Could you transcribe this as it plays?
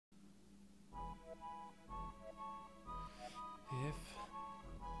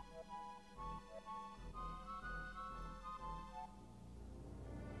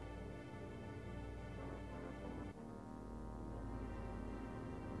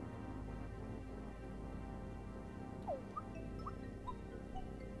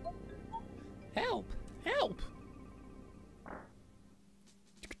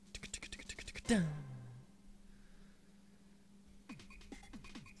Dun.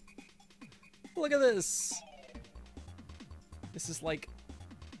 Look at this. This is like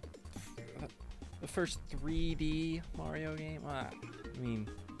the first 3D Mario game. I mean,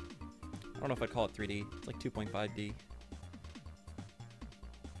 I don't know if I'd call it 3D. It's like 2.5D.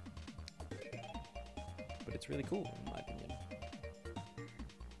 But it's really cool, in my opinion.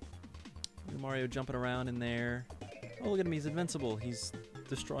 Mario jumping around in there. Oh, look at him, he's invincible. He's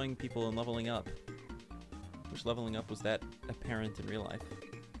destroying people and leveling up. Which leveling up was that apparent in real life.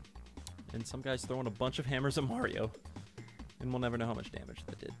 And some guy's throwing a bunch of hammers at Mario. And we'll never know how much damage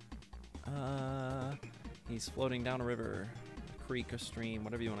that did. He's floating down a river, a creek, a stream,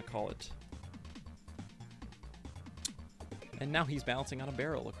 whatever you want to call it. And now he's bouncing on a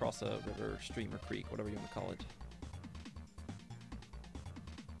barrel across a river, stream, or creek, whatever you want to call it.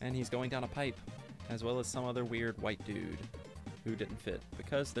 And he's going down a pipe, as well as some other weird white dude who didn't fit,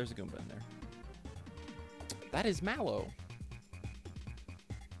 because there's a Goomba in there. That is Mallow.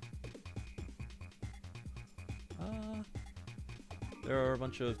 There are a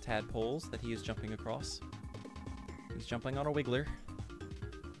bunch of tadpoles that he is jumping across. He's jumping on a wiggler.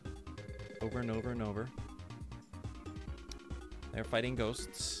 Over and over and over. They're fighting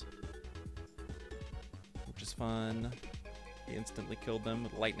ghosts, which is fun. He instantly killed them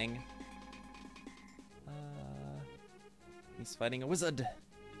with lightning. He's fighting a wizard.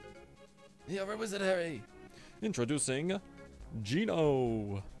 You're a wizard, Harry. Introducing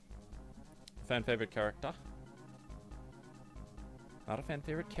Gino. Fan favorite character. Not a fan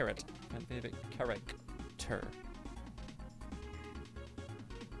favorite carrot. Fan favorite character.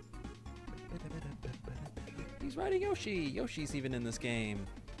 He's riding Yoshi. Yoshi's even in this game.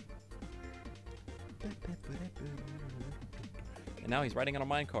 And now he's riding on a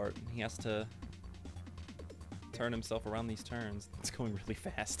minecart. He has to turn himself around these turns. It's going really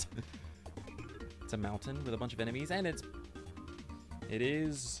fast. It's a mountain with a bunch of enemies, and it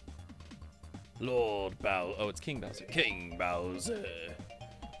is Lord Bowser. Oh, it's King Bowser. King Bowser.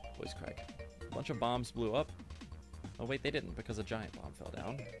 Voice crack. A bunch of bombs blew up. Oh wait, they didn't, because a giant bomb fell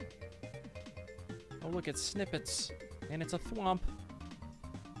down. Oh look, it's Snippets, and it's a thwomp.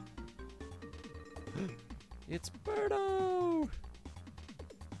 It's Birdo!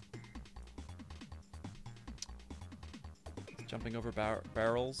 He's jumping over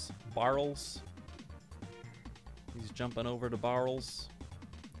barrels. He's jumping over the barrels.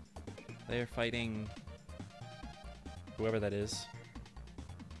 They're fighting whoever that is.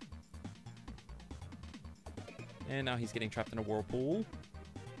 And now he's getting trapped in a whirlpool.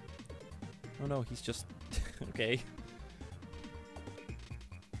 Oh no, he's just... okay.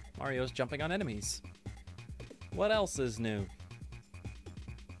 Mario's jumping on enemies. What else is new?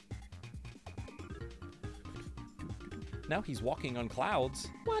 Now he's walking on clouds.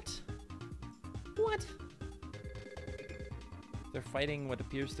 What? What? They're fighting what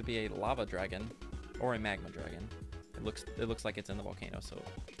appears to be a lava dragon. Or a magma dragon. It looks like it's in the volcano, so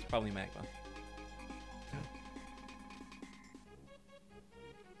it's probably magma.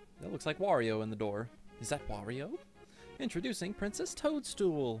 That looks like Wario in the door. Is that Wario? Introducing Princess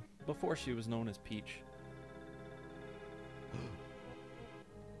Toadstool, before she was known as Peach.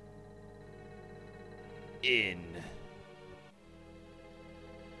 In.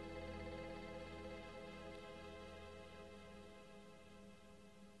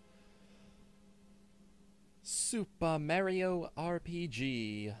 Super Mario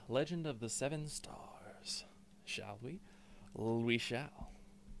RPG, Legend of the Seven Stars. Shall we? We shall.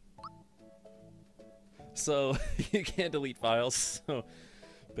 So, you can't delete files, so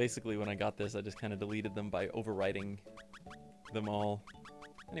basically when I got this, I just kind of deleted them by overwriting them all.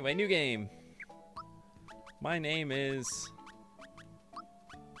 Anyway, new game. My name is...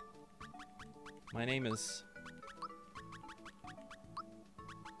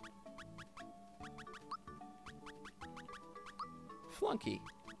 Flunky.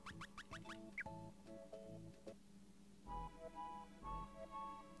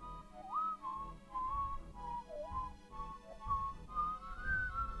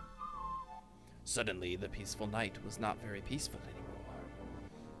 Suddenly, the peaceful night was not very peaceful anymore.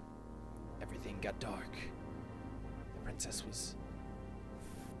 Everything got dark. The princess was...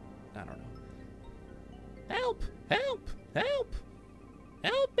 I don't know. Help! Help! Help!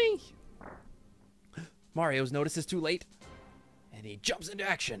 Help me! Mario's notice is too late, and he jumps into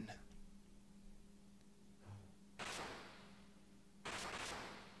action.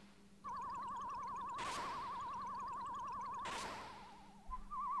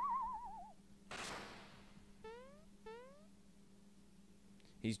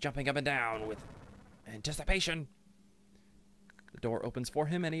 He's jumping up and down with anticipation. door opens for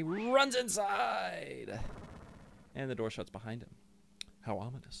him, and he runs inside. And the door shuts behind him. How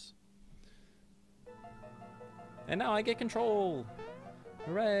ominous. And now I get control.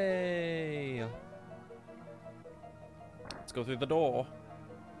 Hooray! Let's go through the door.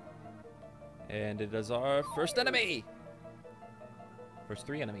 And it is our first enemy. First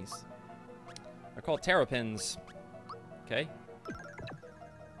 3 enemies. They're called terrapins. Okay.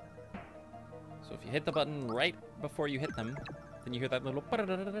 So if you hit the button right before you hit them, then you hear that little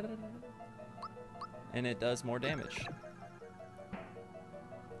and it does more damage.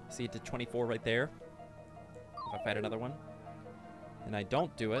 See, it did 24 right there. If I fight another one and I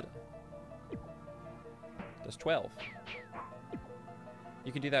don't do it, it does 12.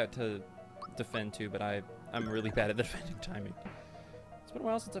 You can do that to defend too, but I'm really bad at defending timing. It's been a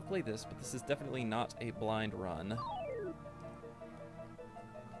while since I've played this, but this is definitely not a blind run.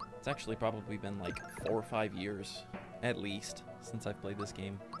 It's actually probably been like 4 or 5 years, at least, since I've played this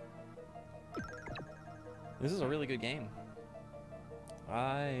game. This is a really good game.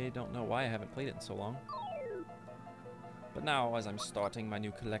 I don't know why I haven't played it in so long. But now, as I'm starting my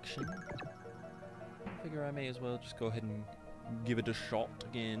new collection, I figure I may as well just go ahead and give it a shot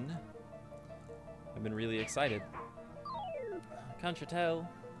again. I've been really excited. Can't you tell?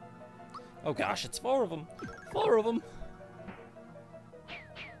 Oh gosh, it's 4 of them! 4 of them!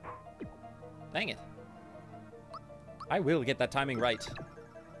 Dang it. I will get that timing right.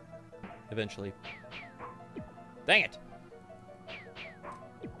 Eventually. Dang it!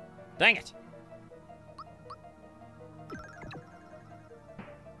 Dang it!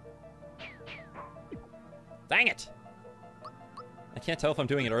 Dang it! I can't tell if I'm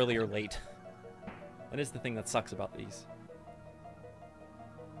doing it early or late. That is the thing that sucks about these.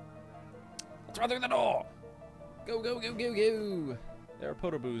 Let's run through the door! Go, go, go, go, go! There are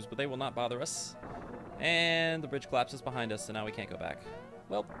Podoboos, but they will not bother us. And the bridge collapses behind us, so now we can't go back.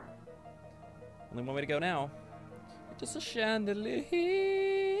 Well, only one way to go now. Just a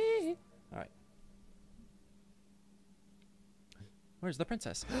chandelier. Alright. Where's the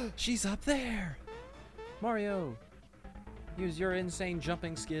princess? She's up there! Mario, use your insane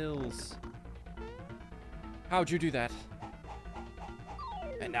jumping skills. How'd you do that?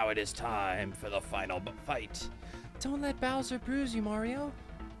 And now it is time for the final fight. Don't let Bowser bruise you, Mario.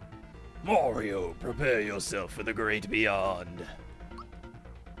 Mario, prepare yourself for the great beyond.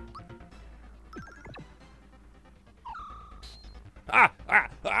 Ah!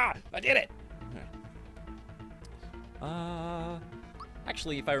 I did it!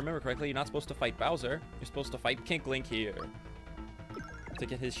 Actually, if I remember correctly, you're not supposed to fight Bowser. You're supposed to fight Kink Link here. To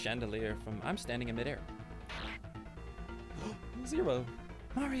get his chandelier from... I'm standing in midair. 0.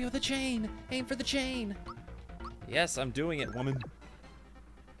 Mario, the chain! Aim for the chain! Yes, I'm doing it, woman.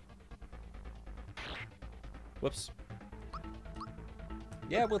 Whoops.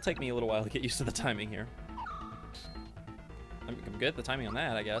 Yeah, it will take me a little while to get used to the timing here. I'm good at the timing on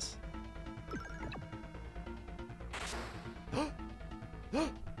that, I guess.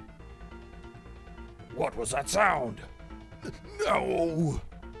 What was that sound? No!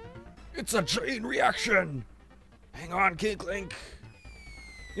 It's a chain reaction! Hang on, Kink Link!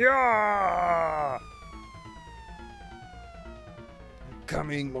 Yeah!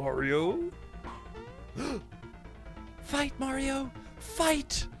 Coming, Mario! Fight, Mario!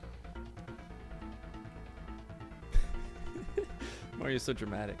 Fight! Mario's so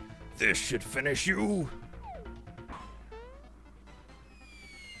dramatic. This should finish you!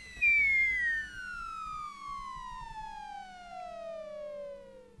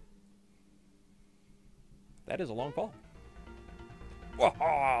 That is a long fall.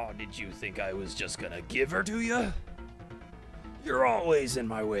 Whoa, did you think I was just gonna give her to you? You're always in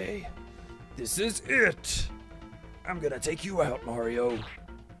my way. This is it. I'm gonna take you out, Mario.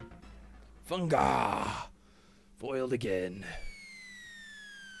 Funga! Foiled again.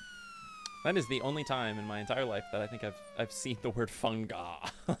 That is the only time in my entire life that I think I've seen the word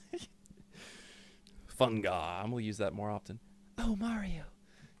funga. Funga. I'm gonna use that more often. Oh, Mario,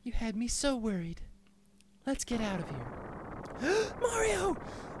 you had me so worried. Let's get out of here. Mario!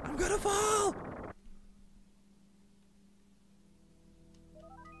 I'm gonna fall!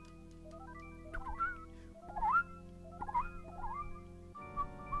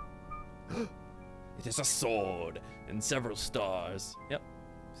 It is a sword and several stars. Yep.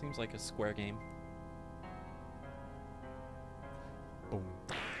 Seems like a Square game. Boom.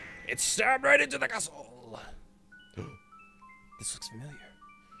 It stabbed right into the castle! This looks familiar.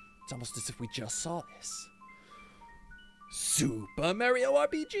 It's almost as if we just saw this. Super Mario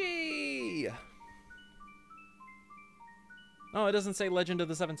RPG! Oh, it doesn't say Legend of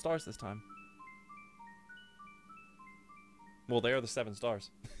the Seven Stars this time. Well, they are the 7 stars.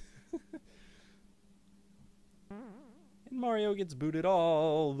 And Mario gets booted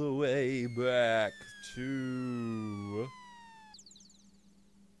all the way back to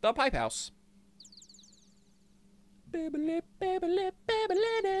the Pipe House.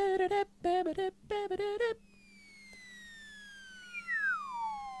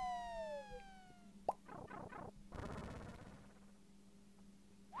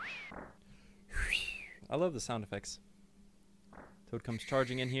 I love the sound effects. Toad comes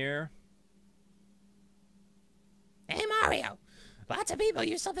charging in here. Hey, Mario. Lots of people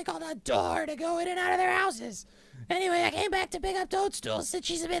use something called a door to go in and out of their houses. Anyway, I came back to pick up Toadstool since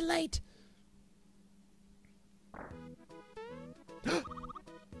she's a bit late.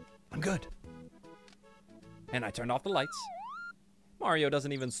 I'm good. And I turned off the lights. Mario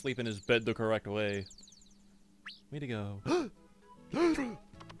doesn't even sleep in his bed the correct way. Way to go. I'm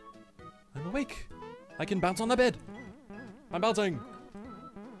awake. I can bounce on the bed. I'm bouncing.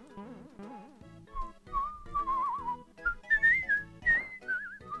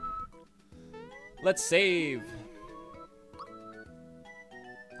 Let's save.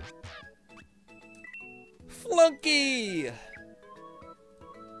 Flunky!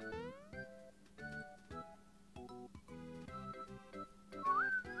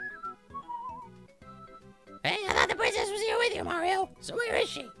 Hey, I thought the princess was here with you, Mario. So where is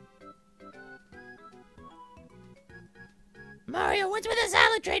she? Mario, what's with the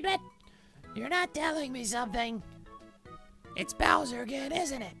silent treatment? You're not telling me something. It's Bowser again,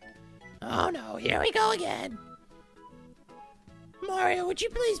 isn't it? Oh no, here we go again. Mario, would you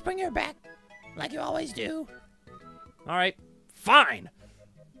please bring her back? Like you always do. Alright, fine.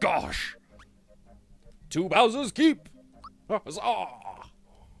 Gosh. To Bowser's Keep. Huzzah.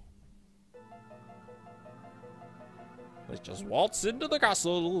 Let's just waltz into the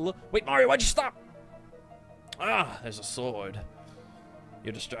castle. Wait, Mario, why'd you stop? Ah, there's a sword.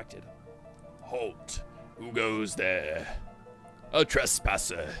 You're distracted. Halt! Who goes there? A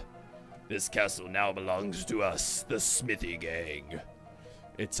trespasser. This castle now belongs to us, the Smithy Gang.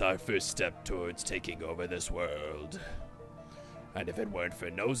 It's our first step towards taking over this world. And if it weren't for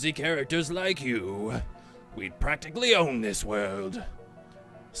nosy characters like you, we'd practically own this world.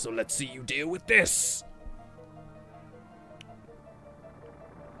 So let's see you deal with this.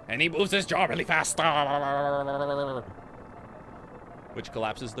 And he moves his jaw really fast. Which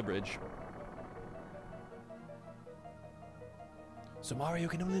collapses the bridge. So Mario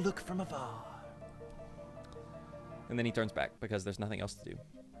can only look from afar. And then he turns back because there's nothing else to do.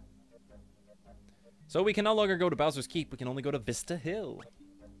 So we can no longer go to Bowser's Keep. We can only go to Vista Hill.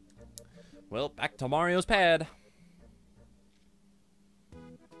 Well, back to Mario's pad.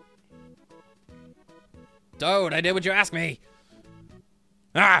 Toad, I did what you asked me.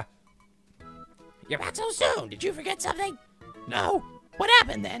 Ah! You're back so soon. Did you forget something? No. What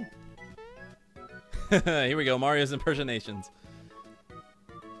happened then? Here we go, Mario's impersonations.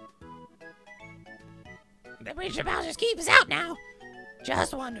 The bridge to Bowser's Keep is out now.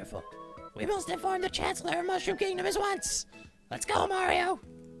 Just wonderful. We must inform the Chancellor of Mushroom Kingdom at once. Let's go, Mario.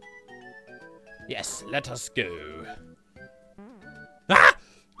 Yes, let us go. Ah!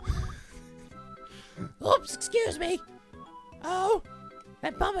 Oops, excuse me. Oh,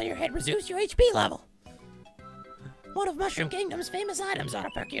 that bump on your head reduced your HP level. One of Mushroom Kingdom's famous items ought to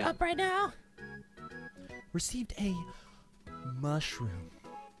perk you up right now. Received a mushroom.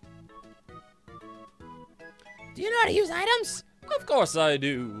 Do you know how to use items? Of course I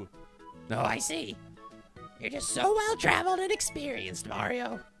do. Oh, I see. You're just so well-traveled and experienced,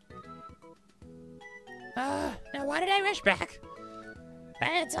 Mario. Now why did I rush back? I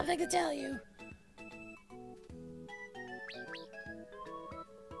had something to tell you.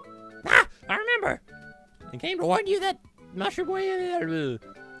 Ah! I remember! I came to warn you that Mushroom Way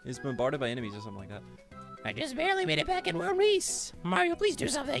is bombarded by enemies or something like that. I just barely made it back in one piece. Mario, please do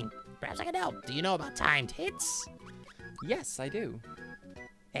something. Perhaps I can help. Do you know about timed hits? Yes, I do.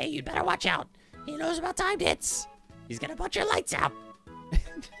 Hey, you'd better watch out. He knows about timed hits. He's gonna put your lights out.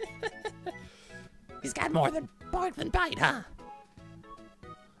 He's got more than bark than bite, huh?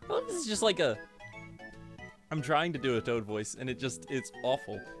 Well, this is just like a... I'm trying to do a Toad voice, and it's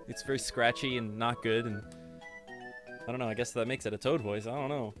awful. It's very scratchy and not good, and... I don't know, I guess that makes it a Toad voice. I don't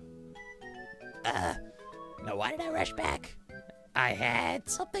know. Now why did I rush back? I had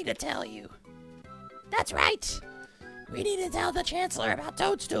something to tell you. That's right. We need to tell the Chancellor about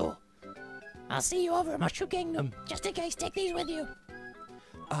Toadstool. I'll see you over at Mushroom Kingdom. Just in case, take these with you.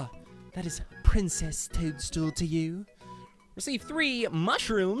 That is Princess Toadstool to you. Receive 3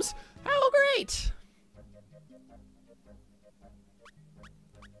 mushrooms. How great!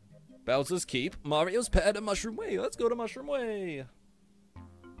 Bowser's Keep, Mario's Pad, and Mushroom Way. Let's go to Mushroom Way.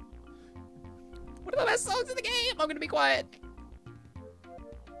 One of the best songs in the game. I'm gonna be quiet.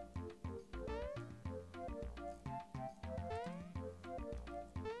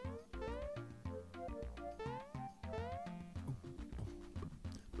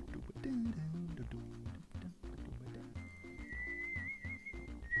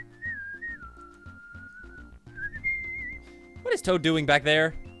 What is Toad doing back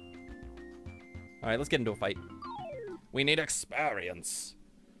there? All right, let's get into a fight. We need experience.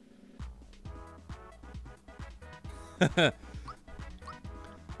 I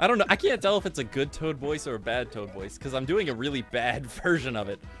don't know. I can't tell if it's a good Toad voice or a bad Toad voice because I'm doing a really bad version of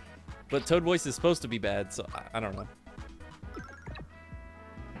it. But Toad voice is supposed to be bad, so I don't know.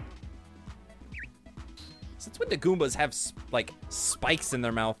 Since when do Goombas have, like, spikes in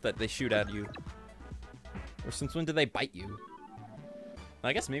their mouth that they shoot at you? Or since when do they bite you?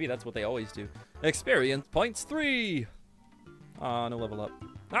 I guess maybe that's what they always do. Experience points 3! Aw, no level up.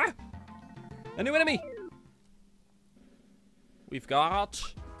 Ah! A new enemy! We've got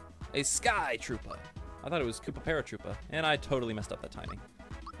a Sky Troopa. I thought it was Koopa Paratroopa, and I totally messed up that timing.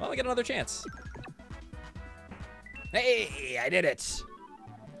 Well, I get another chance. Hey, I did it!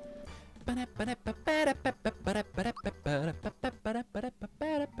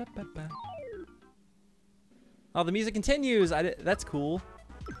 Oh, the music continues. That's cool.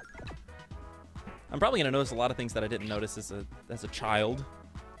 I'm probably gonna notice a lot of things that I didn't notice as a child,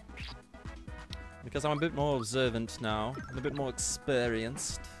 because I'm a bit more observant now. I'm a bit more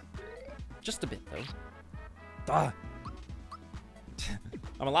experienced. Just a bit, though. Ah.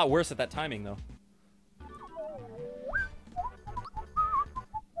 I'm a lot worse at that timing, though.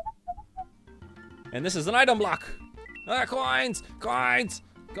 And this is an item block. Ah, coins! Coins!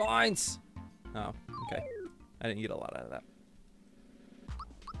 Coins! Oh, okay. I didn't get a lot out of that.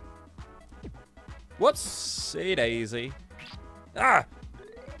 Whoopsie daisy. Ah!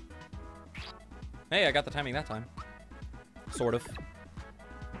 Hey, I got the timing that time. Sort of.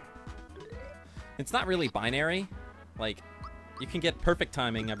 It's not really binary. Like, you can get perfect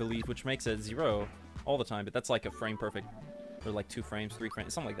timing, I believe, which makes it 0 all the time, but that's like a frame perfect. Or like 2 frames, 3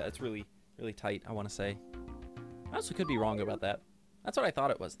 frames, something like that. It's really, really tight, I want to say. I also could be wrong about that. That's what I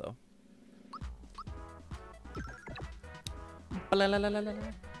thought it was, though.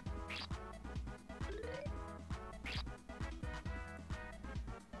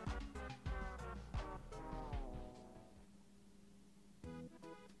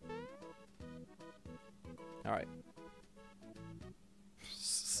 All right.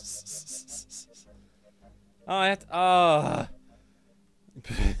 Oh, I have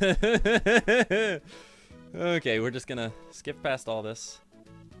to. Okay, we're just gonna skip past all this.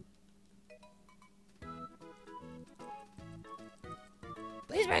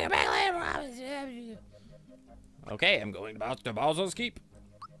 Please bring it back later. Okay, I'm going back to Bowser's Keep.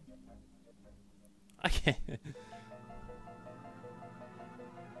 I can't.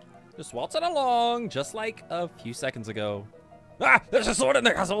 Just waltzing along, just like a few seconds ago. Ah, there's a sword in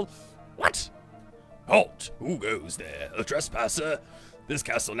the castle. What? Halt! Who goes there? A trespasser? This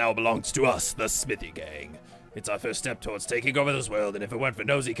castle now belongs to us, the Smithy Gang. It's our first step towards taking over this world, and if it weren't for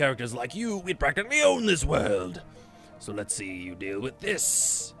nosy characters like you, we'd practically own this world. So let's see you deal with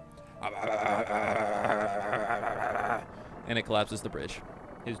this. And it collapses the bridge.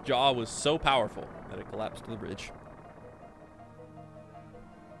 His jaw was so powerful that it collapsed the bridge.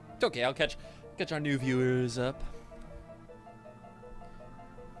 It's okay, I'll catch our new viewers up.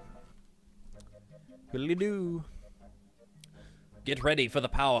 What'll do? Get ready for the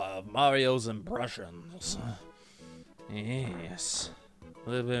power of Mario's impressions. Yes.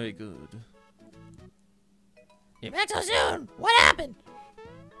 Well, very good. You're back so soon. What happened?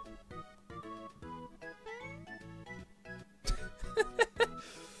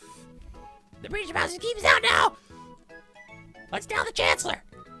 The Breach Mouse keeps out now. Let's down the Chancellor.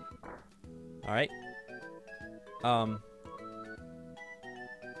 All right.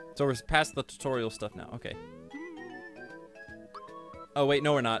 So we're past the tutorial stuff now. Okay. Oh, wait,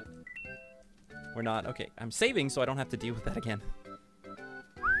 no, we're not. We're not. Okay, I'm saving so I don't have to deal with that again.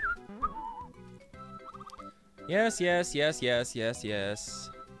 Yes, yes, yes, yes, yes, yes.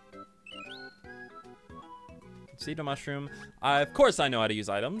 Seed a mushroom. Of course I know how to use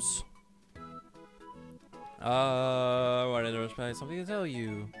items. What is there? Something to tell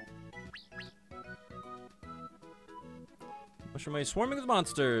you. Mushroom way swarming with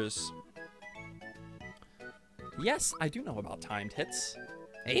monsters. Yes, I do know about timed hits.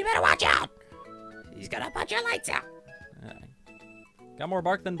 Hey, you better watch out. He's gonna put your lights out. Got more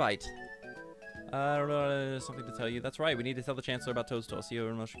bark than bite. I don't know, something to tell you. That's right, we need to tell the Chancellor about Toadstool. See you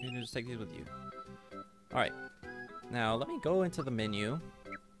over much. You can just take these with you. Alright. Now, let me go into the menu.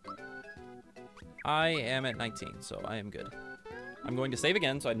 I am at 19, so I am good. I'm going to save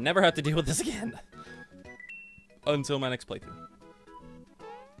again, so I never have to deal with this again. Until my next playthrough.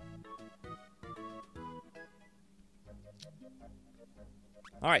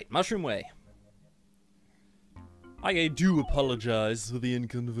 Alright, Mushroom Way. I do apologize for the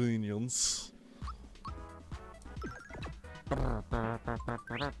inconvenience.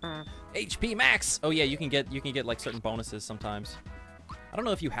 HP max! Oh yeah, you can get like certain bonuses sometimes. I don't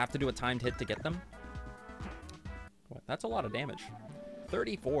know if you have to do a timed hit to get them. What? That's a lot of damage.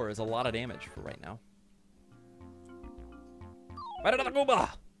 34 is a lot of damage for right now. Fight another Goomba!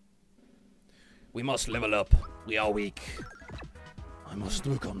 We must level up. We are weak. I must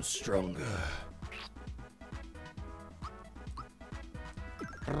become stronger.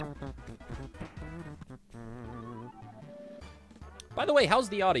 By the way, how's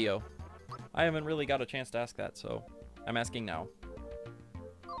the audio? I haven't really got a chance to ask that, so I'm asking now.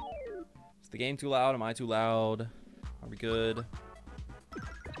 Is the game too loud? Am I too loud? Are we good?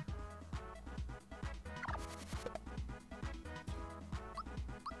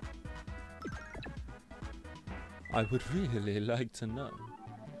 I would really like to know.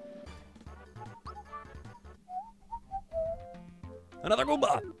 Another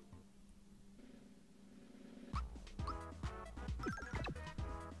Goomba!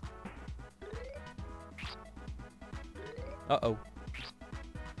 Uh-oh.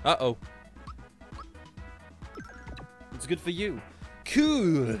 Uh-oh. It's good for you.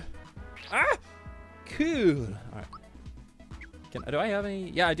 Cool! Ah! Cool! Alright. Do I have any?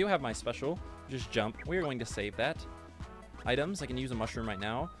 Yeah, I do have my special. Just jump. We're going to save that. Items, I can use a mushroom right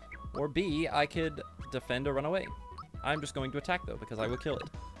now. Or B, I could defend or run away. I'm just going to attack though, because I will kill it.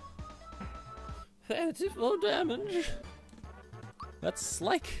 34 damage. That's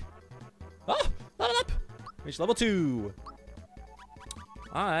like... Oh! Level up! Reach level 2.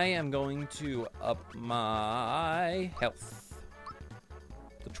 I am going to up my health.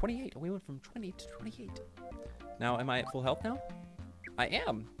 To 28. We went from 20 to 28. Now, am I at full health now? I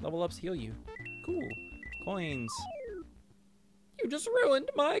am. Level ups heal you. Cool. Coins. You just ruined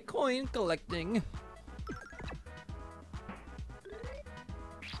my coin collecting.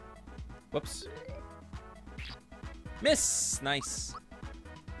 Whoops. Miss. Nice.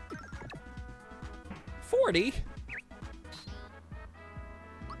 40?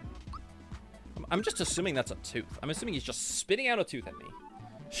 I'm just assuming that's a tooth. I'm assuming he's just spitting out a tooth at me.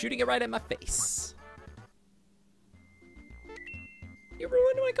 Shooting it right at my face. You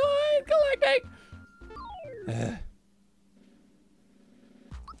ruined my coin collecting!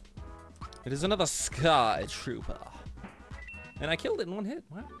 It is another Sky Trooper. And I killed it in one hit.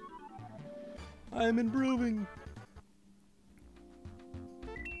 Wow. I am improving.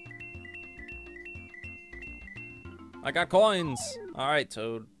 I got coins. Alright,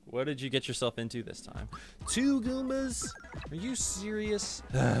 Toad. What did you get yourself into this time? 2 Goombas? Are you serious?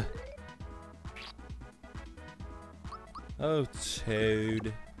 Oh,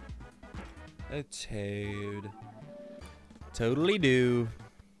 Toad. Oh, Toad. Totally do.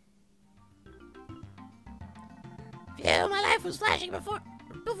 Phew, my life was flashing before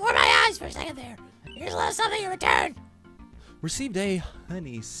my eyes for a second there. Here's a little something in return. Received a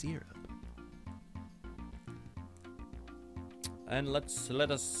honey syrup. And let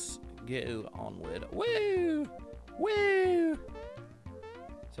us go onward. Woo! Woo!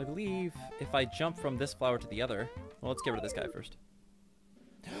 So I believe if I jump from this flower to the other... Well, let's get rid of this guy first.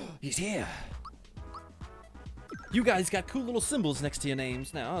 He's here! You guys got cool little symbols next to your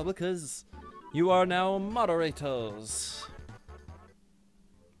names now because you are now moderators.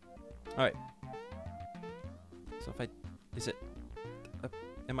 Alright. So if I... Is it...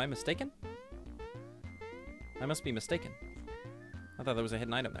 am I mistaken? I must be mistaken. I thought there was a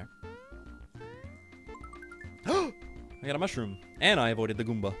hidden item there. I got a mushroom. And I avoided the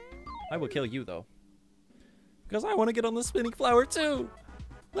Goomba. I will kill you, though. Because I want to get on the spinning flower, too.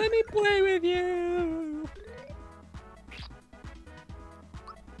 Let me play with you.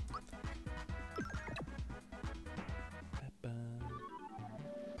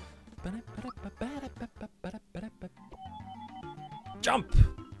 Jump!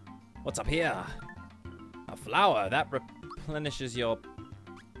 What's up here? A flower. That replenishes your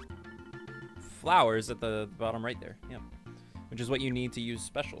flowers at the bottom right there. Yeah. Which is what you need to use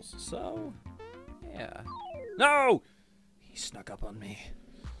specials. So, yeah. No! He snuck up on me.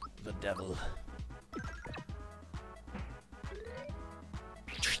 The devil.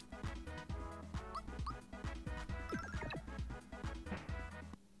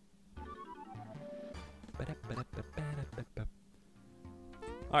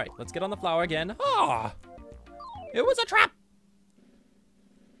 Alright, let's get on the flower again. Ah! It was a trap!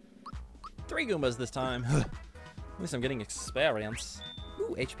 3 Goombas this time. At least I'm getting experience.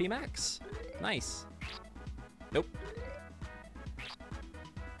 Ooh, HP max. Nice. Nope.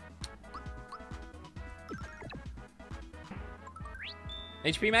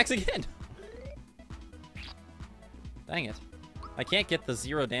 HP max again. Dang it. I can't get the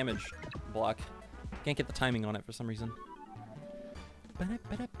 0 damage block. Can't get the timing on it for some reason.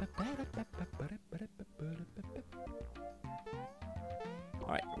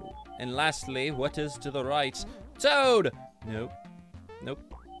 Alright. And lastly, what is to the right? Toad! Nope.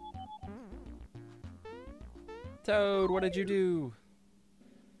 Nope. Toad, what did you do?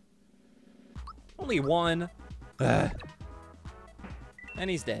 Only 1. Ugh. And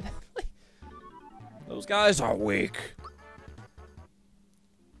he's dead. Those guys are weak.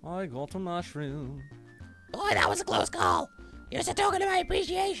 I got a mushroom. Boy, that was a close call. Here's a token of my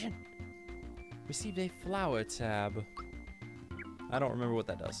appreciation. Received a flower tab. I don't remember what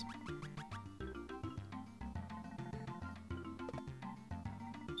that does.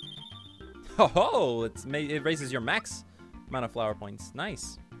 Oh, it raises your max amount of flower points.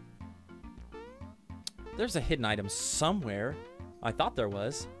 Nice. There's a hidden item somewhere. I thought there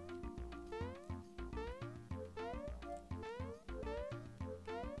was.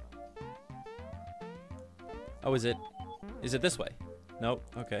 Oh, is it this way? Nope.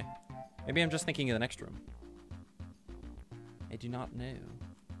 Okay. Maybe I'm just thinking of the next room. I do not know.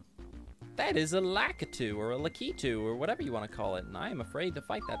 That is a Lakitu or a Lakitu or whatever you want to call it, and I am afraid to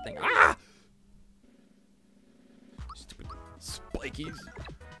fight that thing. Ah! Stupid spikies.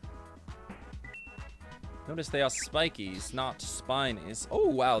 Notice they are spikies, not spinies. Oh,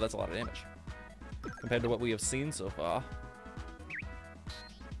 wow, that's a lot of damage. Compared to what we have seen so far.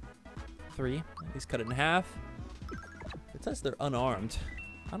 3. At least cut it in half. It says they're unarmed.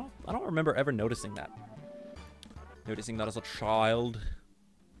 I don't remember ever noticing that. Noticing that as a child.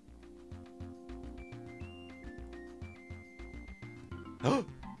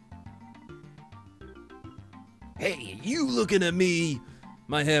 Hey, you looking at me?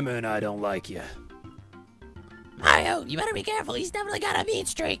 My hammer and I don't like you. Mario, you better be careful. He's definitely got a mean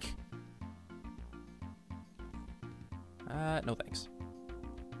streak. No thanks.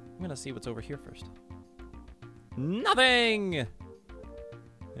 I'm gonna see what's over here first. Nothing!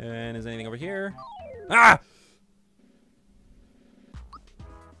 And is anything over here? Ah!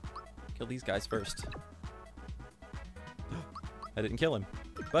 Kill these guys first. I didn't kill him,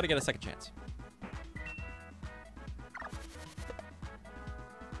 but I get a second chance.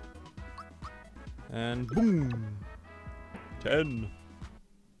 And boom! 10.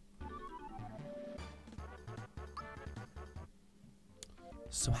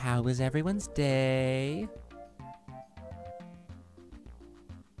 So how was everyone's day?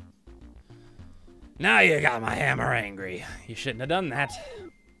 Now you got my hammer angry. You shouldn't have done that.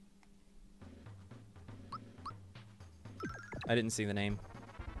 I didn't see the name.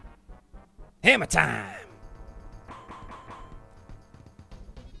 Hammer time!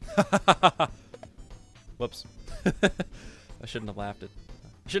 Whoops. I shouldn't have laughed it.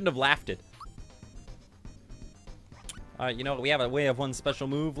 I shouldn't have laughed it. Alright, you know what? We have a way of one special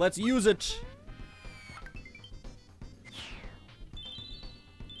move. Let's use it!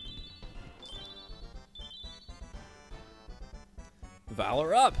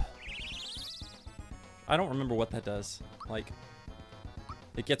 Valor up! I don't remember what that does. Like,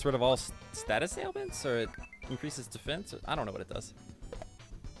 it gets rid of all status ailments, or it increases defense? I don't know what it does.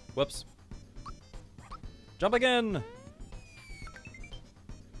 Whoops. Jump again!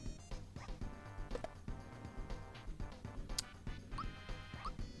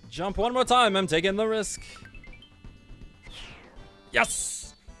 Jump one more time, I'm taking the risk.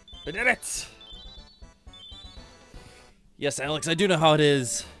 Yes! I did it! Yes, Alex, I do know how it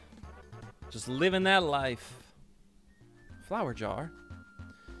is. Just living that life. Flower jar.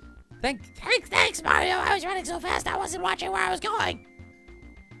 Thanks, Mario. I was running so fast I wasn't watching where I was going.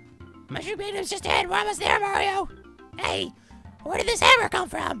 Mushroom Kingdom's just ahead. We're almost there, Mario. Hey, where did this hammer come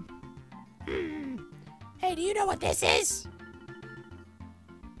from? Hey, do you know what this is?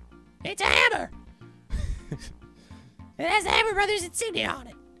 It's a hammer. It has the Hammer Brothers insignia on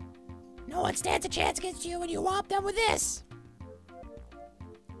it. No one stands a chance against you when you whop them with this.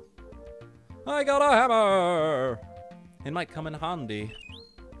 I got a hammer! It might come in handy.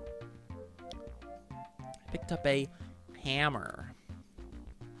 I picked up a hammer.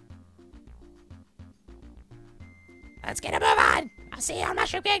 Let's get a move on. I'll see you on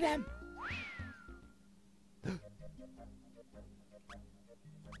Mushroom Kingdom.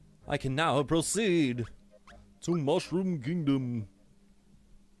 I can now proceed. To Mushroom Kingdom.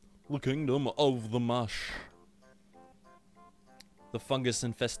 The kingdom of the mush. The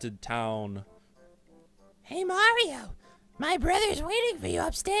fungus-infested town. Hey, Mario. My brother's waiting for you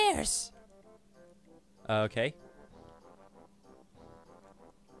upstairs. Okay.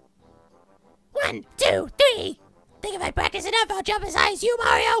 1, 2, 3. Think if I practice enough, I'll jump as high as you,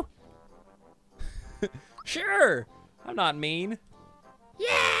 Mario. Sure. I'm not mean.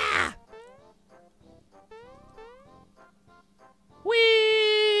 Yeah.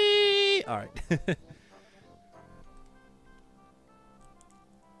 Whee! All right.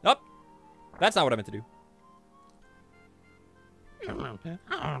 Oh, that's not what I meant to do.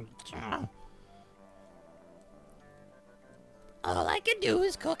 All I can do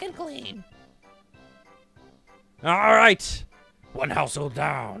is cook and clean. All right. One household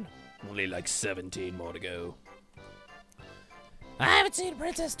down. Only like 17 more to go. I haven't seen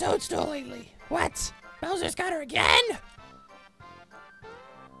Princess Toadstool lately. What? Bowser's got her again?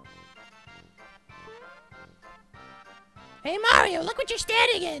 Hey, Mario, look what you're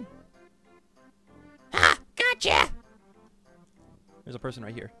standing in. Ha! Gotcha! There's a person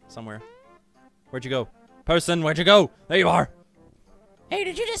right here somewhere. Where'd you go? Person, where'd you go? There you are. Hey,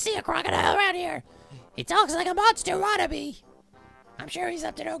 did you just see a crocodile around here? He talks like a monster wannabe. I'm sure he's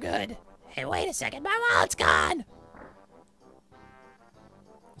up to no good. Hey, wait a second, my wallet's gone!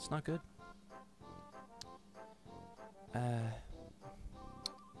 It's not good. I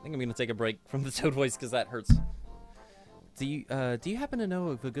think I'm gonna take a break from the Toad voice because that hurts. Do you happen to know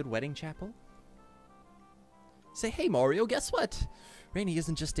of a good wedding chapel? Say, hey Mario, guess what? Rainy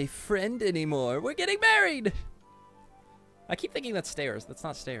isn't just a friend anymore. We're getting married. I keep thinking that's stairs. That's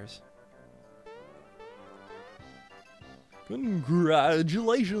not stairs.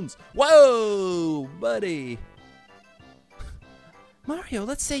 Congratulations. Whoa, buddy. Mario,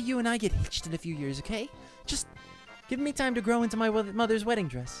 let's say you and I get hitched in a few years, okay? Just give me time to grow into my mother's wedding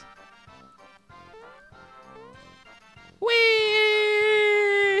dress.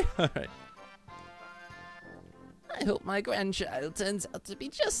 Whee! Alright. I hope my grandchild turns out to be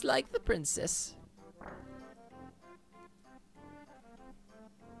just like the princess.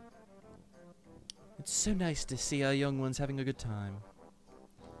 It's so nice to see our young ones having a good time.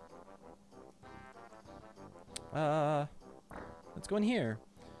 Let's go in here.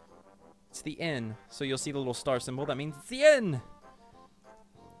 It's the inn, so you'll see the little star symbol. That means it's the inn!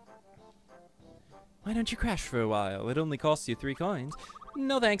 Why don't you crash for a while? It only costs you 3 coins.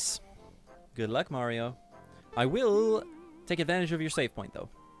 No thanks. Good luck, Mario. I will take advantage of your save point, though.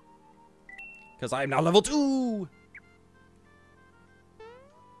 Because I'm now level 2!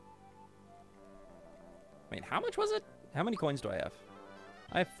 Wait, how much was it? How many coins do I have?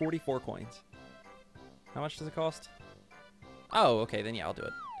 I have 44 coins. How much does it cost? Oh, okay, then yeah, I'll do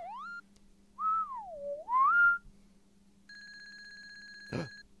it.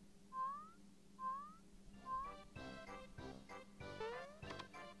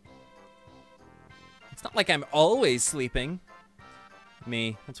 It's not like I'm always sleeping.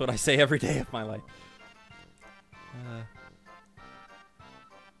 Me, that's what I say every day of my life.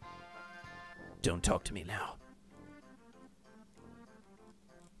 Don't talk to me now.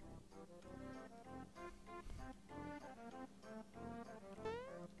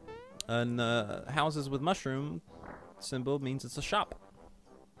 And houses with mushroom symbol means it's a shop.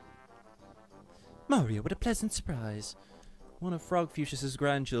 Mario, what a pleasant surprise. One of Frog Fuchsia's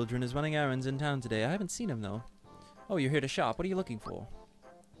grandchildren is running errands in town today. I haven't seen him, though. Oh, you're here to shop. What are you looking for?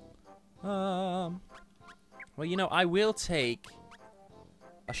 Well, you know, I will take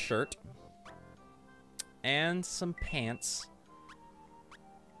a shirt and some pants.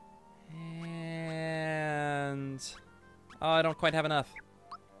 And... oh, I don't quite have enough.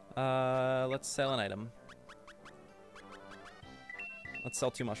 Let's sell an item. Let's sell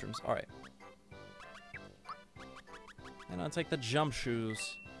 2 mushrooms. Alright. And I'll take the jump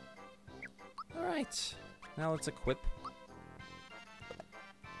shoes. Alright. Now let's equip.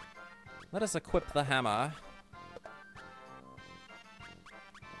 Let us equip the hammer.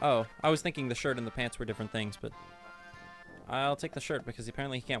 Oh, I was thinking the shirt and the pants were different things, but I'll take the shirt because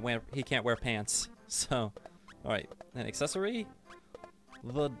apparently he can't wear pants. So, alright. An accessory.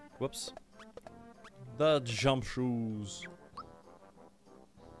 Whoops. The jump shoes.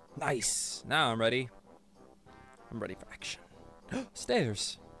 Nice. Now I'm ready. I'm ready for action.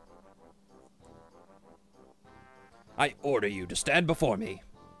 Stairs. I order you to stand before me.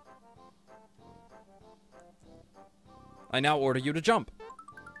 I now order you to jump.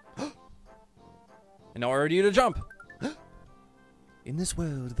 I now order you to jump. In this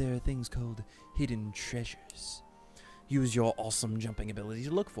world, there are things called hidden treasures. Use your awesome jumping ability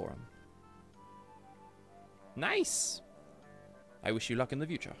to look for them. Nice. I wish you luck in the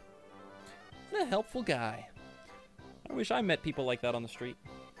future. What a helpful guy. I wish I met people like that on the street.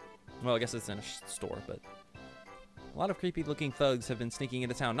 Well, I guess it's in a store, but a lot of creepy-looking thugs have been sneaking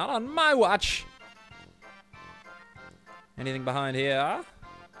into town. Not on my watch. Anything behind here?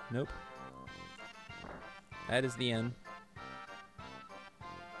 Nope. That is the end.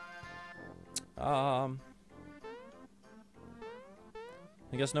 I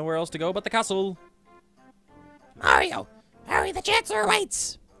guess nowhere else to go but the castle. Mario, hurry, the Chancellor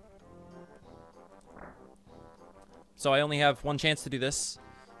waits. So I only have one chance to do this.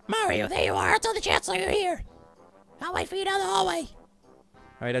 Mario, there you are. Tell the Chancellor you're here. I'll wait for you down the hallway.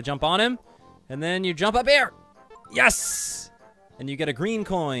 All right, I jump on him, and then you jump up here. Yes! And you get a green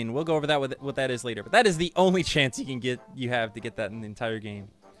coin. We'll go over that with what that is later. But that is the only chance you have to get that in the entire game.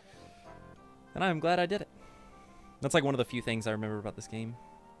 And I'm glad I did it. That's like one of the few things I remember about this game.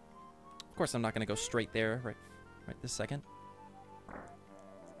 Of course, I'm not going to go straight there right this second.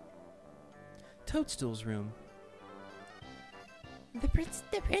 Toadstool's room. The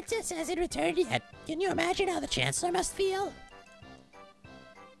princess hasn't returned yet. Can you imagine how the Chancellor must feel?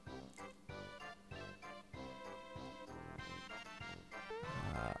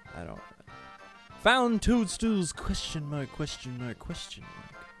 I don't... Found Toadstool's question mark, question mark, question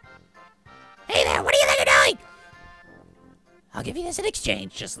mark. Hey there, what do you think you're doing? I'll give you this in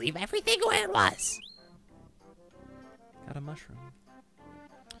exchange. Just leave everything where it was. Got a mushroom.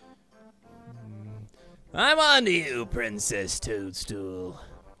 I'm on to you, Princess Toadstool.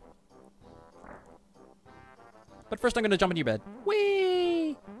 But first I'm going to jump into your bed.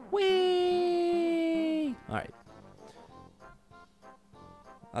 Whee! Whee! Alright.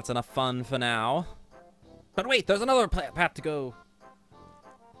 That's enough fun for now. But wait, there's another path to go.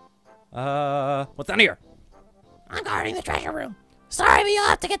 What's down here? I'm guarding the treasure room. Sorry, but you'll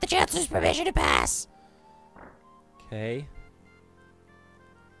have to get the Chancellor's permission to pass. Okay.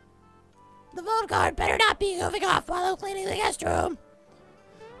 The vault guard better not be goofing off while I'm cleaning the guest room.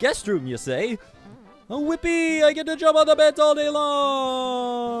 Guest room, you say? Oh, whippy! I get to jump on the beds all day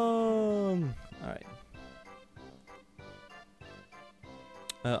long! Alright.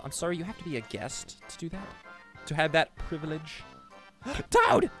 I'm sorry, you have to be a guest to do that? To have that privilege?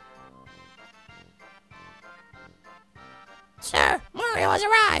 Toad! Sir, Mario has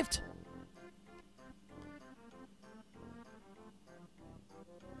arrived.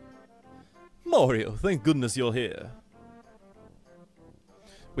 Mario, thank goodness you're here.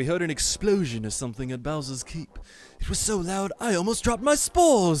 We heard an explosion or something at Bowser's Keep. It was so loud, I almost dropped my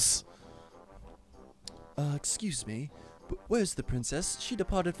spores! Excuse me, but where's the princess? She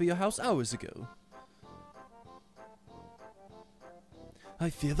departed for your house hours ago. I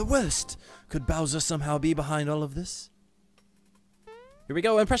fear the worst. Could Bowser somehow be behind all of this? Here we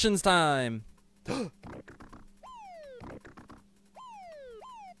go, impressions time!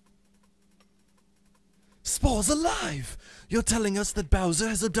 Spores alive! You're telling us that Bowser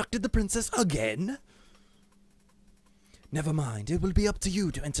has abducted the princess again? Never mind, it will be up to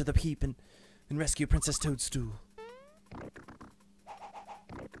you to enter the keep and rescue Princess Toadstool.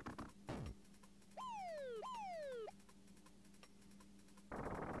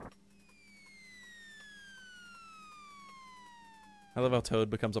 I love how Toad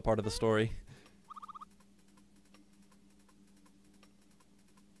becomes a part of the story.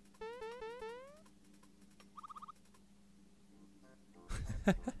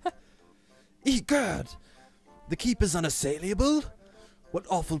 Egad! The keep is unassailable? What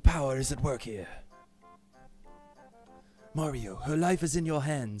awful power is at work here? Mario, her life is in your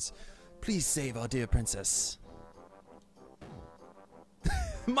hands. Please save our dear princess.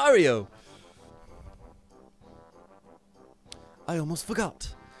 Mario! I almost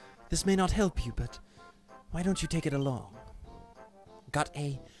forgot. This may not help you, but why don't you take it along? Got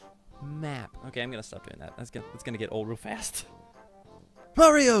a map. Okay, I'm gonna stop doing that. That's gonna get old real fast.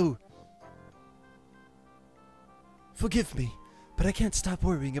 Mario! Forgive me, but I can't stop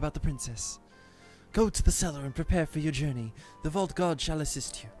worrying about the princess. Go to the cellar and prepare for your journey. The vault guard shall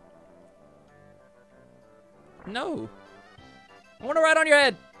assist you. No! I wanna ride on your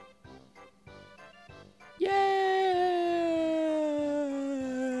head! Yeah!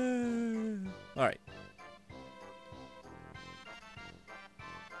 Alright.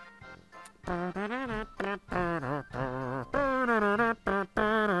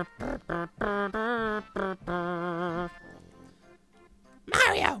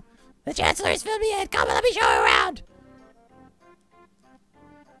 Mario, the Chancellor's filled me in. Come and let me show you around.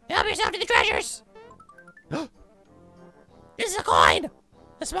 Help yourself to the treasures. This is a coin.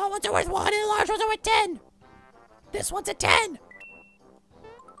 The small ones are worth 1 and the large ones are worth 10. This one's a 10.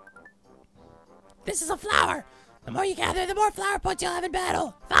 This is a flower. The more you gather, the more flower points you'll have in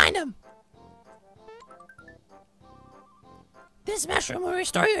battle. Find them. This mushroom will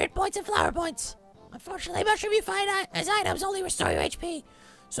restore your hit points and flower points. Unfortunately, mushroom you find as items only restore your HP,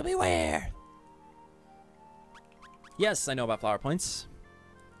 so beware. Yes, I know about flower points.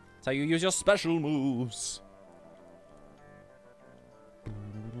 That's how you use your special moves.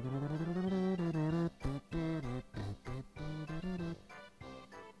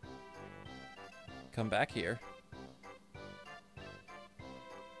 Come back here.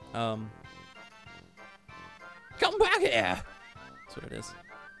 Come back here. That's what it is.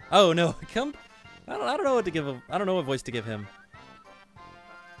 Oh no, come. I don't know what to give him. I don't know what voice to give him.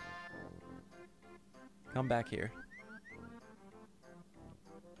 Come back here.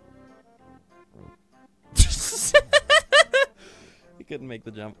 He couldn't make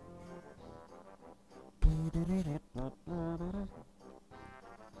the jump.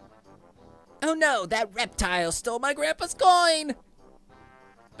 Oh no, that reptile stole my grandpa's coin!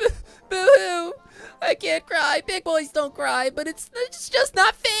 Boo-hoo! I can't cry. Big boys don't cry, but it's just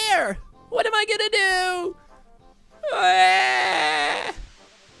not fair! What am I gonna do? Ah!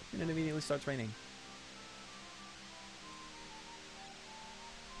 And it immediately starts raining.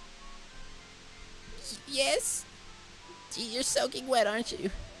 Yes? Gee, you're soaking wet, aren't you?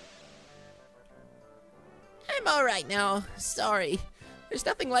 I'm alright now. Sorry. There's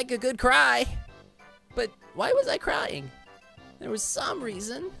nothing like a good cry. But why was I crying? There was some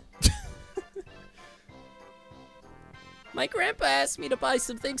reason. My grandpa asked me to buy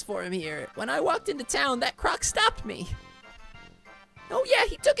some things for him here. When I walked into town, that croc stopped me. Oh yeah,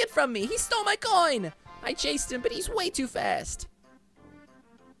 he took it from me. He stole my coin. I chased him, but he's way too fast.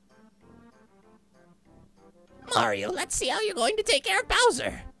 Mario, let's see how you're going to take care of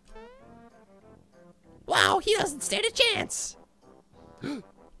Bowser. Wow, he doesn't stand a chance.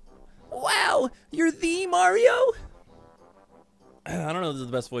 Wow, you're the Mario? I don't know if this is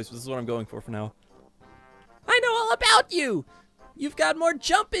the best voice, but this is what I'm going for now. I know all about you. You've got more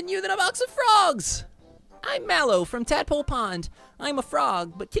jump in you than a box of frogs. I'm Mallow from Tadpole Pond. I'm a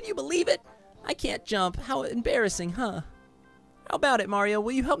frog, but can you believe it? I can't jump. How embarrassing, huh? How about it, Mario?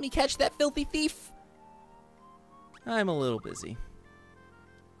 Will you help me catch that filthy thief? I'm a little busy.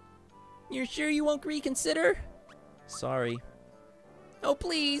 You're sure you won't reconsider? Sorry. Oh,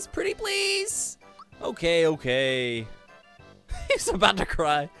 please. Pretty please. Okay, okay. He's about to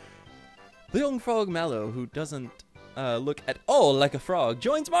cry. The young frog Mallow, who doesn't look at all like a frog,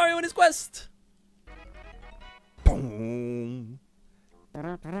 joins Mario in his quest. Boom. Boom.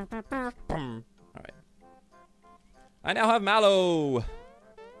 All right. I now have Mallow.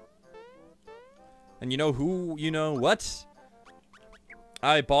 And you know who, you know what?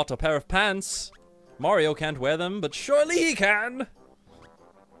 I bought a pair of pants. Mario can't wear them, but surely he can.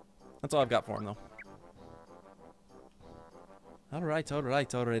 That's all I've got for him, though. Alright,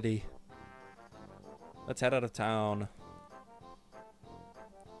 already. Let's head out of town.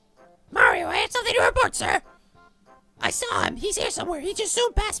 Mario, I have something to report, sir. I saw him. He's here somewhere. He just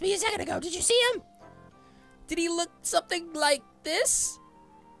zoomed past me a second ago. Did you see him? Did he look something like this?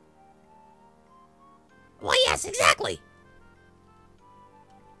 Why, yes, exactly.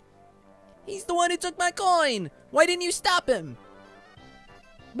 He's the one who took my coin. Why didn't you stop him?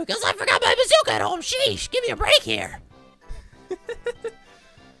 Because I forgot my bazooka at home. Sheesh, give me a break here.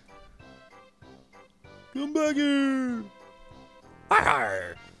 Come back here.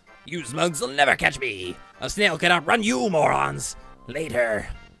 Arr! You smugs will never catch me. A snail cannot run you, morons. Later.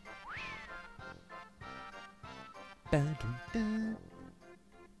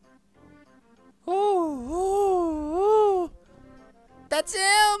 Oh, that's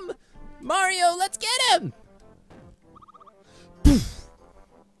him! Mario, let's get him!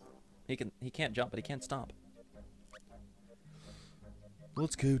 He can't jump, but he can't stomp.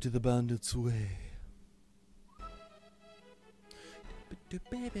 Let's go to the bandit's way.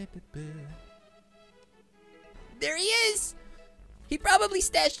 There he is! He probably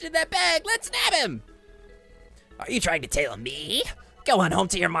stashed it in that bag. Let's nab him! Are you trying to tail me? Go on home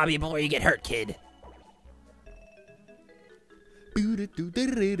to your mommy before you get hurt, kid.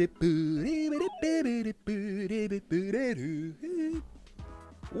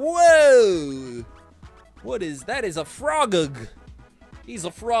 Whoa! What is that? Is a frogug. He's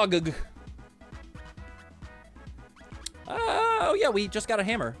a frogug. Oh yeah, we just got a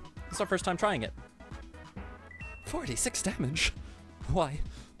hammer. It's our first time trying it. 46 damage. Why,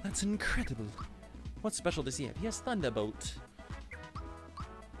 that's incredible. What special does he have? He has Thunderbolt.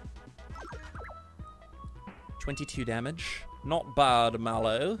 22 damage. Not bad,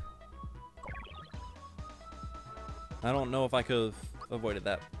 Mallow. I don't know if I could have avoided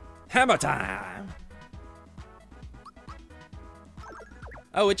that. Hammer time!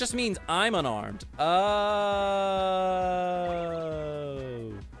 Oh, it just means I'm unarmed. Oh.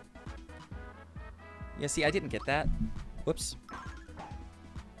 Yeah, see, I didn't get that. Whoops.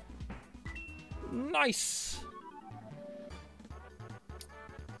 Nice!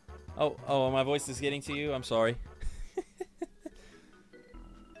 Oh, my voice is getting to you? I'm sorry.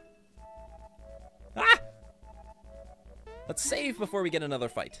 Ah! Let's save before we get another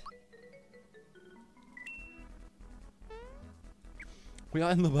fight. We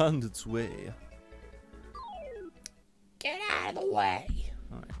are in the bandit's way. Get out of the way.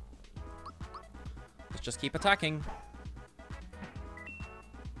 Alright. Let's just keep attacking.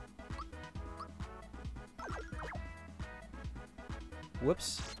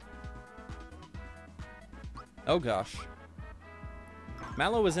 Whoops. Oh gosh.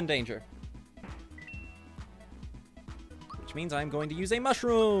 Mallow is in danger. Which means I'm going to use a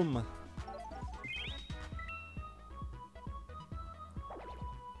mushroom!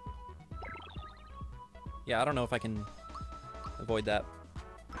 Yeah, I don't know if I can avoid that.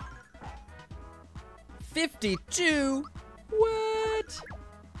 52? What?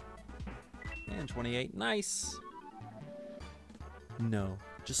 And 28, nice. No,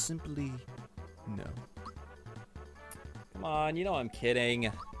 just simply no. Come on, you know I'm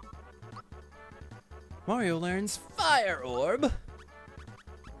kidding. Mario learns Fire Orb.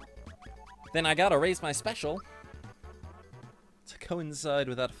 Then I gotta raise my special to coincide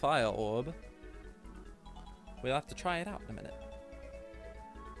with that Fire Orb. We'll have to try it out in a minute.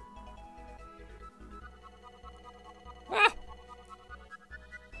 Ah!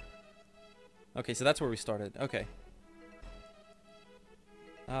 Okay, so that's where we started. Okay.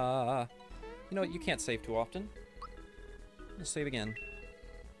 You know what? You can't save too often. Let's save again.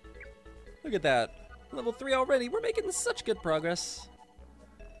 Look at that. Level 3 already. We're making such good progress.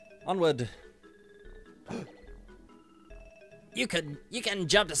 Onward. You can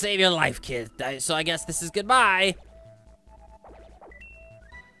jump to save your life, kid. So I guess this is goodbye.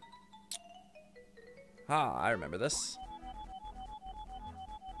 Ah, I remember this.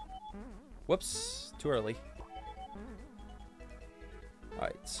 Whoops, too early.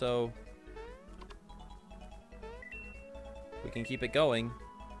 Alright, so we can keep it going.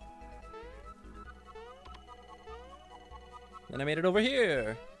 Then I made it over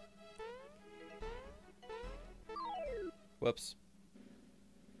here. Whoops.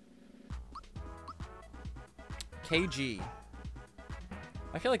 KG.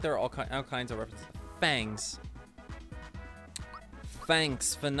 I feel like there are all kinds of references. Fangs.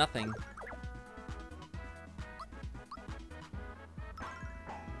 Thanks for nothing.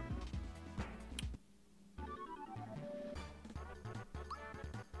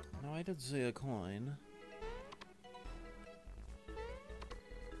 Now I did see a coin.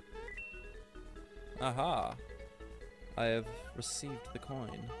 Aha. I have received the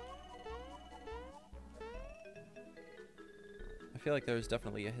coin. I feel like there's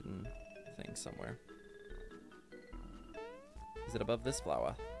definitely a hidden thing somewhere. Is it above this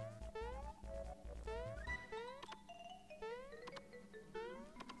flower?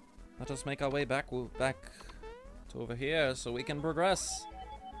 Let us make our way back to over here so we can progress.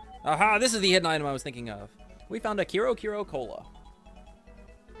 Aha, this is the hidden item I was thinking of. We found a Kiro Cola.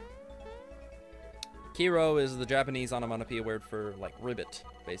 Kiro is the Japanese onomatopoeia word for, like, ribbit,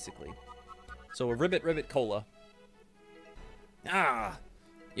 basically. So a ribbit cola. Ah,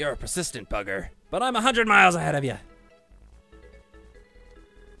 you're a persistent bugger, but I'm 100 miles ahead of you.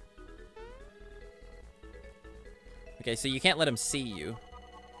 Okay, so you can't let him see you.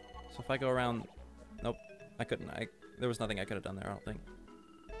 So if I go around... Nope, I couldn't. There was nothing I could have done there, I don't think.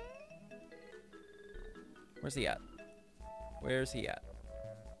 Where's he at? Where's he at?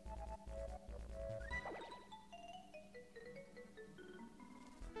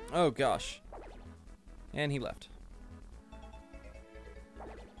 Oh, gosh. And he left.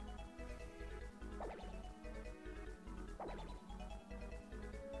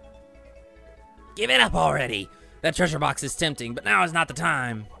 Give it up already. That treasure box is tempting, but now is not the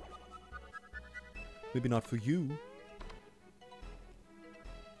time. Maybe not for you.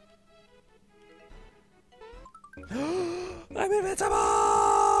 I'm invincible!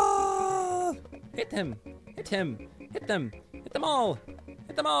 Hit him! Hit him! Hit them! Hit them all!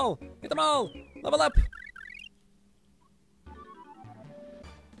 Hit them all! Hit them all! Level up!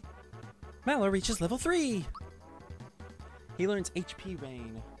 Mallow reaches level 3! He learns HP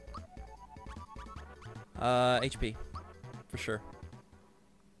Rain. HP. For sure.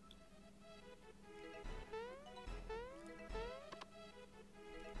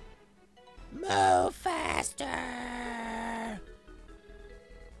 Move faster!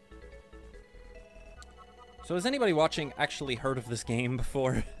 So has anybody watching actually heard of this game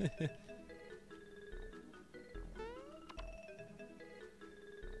before?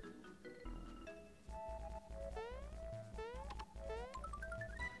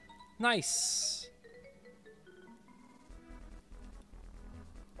 Nice.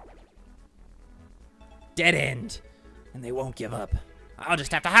 Dead end. And they won't give up. I'll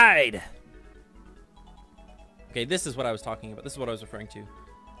just have to hide. Okay, this is what I was talking about. This is what I was referring to.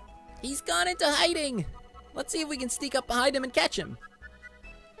 He's gone into hiding. Let's see if we can sneak up behind him and catch him.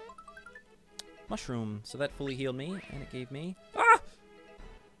 Mushroom. So that fully healed me, and it gave me... Ah!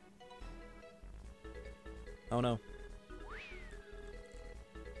 Oh, no.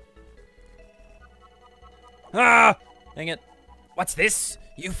 Ah! Dang it. What's this?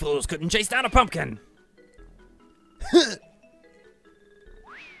 You fools couldn't chase down a pumpkin.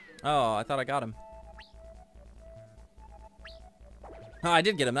 Oh, I thought I got him. Oh, I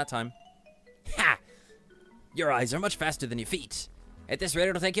did get him that time. Ha! Your eyes are much faster than your feet. At this rate,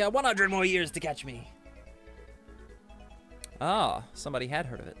 it'll take you 100 more years to catch me. Ah, somebody had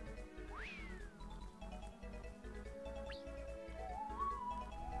heard of it.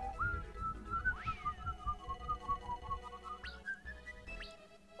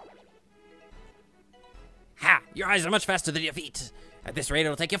 Ha! Your eyes are much faster than your feet. At this rate,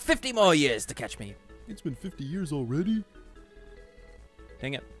 it'll take you 50 more years to catch me. It's been 50 years already.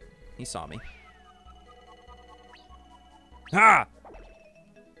 Dang it. He saw me. Ha!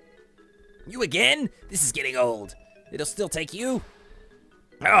 You again? This is getting old. It'll still take you.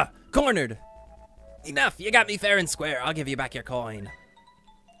 Ah! Cornered. Enough. You got me fair and square. I'll give you back your coin.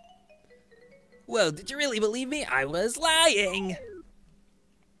 Well, did you really believe me? I was lying.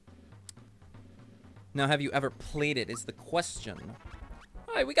 Now, have you ever played it is the question.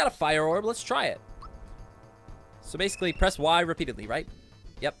 All right, we got a fire orb. Let's try it. So basically, press Y repeatedly, right?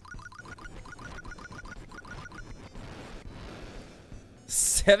 Yep.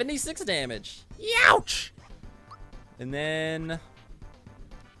 76 damage. Ouch! And then...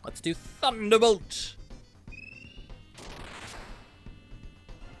 let's do Thunderbolt.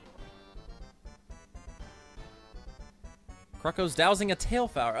 Croco's dousing a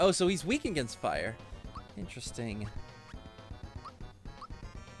tailflower. Oh, so he's weak against fire. Interesting.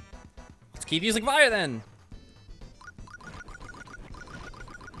 Let's keep using fire then.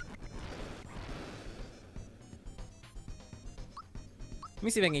 Let me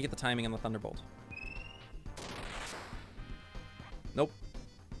see if I can get the timing on the Thunderbolt. Nope.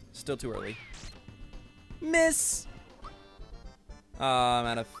 Still too early. Miss! I'm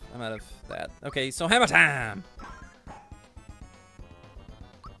out of that. Okay, so hammer time!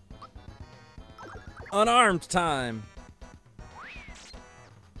 Unarmed time!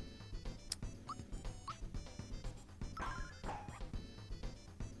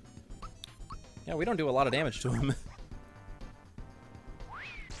 Yeah, we don't do a lot of damage to him.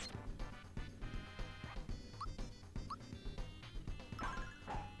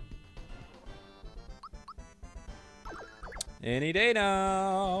 Any day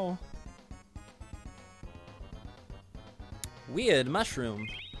now. Weird mushroom.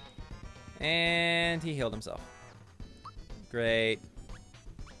 And he healed himself. Great.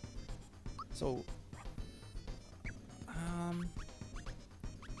 So,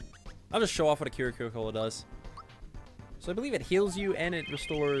 I'll just show off what a Cure Cola does. So I believe it heals you and it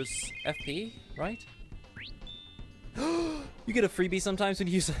restores FP, right? You get a freebie sometimes when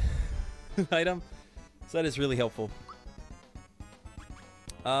you use an item. So that is really helpful.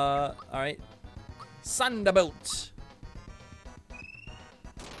 Alright. Thunderbolt.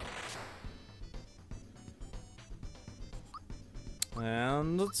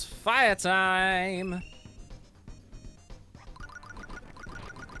 And it's fire time.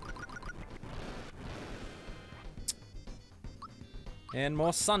 And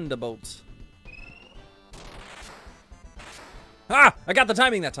more Thunderbolt. Ah! I got the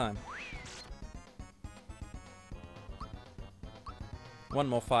timing that time. One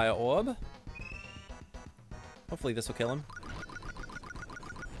more fire orb. Hopefully this will kill him.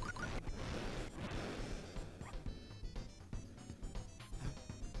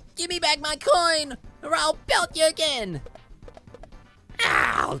 Give me back my coin, or I'll belt you again.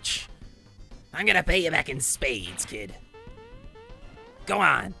 Ouch! I'm gonna pay you back in spades, kid. Go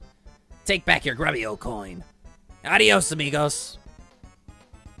on. Take back your grubby old coin. Adios, amigos.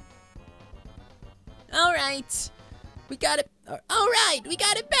 All right. We got it. All right, we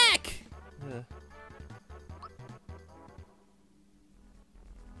got it back.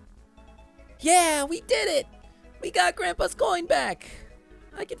 Yeah, we did it. We got Grandpa's coin back.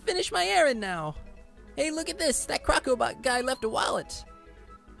 I can finish my errand now. Hey, look at this. That Crocobot guy left a wallet.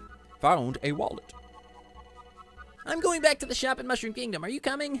 Found a wallet. I'm going back to the shop in Mushroom Kingdom. Are you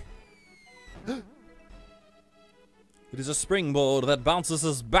coming? It is a springboard that bounces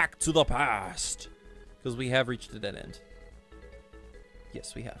us back to the past. Because we have reached a dead end.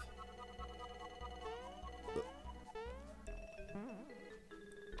 Yes, we have.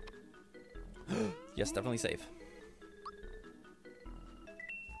 Yes, definitely save.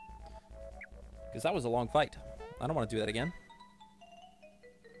 Because that was a long fight. I don't want to do that again.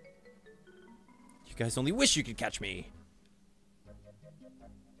 You guys only wish you could catch me.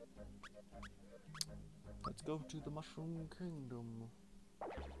 Let's go to the Mushroom Kingdom.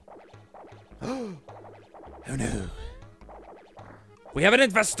 Oh no. We have an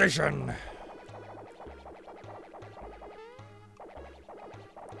infestation.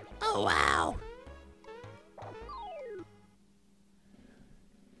 Oh, wow.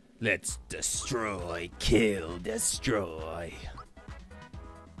 Let's destroy, kill, destroy.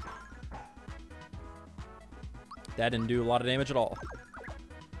 That didn't do a lot of damage at all.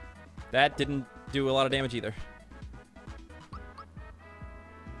 That didn't do a lot of damage either.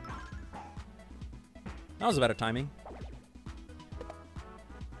 That was a better timing.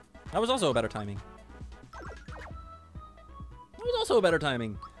 That was also a better timing. That was also a better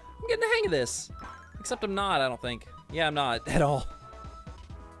timing. I'm getting the hang of this. Except I'm not, I don't think. Yeah, I'm not at all.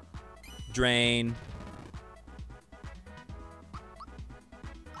 Drain.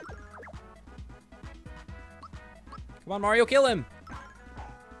 Come on, Mario, kill him.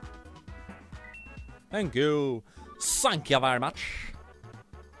 Thank you. Thank you very much.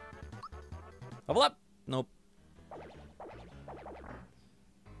 Level up. Nope.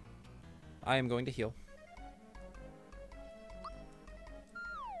 I am going to heal.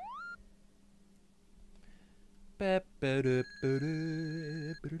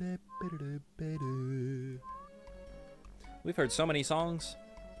 We've heard so many songs.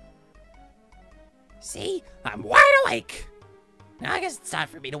 See? I'm wide awake. Now I guess it's time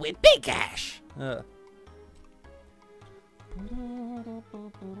for me to win big cash.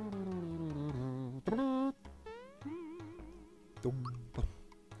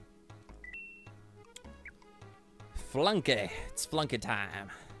 Flunky. It's flunky time.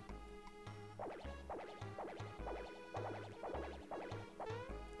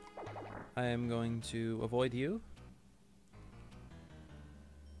 I am going to avoid you.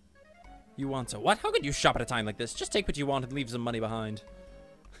 You want to what? How could you shop at a time like this? Just take what you want and leave some money behind.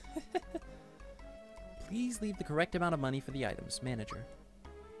 Please leave the correct amount of money for the items. Manager.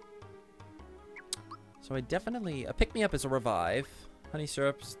 So I definitely... A pick-me-up is a revive. Honey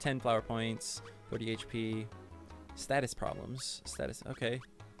syrups, 10 flower points, 30 HP. Status problems. Status... Okay.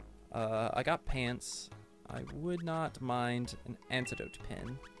 I got pants. I would not mind an antidote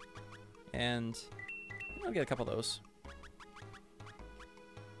pin. And I'll get a couple of those.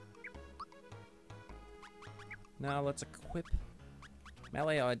 Now let's equip...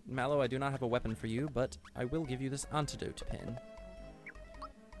 Mallow, I do not have a weapon for you, but I will give you this antidote pin,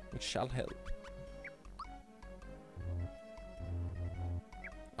 which shall help.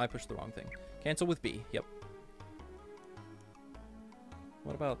 I pushed the wrong thing. Cancel with B. Yep.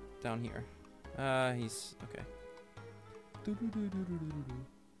 What about down here? He's... okay.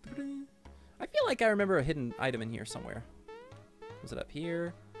 I feel like I remember a hidden item in here somewhere. Was it up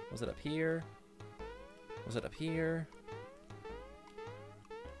here? Was it up here? Was it up here?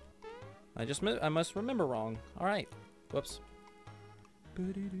 I must remember wrong. All right. Whoops.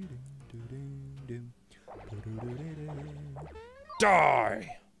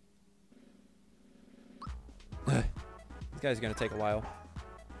 Die! This guy's gonna take a while.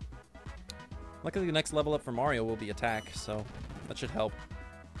 Luckily, the next level up for Mario will be attack, so that should help.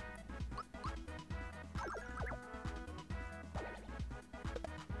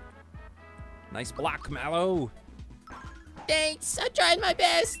 Nice block, Mallow. Thanks, I tried my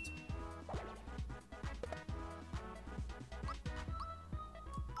best.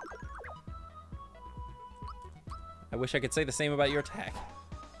 I wish I could say the same about your attack.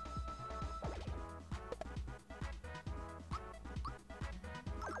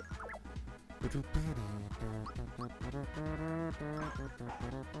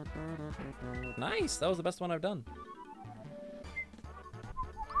 Nice, that was the best one I've done.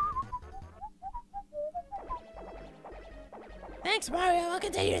 Thanks, Mario. I'll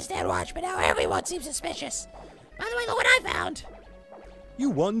continue to stand watch, but now everyone seems suspicious. By the way, look what I found. You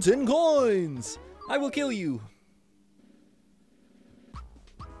won 10 coins! I will kill you.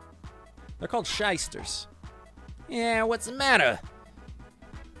 They're called shysters. Yeah, what's the matter?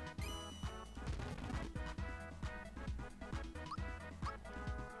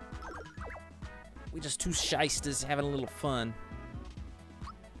 We just two shysters having a little fun.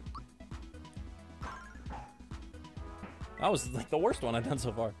 That was like the worst one I've done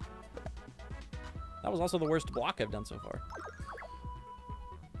so far. That was also the worst block I've done so far.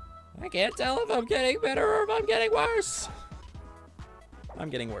 I can't tell if I'm getting better or if I'm getting worse. I'm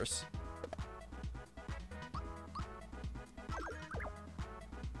getting worse.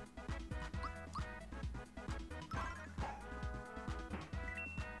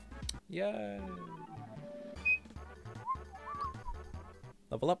 Yay.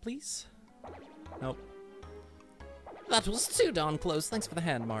 Level up, please. Nope. That was too darn close. Thanks for the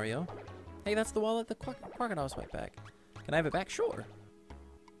hand, Mario. Hey, that's the wallet the crocodile swiped back. Can I have it back? Sure.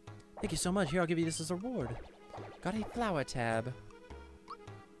 Thank you so much. Here, I'll give you this as a reward. Got a flower tab.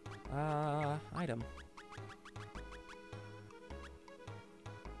 Item.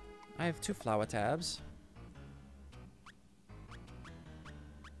 I have 2 flower tabs.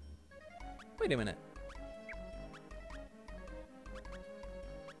 Wait a minute.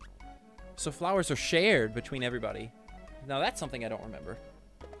 So flowers are shared between everybody. Now that's something I don't remember.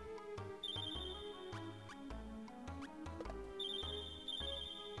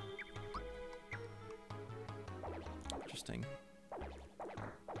 Interesting.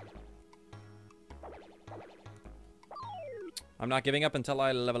 I'm not giving up until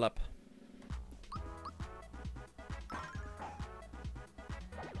I level up.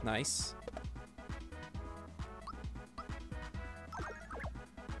 Nice.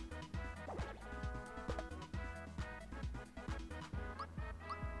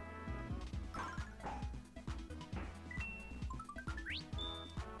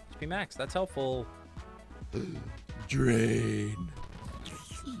 HP max, that's helpful. Drain.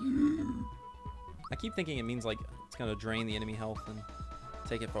 I keep thinking it means like it's gonna drain the enemy health and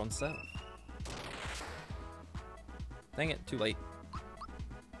take it for itself. Dang it, too late.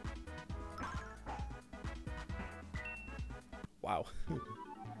 Wow.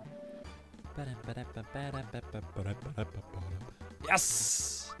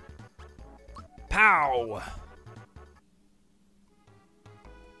 Yes! Pow!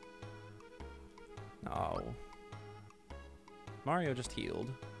 Oh. Mario just healed.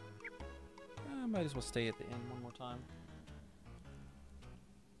 I might as well stay at the end one more time.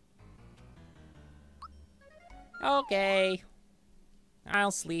 Okay.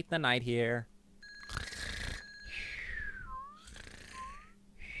 I'll sleep the night here.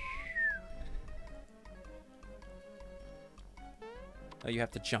 Oh, you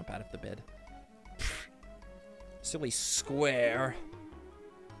have to jump out of the bed. Silly square.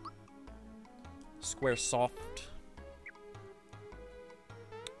 Square soft.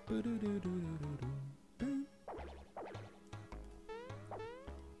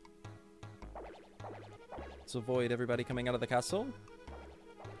 Let's avoid everybody coming out of the castle.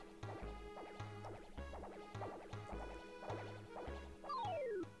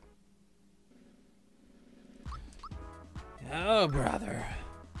 Oh, brother.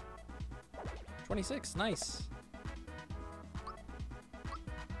 26, nice.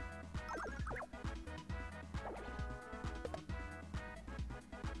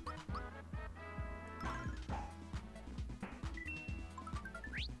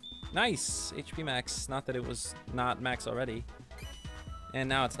 Nice! HP max. Not that it was not max already. And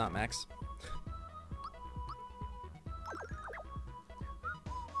now it's not max.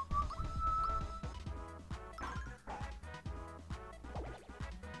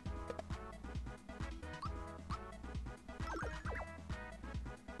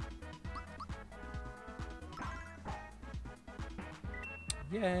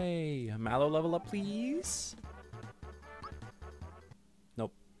 Yay! Mallow level up, please.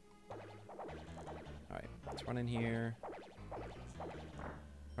 Nope. Alright, let's run in here.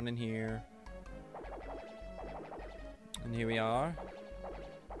 Run in here. And here we are.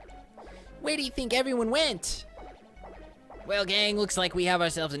 Where do you think everyone went? Well, gang, looks like we have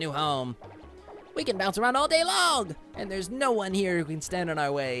ourselves a new home. We can bounce around all day long, and there's no one here who can stand in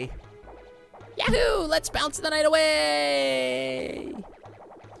our way. Yahoo! Let's bounce the night away!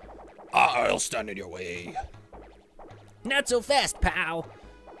 I'll stand in your way. Not so fast, pal.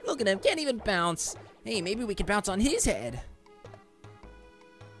 Look at him, can't even bounce. Hey, maybe we can bounce on his head.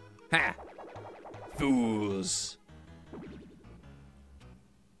 Ha! Fools.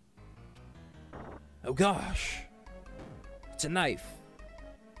 Oh gosh. It's a knife.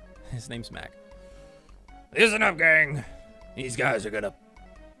 His name's Mac. Listen up, gang. These guys are gonna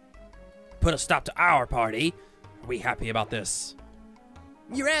put a stop to our party. Are we happy about this?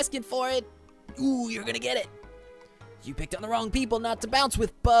 You're asking for it. Ooh, you're gonna get it. You picked on the wrong people not to bounce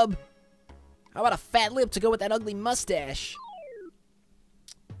with, bub. How about a fat lip to go with that ugly mustache?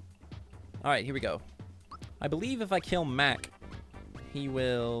 Alright, here we go. I believe if I kill Mac, he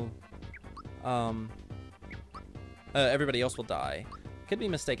will, Everybody else will die. Could be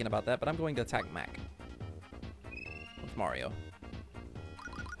mistaken about that, but I'm going to attack Mac. With Mario.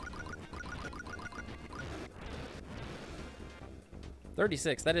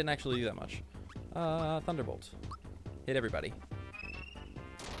 $36. That didn't actually do that much. Thunderbolt. Hit everybody.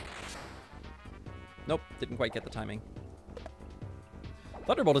 Nope, didn't quite get the timing.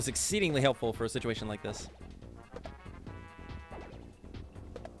 Thunderbolt is exceedingly helpful for a situation like this.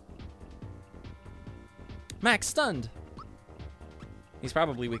 Max stunned. He's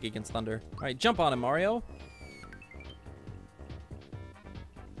probably weak against thunder. All right, jump on him, Mario.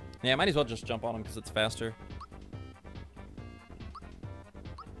 Yeah, I might as well just jump on him because it's faster.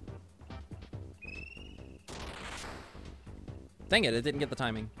 Dang it, it didn't get the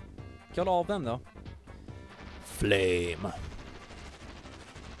timing. Killed all of them, though. Flame.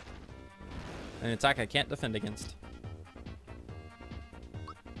 An attack I can't defend against.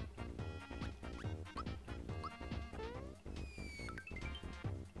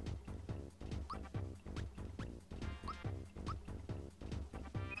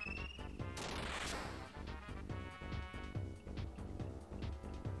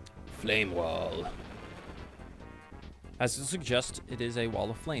 Flame wall. As to suggest, it is a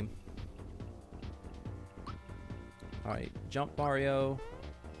wall of flame. Alright, jump Mario.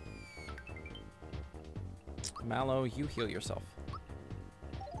 Mallow, you heal yourself.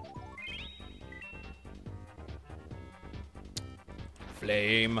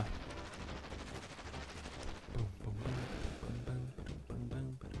 Flame.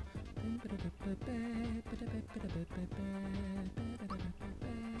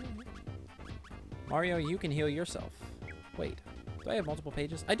 Mario, you can heal yourself. Wait, do I have multiple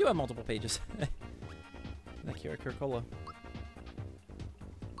pages? I do have multiple pages. That Kira Cola.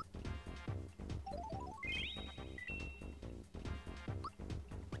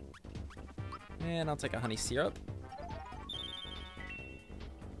 And I'll take a honey syrup.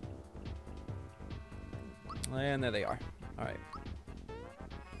 And there they are. All right.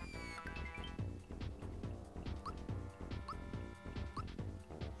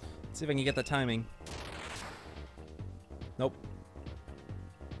 Let's see if I can get the timing. Nope.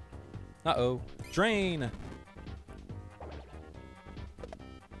 Uh-oh. Drain!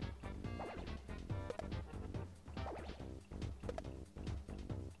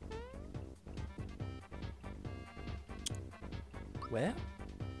 Where?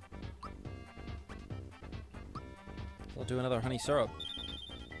 I'll do another honey syrup.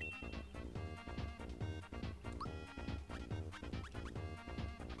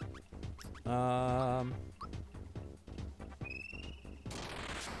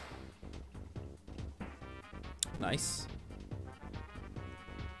 Nice.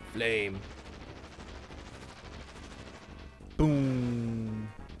 Flame. Boom.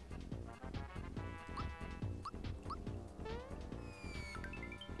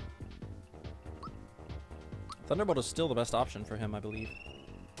 Thunderbolt is still the best option for him, I believe.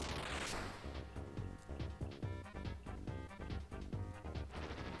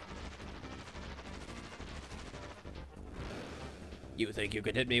 You think you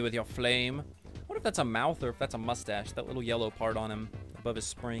could hit me with your flame? What if that's a mouth or if that's a mustache? That little yellow part on him above his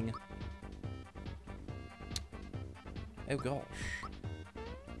spring. Oh gosh.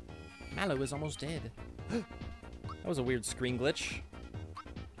 Mallow is almost dead. That was a weird screen glitch.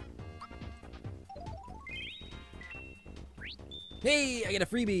 Hey, I get a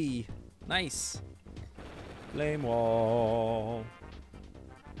freebie. Nice. Flame wall.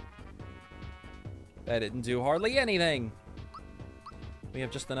 That didn't do hardly anything. We have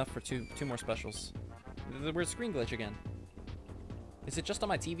just enough for two more specials. We're screen glitch again. Is it just on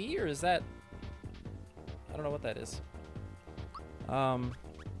my TV or is that... I don't know what that is. Alright,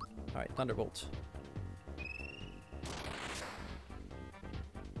 Thunderbolt. This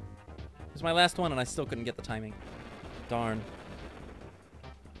is my last one and I still couldn't get the timing. Darn.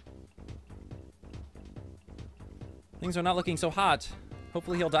 Things are not looking so hot.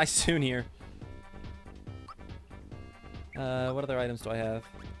 Hopefully he'll die soon here. What other items do I have?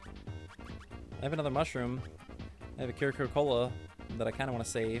 I have another mushroom. I have a Kira Cola that I kind of want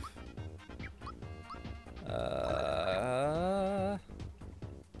to save.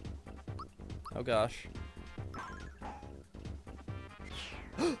 Oh gosh.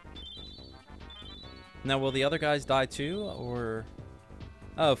 Now, will the other guys die too, or...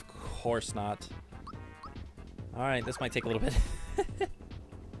 Oh, of course not. Alright, this might take a little bit.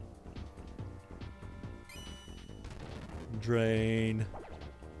 Drain.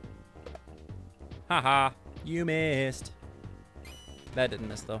 Haha, you missed. That didn't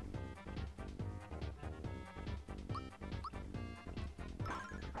miss though.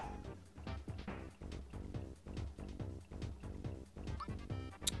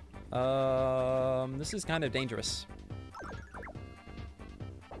 This is kind of dangerous.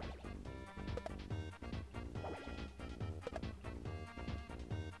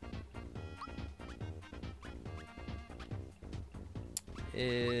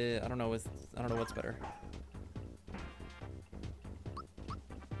 I don't know what's better.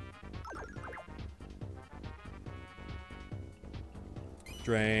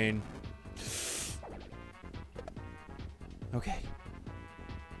 Drain. Okay.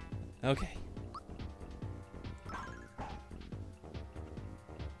 Okay.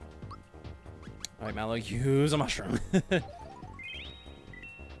 Alright, Mallow, use a mushroom.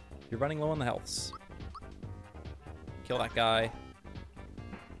 You're running low on the healths. Kill that guy.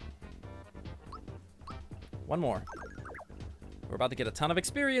 One more. We're about to get a ton of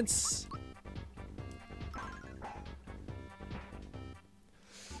experience.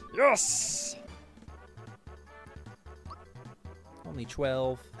 Yes! Only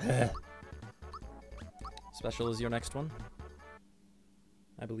 12. Special is your next one,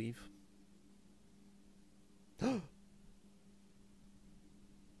 I believe. It's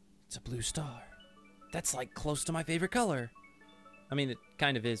a blue star. That's like close to my favorite color. I mean, it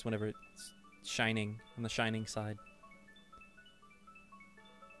kind of is whenever it's shining on the shining side.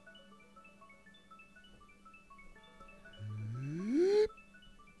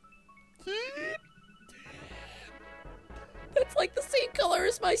 That's like the same color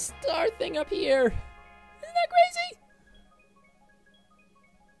as my star thing up here. Isn't that crazy?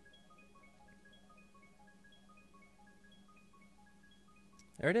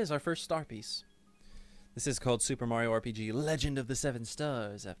 There it is, our first star piece. This is called Super Mario RPG Legend of the Seven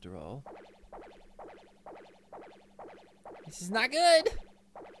Stars, after all. This is not good.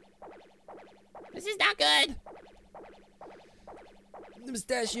 This is not good. The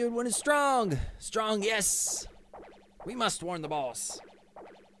mustachioed one is strong. Strong, yes. We must warn the boss.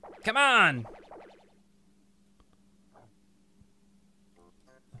 Come on.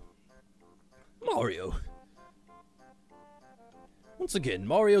 Mario. Once again,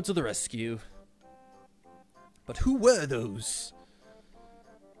 Mario to the rescue. But who were those?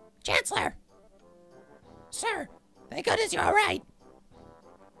 Chancellor! Sir, thank goodness you're alright.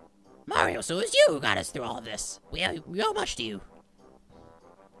 Mario, so it was you who got us through all of this. We owe much to you.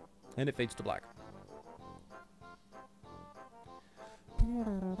 And it fades to black.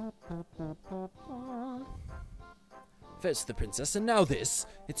 First the princess and now this.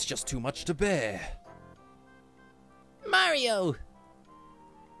 It's just too much to bear. Mario!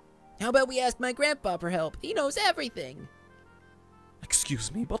 How about we ask my grandpa for help? He knows everything.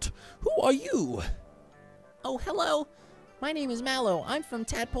 Excuse me, but who are you? Oh, hello. My name is Mallow. I'm from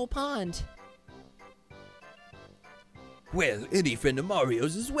Tadpole Pond. Well, any friend of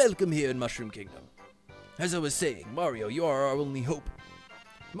Mario's is welcome here in Mushroom Kingdom. As I was saying, Mario, you are our only hope.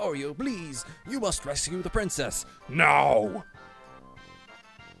 Mario, please, you must rescue the princess. Now!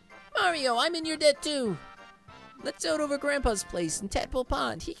 Mario, I'm in your debt too. Let's out over Grandpa's place in Tadpole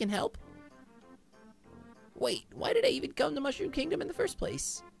Pond. He can help. Wait, why did I even come to Mushroom Kingdom in the first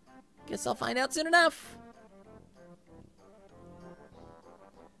place? Guess I'll find out soon enough.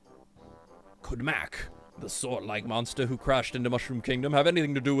 Could Mac, the sword-like monster who crashed into Mushroom Kingdom, have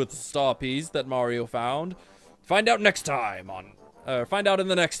anything to do with the star piece that Mario found? Find out next time on... find out in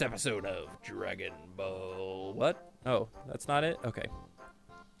the next episode of Dragon Ball... What? Oh, that's not it? Okay.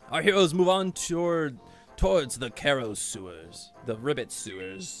 Our heroes move on towards the Karo sewers. The Ribbit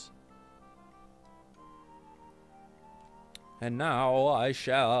sewers. And now I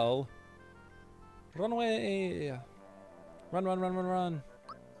shall... run away! Run, run, run, run, run.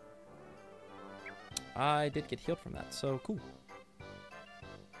 I did get healed from that, so cool.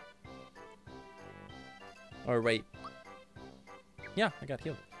 Or wait. Yeah, I got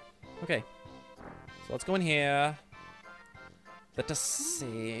healed. Okay. So let's go in here. Let us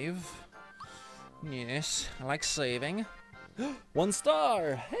save. Yes, I like saving. 1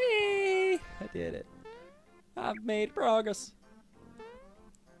 star! Hey! I did it. I've made progress.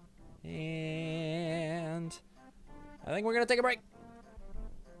 And I think we're gonna take a break.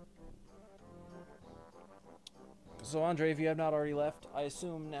 So Andre, if you have not already left, I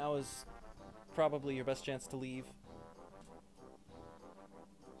assume now is probably your best chance to leave.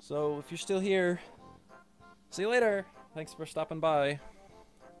 So if you're still here, see you later. Thanks for stopping by.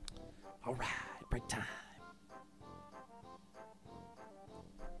 All right, break time.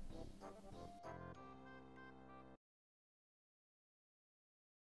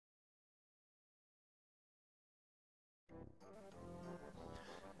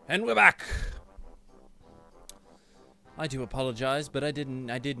 And we're back. I do apologize, but I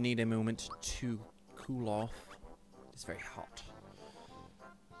did need a moment to cool off. It's very hot.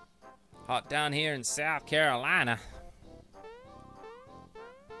 Hot down here in South Carolina.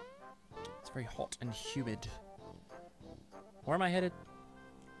 It's very hot and humid. Where am I headed?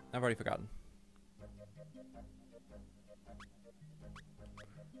 I've already forgotten.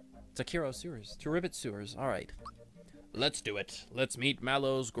 Takiro Sewers. Turribbit Sewers. All right. Let's do it. Let's meet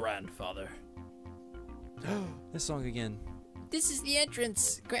Mallow's grandfather. This song again. This is the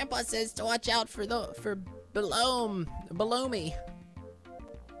entrance. Grandpa says to watch out for below me.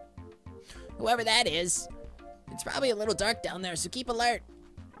 Whoever that is. It's probably a little dark down there, so keep alert.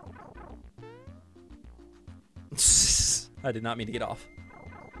 I did not mean to get off.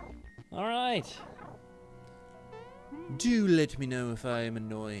 All right. Do let me know if I am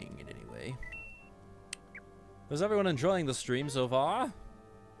annoying in any way. Is everyone enjoying the stream so far?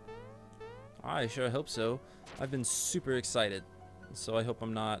 I sure hope so. I've been super excited, so I hope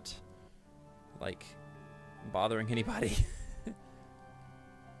I'm not, like, bothering anybody.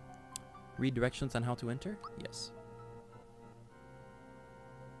 Read directions on how to enter? Yes.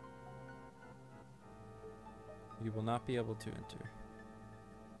 You will not be able to enter.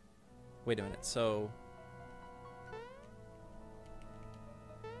 Wait a minute, so...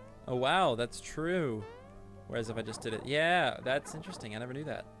 Oh wow, that's true. Whereas if I just did it... Yeah, that's interesting. I never knew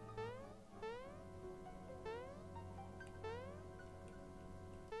that.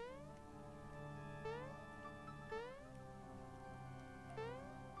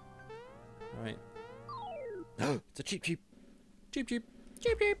 Alright. It's a cheap. Cheap.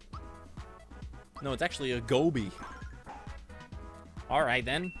 No, it's actually a Gobi. Alright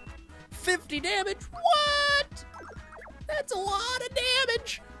then. 50 damage? What? That's a lot of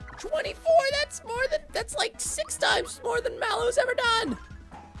damage. 24, that's like 6 times more than Mallow's ever done.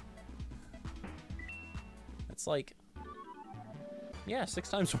 That's like, yeah, 6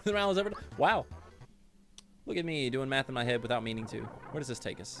 times more than Mallow's ever done. Wow. Look at me doing math in my head without meaning to. Where does this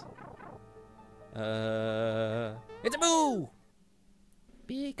take us? It's a boo!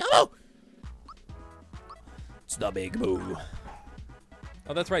 Big boo! It's the big boo.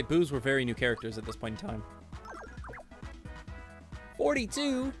 Oh, that's right. Boos were very new characters at this point in time.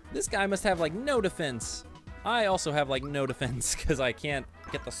 42? This guy must have, like, no defense. I also have, like, no defense because I can't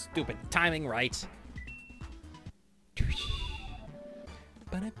get the stupid timing right.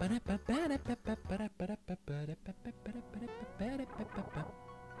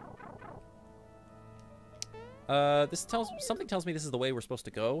 Something tells me this is the way we're supposed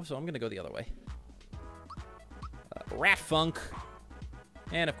to go, so I'm gonna go the other way. Rat Funk.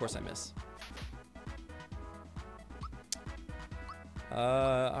 And of course I miss.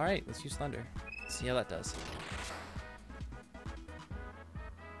 Alright, let's use Thunder. See how that does.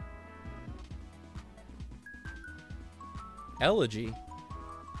 Elegy?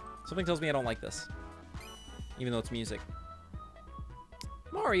 Something tells me I don't like this. Even though it's music.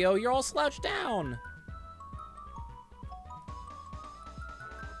 Mario, you're all slouched down!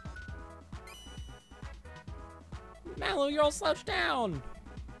 Mallow, you're all slouched down!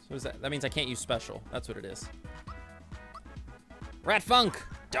 So is that means I can't use special. That's what it is. Rat Funk!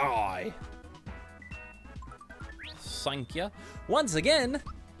 Die! Thank ya. Once again?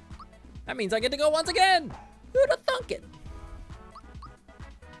 That means I get to go once again! Who'd have thunk it?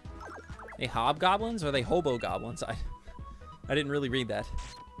 They hobgoblins or are they hobo goblins? I didn't really read that.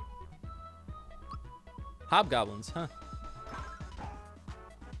 Hobgoblins, huh?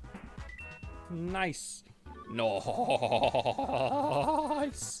 Nice. Nice.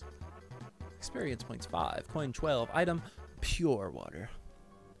 Experience points 5. Coin 12. Item pure water.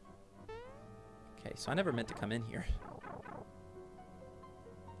 Okay, so I never meant to come in here.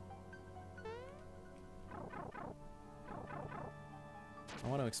 I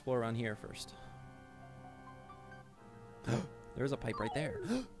want to explore around here first. There's a pipe right there.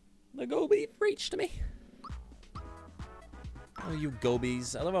 The Gobi reached me. Oh, you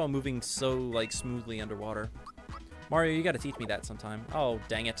Gobies. I love how I'm moving so, like, smoothly underwater. Mario, you gotta teach me that sometime. Oh,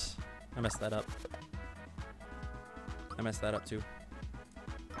 dang it. I messed that up. I messed that up, too.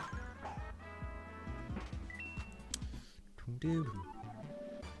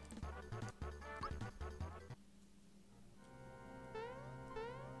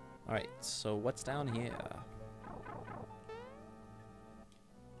 Alright, so what's down here?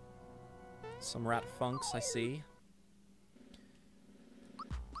 Some rat funks, I see.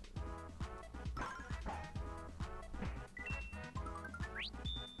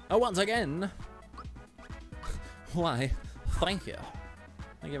 Oh, once again! Why, thank you.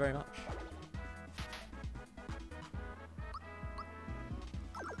 Thank you very much.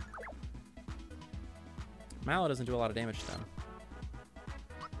 Mallow doesn't do a lot of damage to them.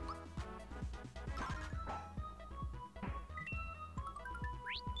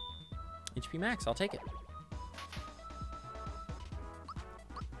 HP max, I'll take it.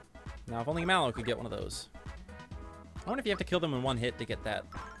 Now, if only Mallow could get one of those. I wonder if you have to kill them in one hit to get that.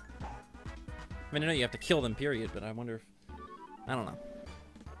 I mean, I know you have to kill them, period, but I wonder if... I don't know.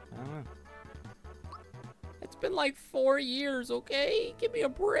 I don't know. It's been like 4 years, okay? Give me a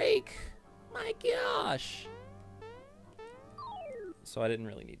break. My gosh. So I didn't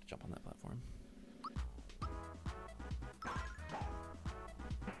really need to jump on that platform.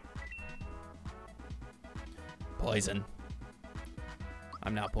 Poison.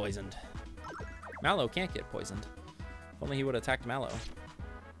 I'm now poisoned. Mallow can't get poisoned. If only he would have attacked Mallow.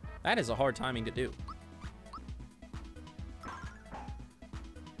 That is a hard timing to do.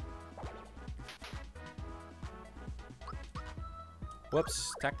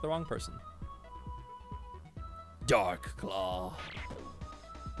 Whoops, attacked the wrong person. Dark Claw.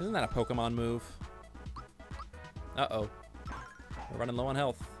 Isn't that a Pokemon move? Uh-oh. We're running low on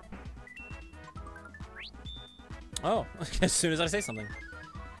health. Oh, as soon as I say something.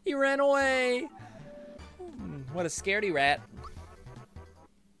 He ran away! What a scaredy rat.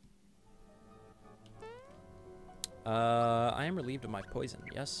 I am relieved of my poison,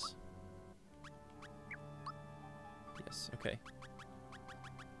 yes? Yes, okay.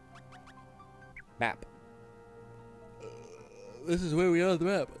 Map. This is where we are on the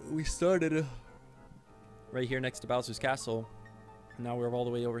map. We started right here next to Bowser's Castle. Now we're all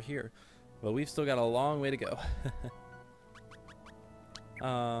the way over here. But we've still got a long way to go.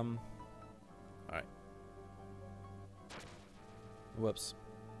 Alright. Whoops.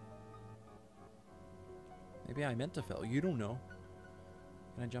 Maybe I meant to fail. You don't know.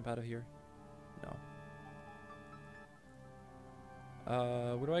 Can I jump out of here? No.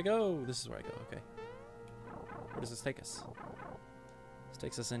 Where do I go? This is where I go. Okay. Where does this take us? This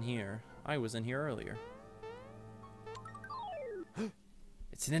takes us in here. I was in here earlier.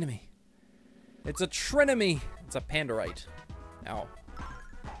 It's an enemy. It's a trinemy. It's a Pandarite. Ow.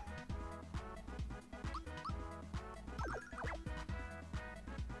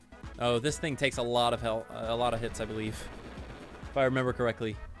 Oh, this thing takes a lot of hits, I believe, if I remember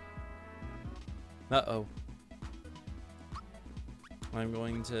correctly. Uh-oh. I'm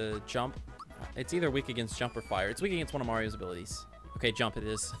going to jump. It's either weak against jump or fire. It's weak against one of Mario's abilities. Okay, jump it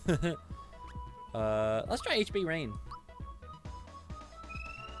is. Let's try HB Rain.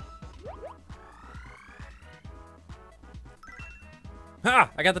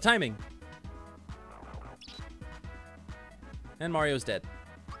 Ha! I got the timing. And Mario's dead.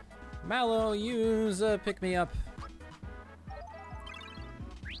 Mallow, use a pick-me-up.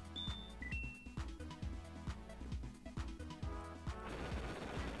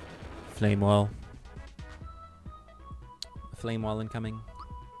 Flame wall. Flame wall incoming.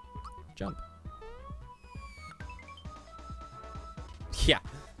 Jump. Yeah,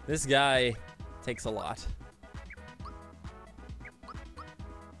 this guy takes a lot.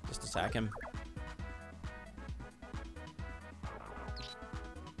 Just attack him.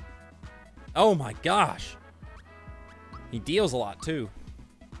 Oh my gosh. He deals a lot too.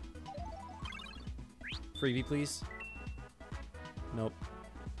 Freebie, please. Nope.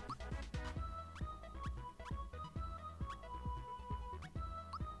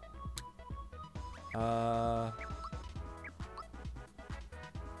 I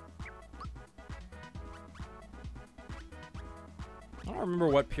don't remember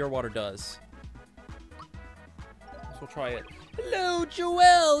what pure water does. So we'll try it. Hello,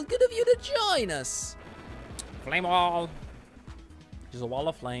 Joelle. Good of you to join us. Flame wall. There's a wall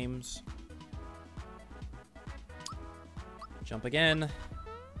of flames. Jump again.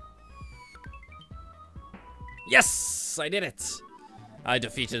 Yes, I did it. I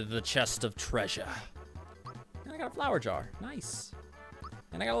defeated the chest of treasure. And I got a flower jar. Nice.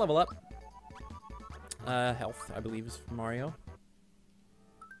 And I got a level up. Health, I believe, is for Mario.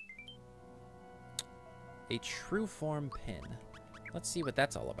 A true form pin. Let's see what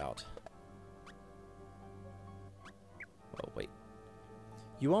that's all about. Oh, wait.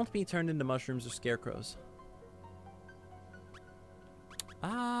 You won't be turned into mushrooms or scarecrows.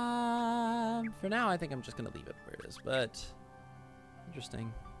 For now, I think I'm just gonna leave it where it is, but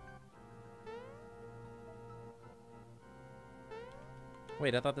interesting.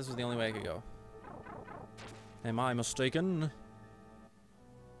 Wait, I thought this was the only way I could go. Am I mistaken?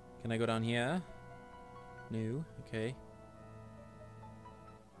 Can I go down here? No, okay.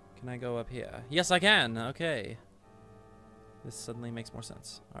 Can I go up here? Yes, I can. Okay. This suddenly makes more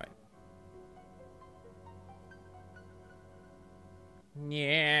sense. All right.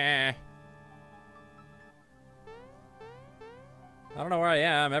 Yeah. I don't know where I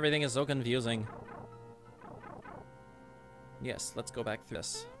am. Everything is so confusing. Yes, let's go back through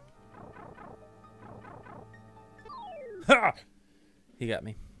this. Ha! He got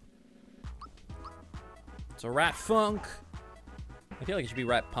me. It's a rat funk. I feel like it should be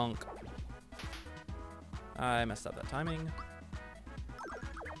rat punk. I messed up that timing.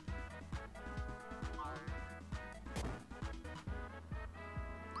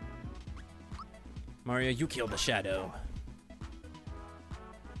 Mario, you killed the shadow.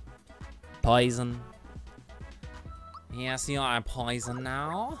 Poison. Yes, you are poison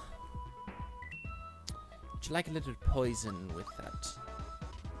now. Would you like a little poison with that?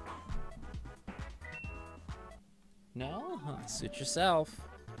 No? Huh, suit yourself.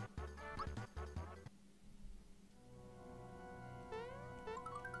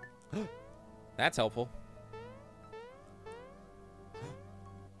 That's helpful.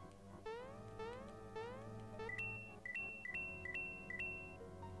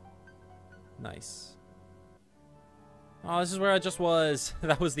 Nice. Oh, this is where I just was.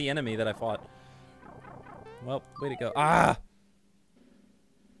 That was the enemy that I fought. Well, way to go. Ah!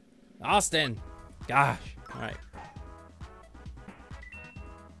 Austin! Gosh. Alright.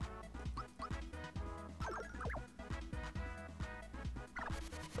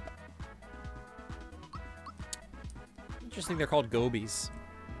 Interesting they're called gobies.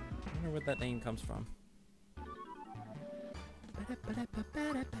 I wonder where that name comes from.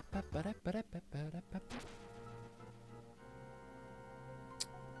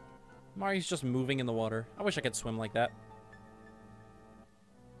 Mario's just moving in the water. I wish I could swim like that.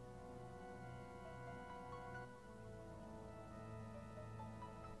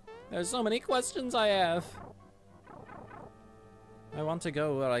 There's so many questions I have. I want to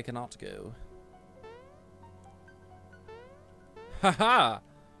go where I cannot go. Haha!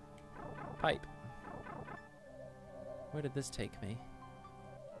 Pipe. Where did this take me?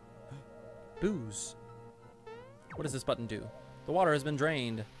 Booze. What does this button do? The water has been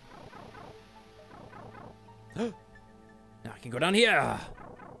drained. Now I can go down here.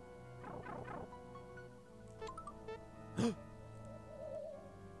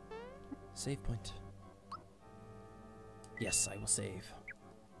 Save point. Yes, I will save.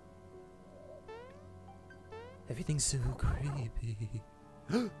 Everything's so creepy.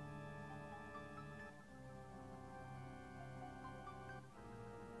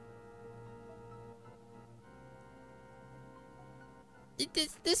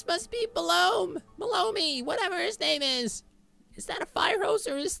 This must be Malome, whatever his name is. Is that a fire hose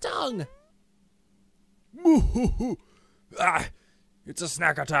or his tongue? Ah, it's a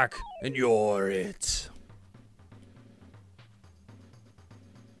snack attack, and you're it.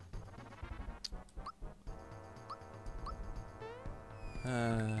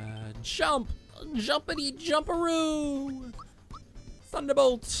 Jump! Jumpity jumperoo!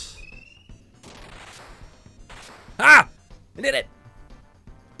 Thunderbolt! Ah! I did it!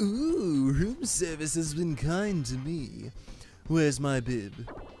 Ooh, room service has been kind to me. Where's my bib?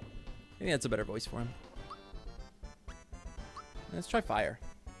 I think that's a better voice for him. Let's try fire.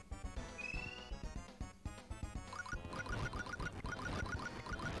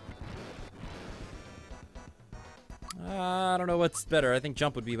 I don't know what's better. I think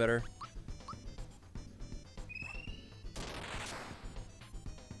jump would be better.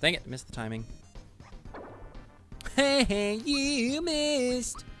 Dang it, missed the timing. Hey, you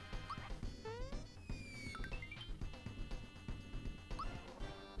missed.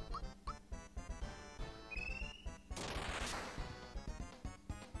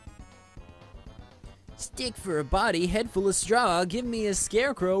 Stick for a body, head full of straw. Give me a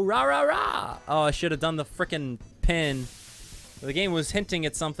scarecrow, rah rah rah. Oh, I should have done the frickin' pin. The game was hinting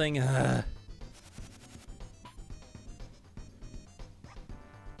at something.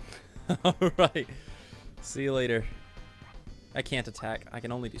 Alright. See you later. I can't attack. I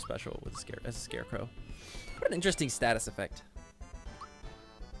can only do special with as a scarecrow. What an interesting status effect.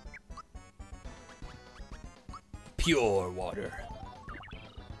 Pure water.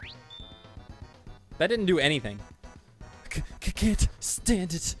 That didn't do anything. Can't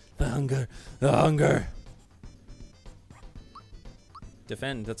stand it. The hunger. The hunger.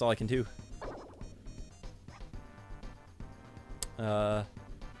 Defend, that's all I can do. I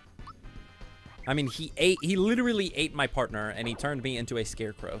mean, he literally ate my partner and he turned me into a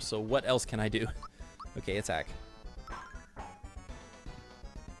scarecrow, so what else can I do? Okay, attack.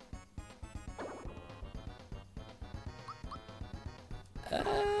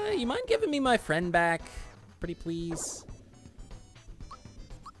 You mind giving me my friend back? Pretty please.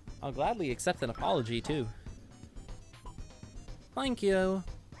 I'll gladly accept an apology, too. Thank you.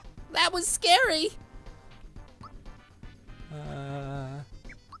 That was scary.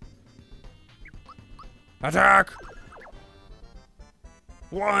 Attack!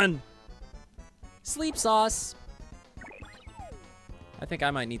 One! Sleep sauce. think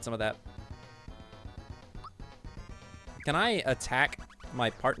I might need some of that. Can I attack my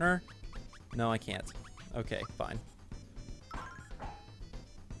partner? No, I can't. Okay, fine.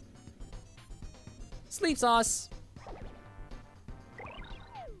 Sleep sauce.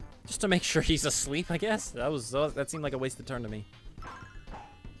 Just to make sure he's asleep, I guess. That seemed like a wasted turn to me.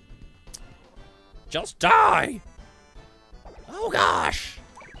 Just die! Oh gosh!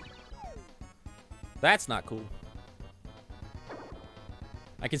 That's not cool.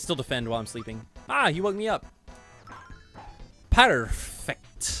 I can still defend while I'm sleeping. Ah, you woke me up.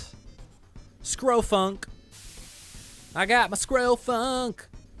 Perfect. Scroll funk. I got my scroll funk.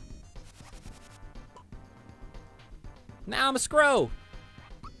 Now I'm a scroll.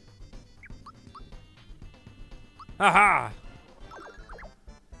 Aha!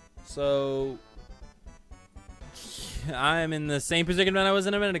 So I'm in the same predicament I was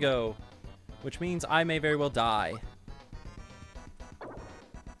in a minute ago, which means I may very well die.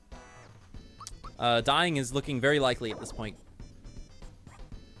 Dying is looking very likely at this point.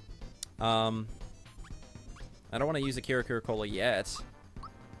 I don't want to use a Kira Cola yet.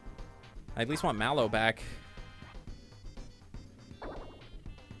 I at least want Mallow back.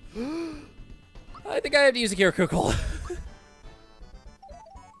 I think I have to use a Kira Cola.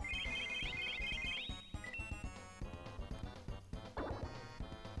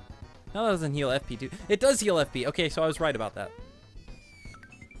 No, that doesn't heal FP too. It does heal FP. Okay, so I was right about that.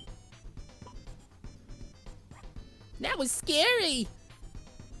 That was scary.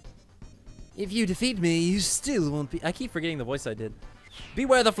 If you defeat me, you still won't be. I keep forgetting the voice I did.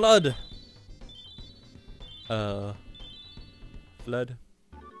 Beware the flood. Flood.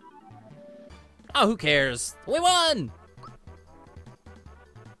 Oh, who cares? We won!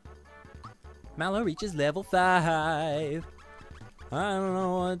 Mallow reaches level 5. I don't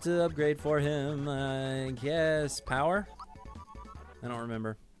know what to upgrade for him. I guess power? I don't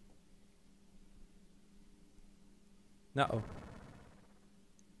remember. Uh-oh.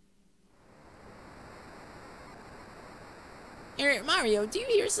 Mario, do you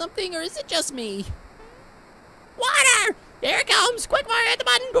hear something, or is it just me? Water! Here it comes! Quick, Mario, hit the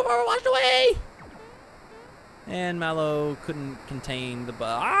button before we're washed away! And Mallow couldn't contain the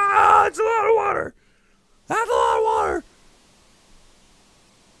Ah, it's a lot of water! That's a lot of water!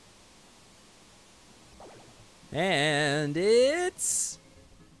 And it's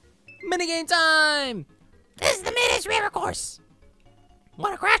minigame time! This is the Midas River course.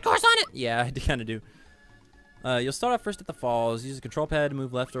 Want a crash course on it? Yeah, I kind of do. You'll start off first at the falls. Use a control pad to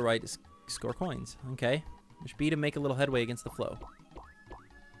move left or right to score coins. Okay. Push B to make a little headway against the flow.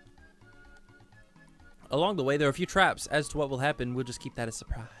 Along the way, there are a few traps. As to what will happen, we'll just keep that a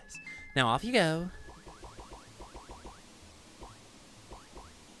surprise. Now, off you go.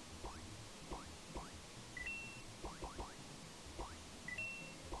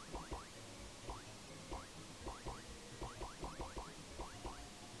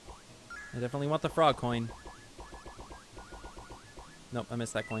 I definitely want the frog coin. Nope, I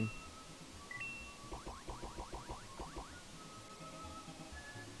missed that coin.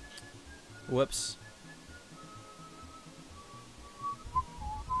 Whoops.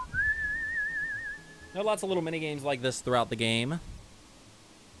 There are lots of little mini games like this throughout the game.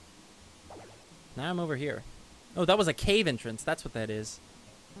 Now I'm over here. Oh, that was a cave entrance. That's what that is.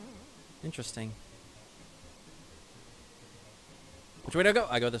 Interesting. Which way do I go?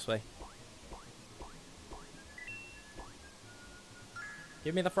 I go this way.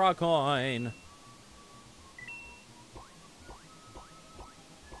 Give me the frog coin.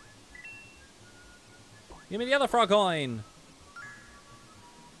 Give me the other frog coin.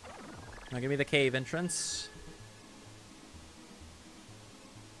 Now give me the cave entrance.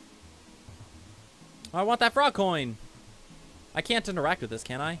 Oh, I want that frog coin. I can't interact with this,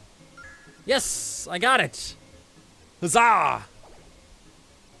 can I? Yes, I got it. Huzzah!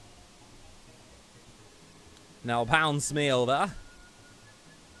 Now pounce me over.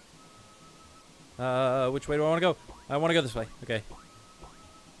 Which way do I want to go? I want to go this way. Okay.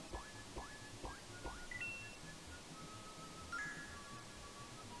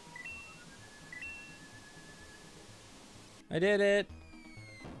 I did it.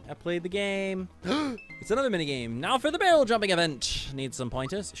 I played the game. It's another minigame. Now for the barrel jumping event. Need some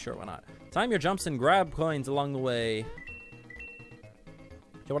pointers? Sure, why not? Time your jumps and grab coins along the way.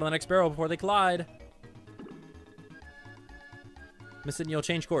 Jump on the next barrel before they collide. Miss it and you'll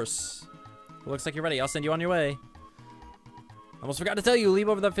change course. Looks like you're ready. I'll send you on your way. Almost forgot to tell you. Leave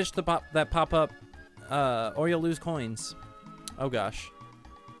over that fish to pop up, or you'll lose coins. Oh gosh.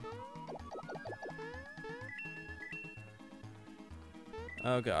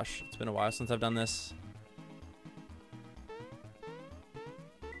 Oh gosh. It's been a while since I've done this.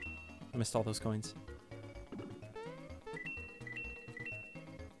 Missed all those coins.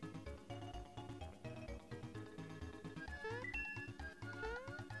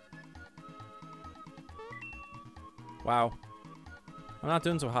 Wow. I'm not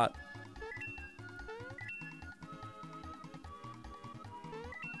doing so hot.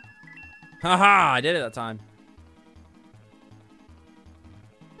 Haha, I did it that time.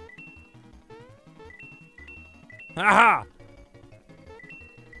 Haha!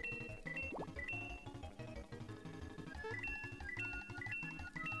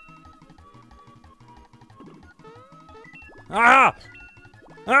 Ah!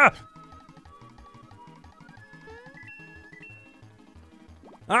 Ah!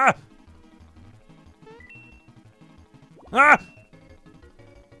 Ah! Ah!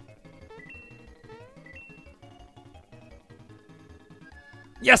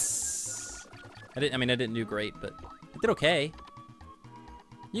 Yes! I didn't do great, but I did okay.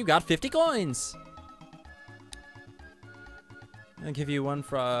 You got 50 coins! I'll give you one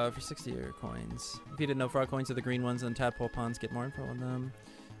for 60 coins. If you didn't know, frog coins are the green ones, and tadpole ponds get more info on them.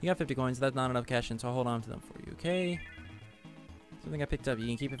 You got 50 coins. That's not enough cash in, so I'll hold on to them for you, okay? Something I picked up. You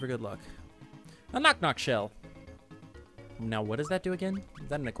can keep it for good luck. A knock-knock shell. Now, what does that do again? Is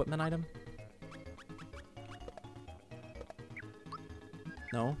that an equipment item?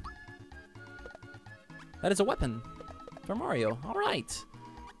 No. That is a weapon for Mario. All right.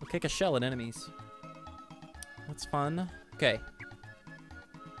 We'll kick a shell at enemies. That's fun. Okay.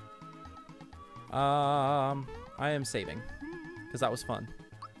 I am saving because that was fun,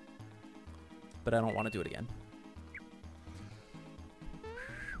 but I don't want to do it again.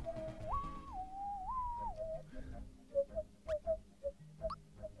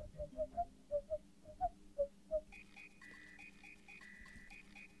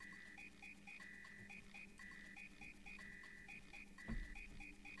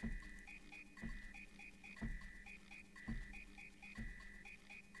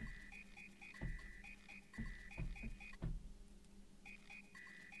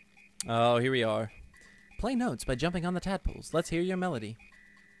 Oh, here we are. Play notes by jumping on the tadpoles. Let's hear your melody.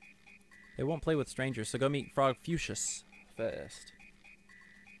 They won't play with strangers, so go meet Frog Fuchsius first.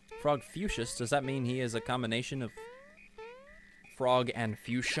 Frog Fuchsius? Does that mean he is a combination of frog and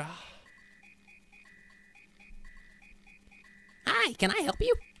fuchsia? Hi, can I help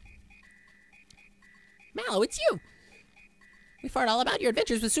you? Mallow, it's you. We've heard all about your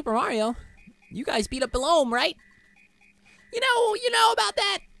adventures with Super Mario. You guys beat up Belome, right? You know about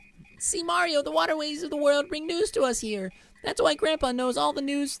that. See, Mario, the waterways of the world bring news to us here. That's why Grandpa knows all the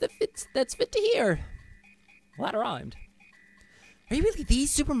news that's fit to hear. Well, that rhymed. Are you really the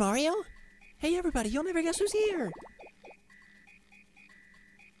Super Mario? Hey, everybody, you'll never guess who's here.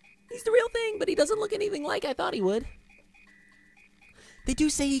 He's the real thing, but he doesn't look anything like I thought he would. They do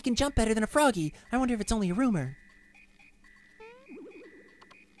say he can jump better than a froggy. I wonder if it's only a rumor.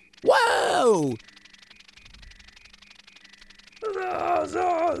 Whoa!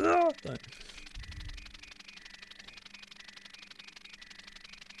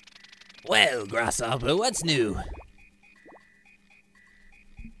 Well, Grasshopper, what's new?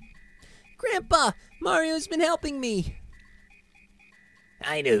 Grandpa, Mario's been helping me.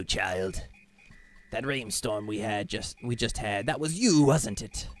 I know, child. That rainstorm we just had, that was you, wasn't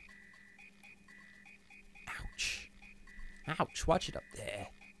it? Ouch. Ouch, watch it up there.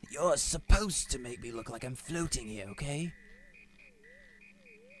 You're supposed to make me look like I'm floating here, okay?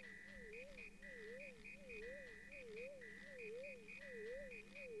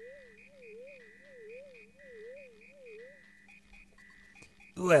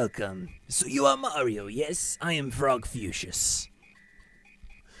 Welcome. So you are Mario, yes? I am Frog Fuchsius.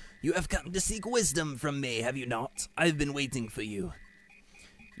 You have come to seek wisdom from me, have you not? I've been waiting for you.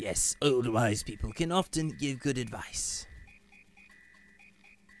 Yes, old wise people can often give good advice.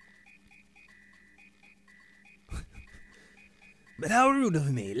 But how rude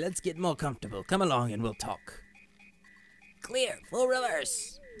of me. Let's get more comfortable. Come along and we'll talk. Clear. Full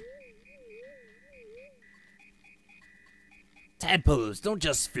reverse. Tadpoles, don't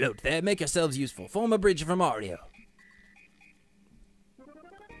just float there. Make yourselves useful. Form a bridge for Mario.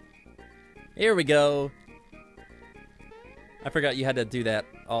 Here we go. I forgot you had to do that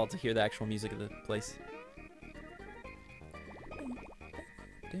all to hear the actual music of the place.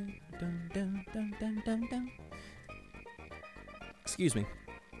 Excuse me.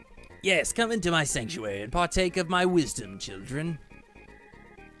 Yes, come into my sanctuary and partake of my wisdom, children.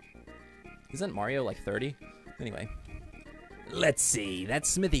 Isn't Mario like 30? Anyway. Let's see, that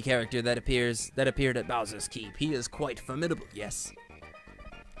Smithy character that appeared at Bowser's Keep, he is quite formidable, yes.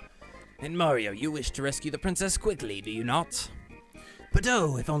 And Mario, you wish to rescue the princess quickly, do you not? But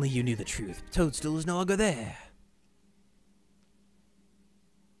oh, if only you knew the truth. Toadstool is no longer there.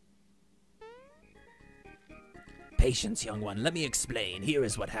 Patience, young one. Let me explain. Here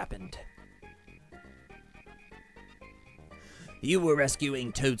is what happened. You were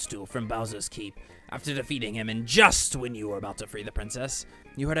rescuing Toadstool from Bowser's Keep. After defeating him, and just when you were about to free the princess,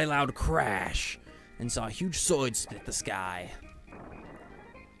 you heard a loud crash and saw a huge sword split the sky.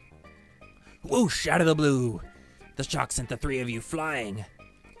 Whoosh, out of the blue. The shock sent the three of you flying.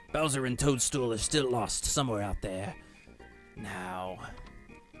 Bowser and Toadstool are still lost somewhere out there. Now,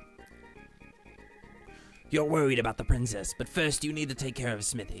 you're worried about the princess, but first you need to take care of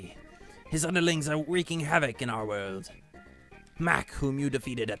Smithy. His underlings are wreaking havoc in our world. Mac, whom you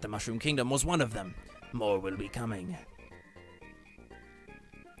defeated at the Mushroom Kingdom, was one of them. More will be coming.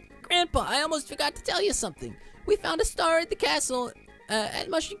 Grandpa, I almost forgot to tell you something. We found a star at the castle at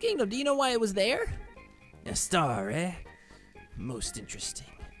Mushroom Kingdom. Do you know why it was there? A star, eh? Most interesting.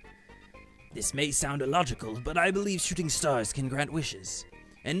 This may sound illogical, but I believe shooting stars can grant wishes.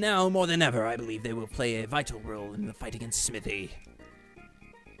 And now, more than ever, I believe they will play a vital role in the fight against Smithy.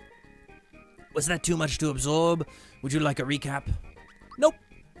 Was that too much to absorb? Would you like a recap? Nope.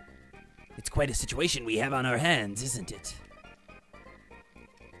 It's quite a situation we have on our hands, isn't it?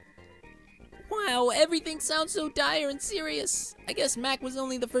 Wow, everything sounds so dire and serious. I guess Mac was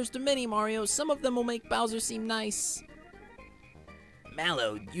only the first of many Marios. Some of them will make Bowser seem nice.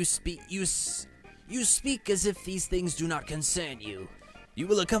 Mallow, you speak as if these things do not concern you. You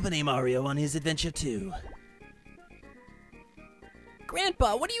will accompany Mario on his adventure too.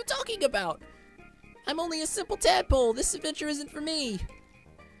 Grandpa, what are you talking about? I'm only a simple tadpole. This adventure isn't for me.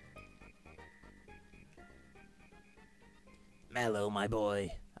 Mallow, my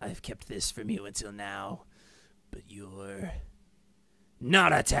boy, I've kept this from you until now, but you're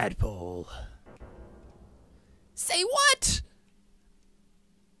not a tadpole. Say what?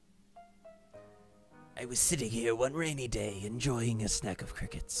 I was sitting here one rainy day enjoying a snack of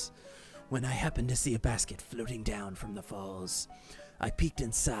crickets when I happened to see a basket floating down from the falls. I peeked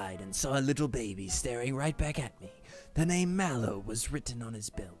inside and saw a little baby staring right back at me. The name Mallow was written on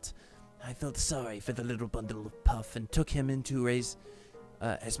his belt. I felt sorry for the little bundle of puff and took him in to raise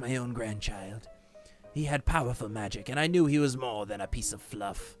as my own grandchild. He had powerful magic, and I knew he was more than a piece of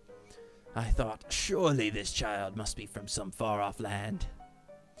fluff. I thought, surely this child must be from some far-off land.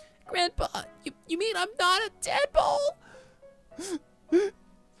 Grandpa, you mean I'm not a tadpole?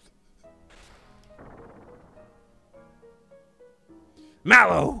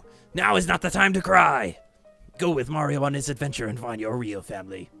 Mallow! Now is not the time to cry! Go with Mario on his adventure and find your real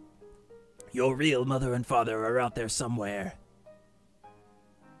family. Your real mother and father are out there somewhere.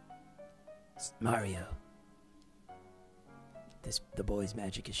 Mario. The boy's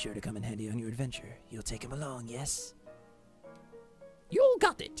magic is sure to come in handy on your adventure. You'll take him along, yes? You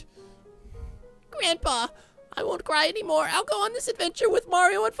got it. Grandpa, I won't cry anymore. I'll go on this adventure with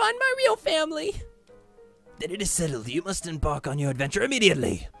Mario and find my real family. Then it is settled. You must embark on your adventure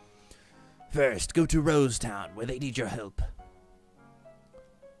immediately. First, go to Rose Town, where they need your help.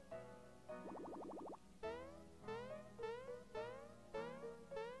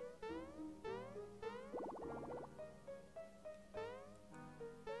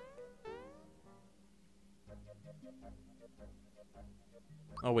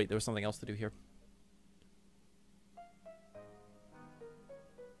 Oh wait, there was something else to do here.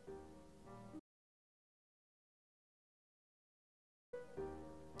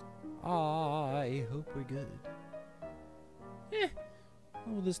 I hope we're good.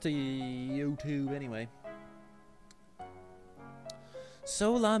 All this to YouTube anyway.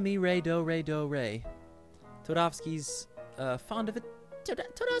 So la mi re do re do re. Todovsky's fond of it.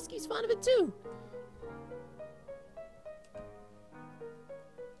 Todovsky's fond of it too.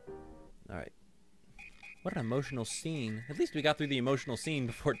 Alright. What an emotional scene. At least we got through the emotional scene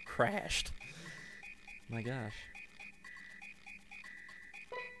before it crashed. My gosh.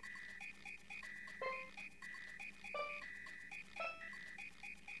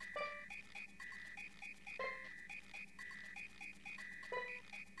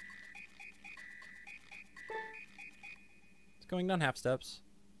 It's going down half steps.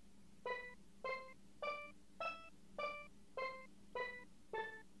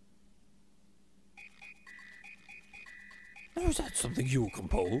 Oh, is that something you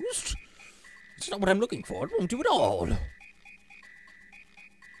composed? It's not what I'm looking for. It won't do at all.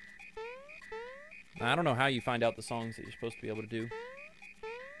 I don't know how you find out the songs that you're supposed to be able to do.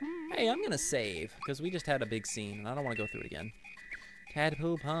 Hey, I'm gonna save, because we just had a big scene, and I don't want to go through it again.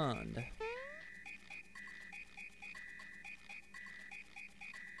 Tadpole Pond.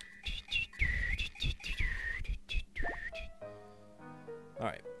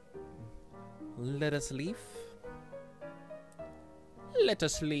 Alright. Let us leave. Let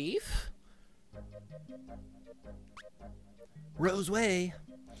us leave. Rose Way.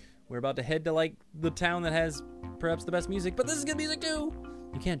 We're about to head to, like, the town that has perhaps the best music, but this is good music too!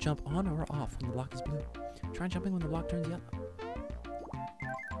 You can't jump on or off when the block is blue. Try jumping when the block turns yellow.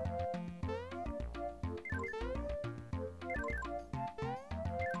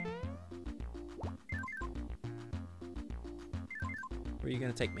 Where are you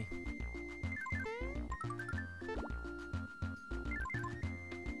gonna take me?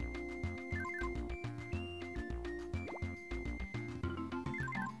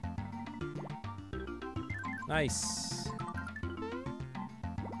 Nice.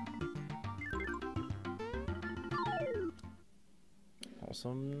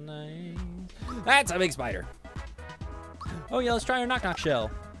 Also nice. That's a big spider. Oh yeah, let's try our knock knock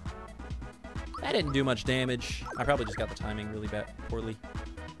shell. That didn't do much damage. I probably just got the timing really poorly.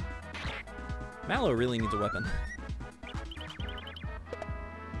 Mallow really needs a weapon.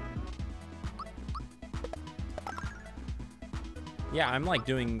 Yeah, I'm like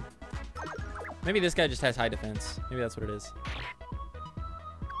doing... Maybe this guy just has high defense. Maybe that's what it is.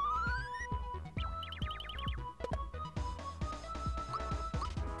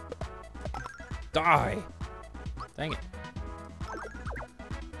 Die! Dang it.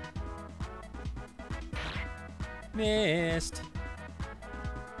 Missed.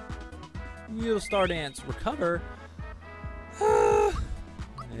 You star dance. Recover.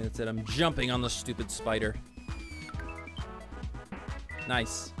 That's it. I'm jumping on the stupid spider.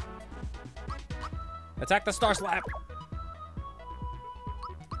 Nice. Attack the star slap.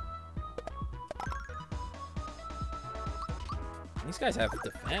 These guys have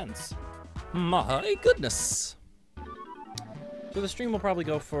defense. My goodness. So the stream will probably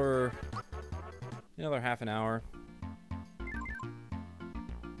go for another half an hour.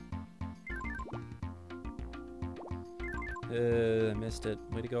 I missed it.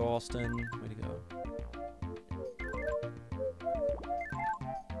 Way to go, Alston. Way to go.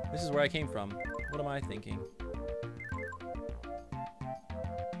 This is where I came from. What am I thinking?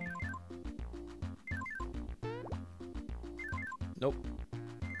 Nope.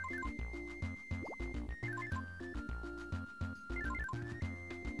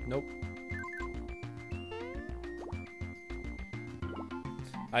 Nope.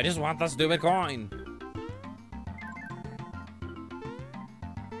 I just want the stupid coin.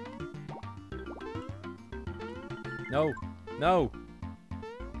 No. No.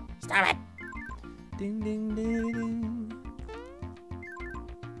 Stop it! Ding, ding, ding, ding.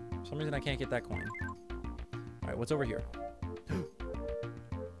 For some reason I can't get that coin. Alright, what's over here?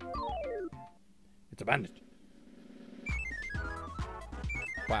 It's a bandit.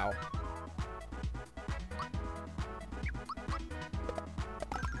 Wow.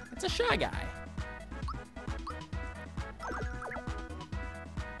 It's a shy guy.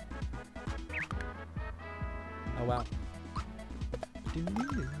 Oh wow.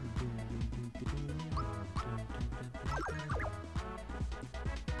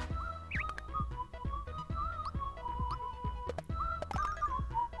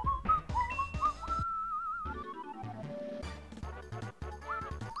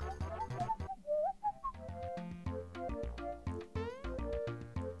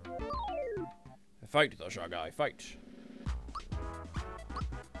 Fight the shy guy, fight.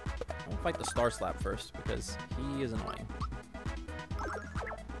 I'll fight the star slap first because he is annoying.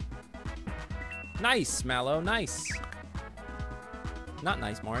 Nice, Mallow, nice. Not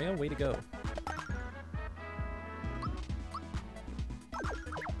nice, Mario, way to go.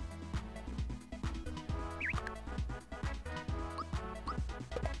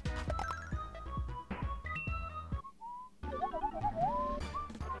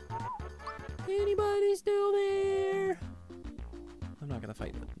 Anybody still there? I'm not gonna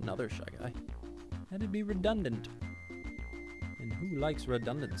fight another shy guy. That'd be redundant. And who likes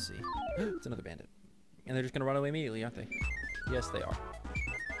redundancy? It's another bandit. And they're just gonna run away immediately, aren't they? Yes, they are.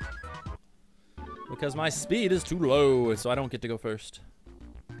 Because my speed is too low, so I don't get to go first.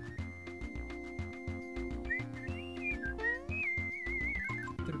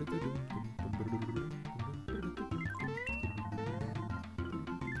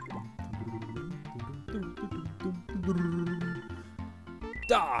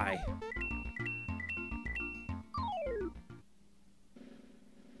 Die!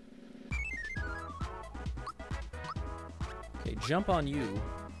 Okay, jump on you.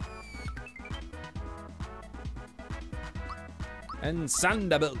 And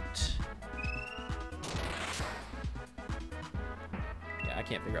Thunderbolt. Yeah, I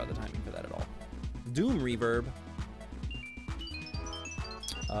can't figure out the timing for that at all. Doom Reverb.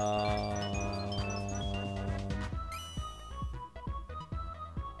 I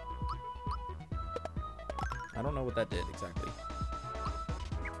don't know what that did exactly.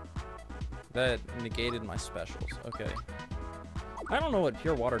 That negated my specials. Okay. I don't know what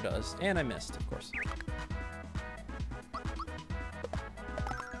pure water does. And I missed, of course.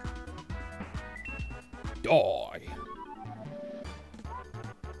 Die.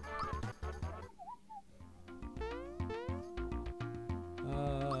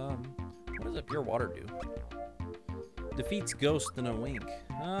 What does a pure water do? Defeats ghost in a wink.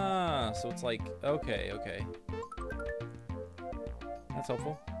 Ah, so it's like, okay, okay. That's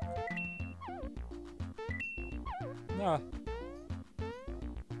helpful. Ah.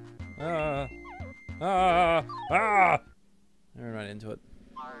 Never mind into it.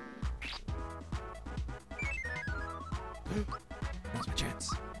 That's my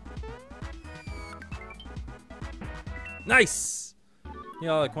chance. Nice!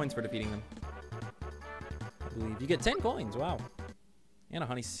 Yeah, coins for defeating them. I believe you get 10 coins. Wow. And a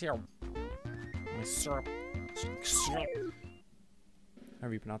honey syrup. Honey syrup. Syrup.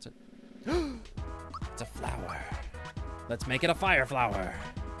 However you pronounce it. It's a flower. Let's make it a fire flower.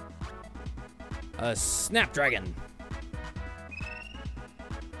 A snapdragon.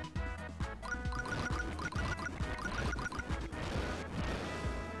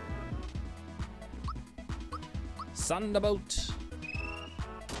 Thunderbolt.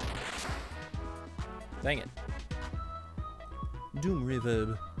 Dang it. Doom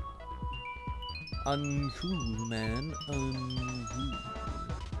reverb. Uncool, man. Uncool.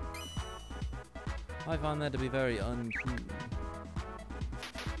 I find that to be very uncool.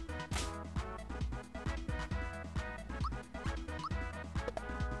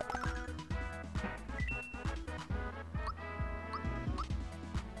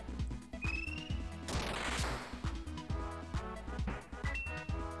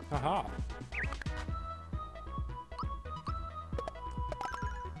 Haha.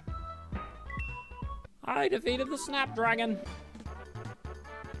 I defeated the Snapdragon.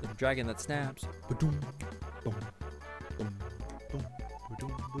 The dragon that snaps. Ba-doom, boom, boom, boom,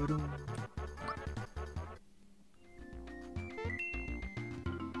 ba-doom, ba-doom.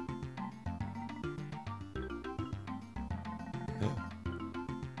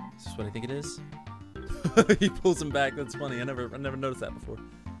 Is this what I think it is? He pulls him back. That's funny. I never noticed that before.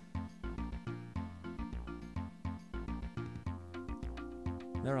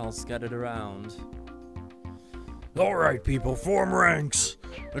 They're all scattered around. Alright, people, form ranks.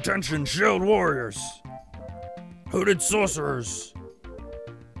 Attention, shield warriors. Hooded sorcerers.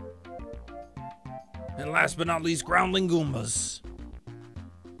 And last but not least, groundling Goombas.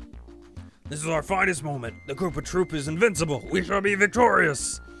 This is our finest moment. The Koopa Troop is invincible. We shall be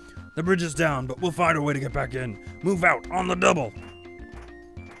victorious. The bridge is down, but we'll find a way to get back in. Move out on the double.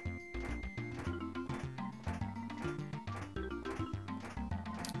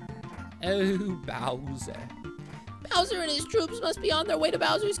 Oh, Bowser. Bowser and his troops must be on their way to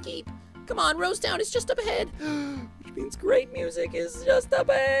Bowser's Keep. Come on, Rose Town is just up ahead. Which means great music is just up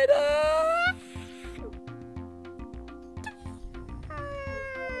ahead.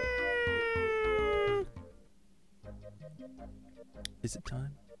 Is it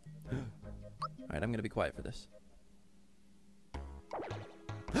time? Alright, I'm gonna be quiet for this.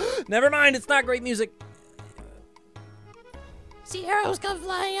 Never mind, it's not great music. See arrows come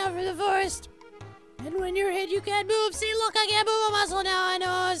flying out from the forest. And when you're hit, you can't move. See, look, I can't move a muscle now. I know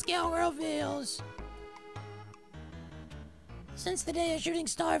how a Scoundrel feels. Since the day a shooting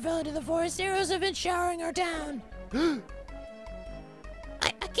star fell into the forest, arrows have been showering our town. I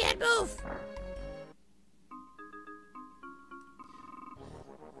can't move.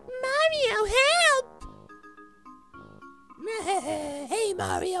 Mario, help! Hey,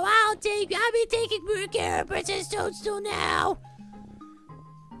 Mario, I'll be taking good care of Princess Toadstool now.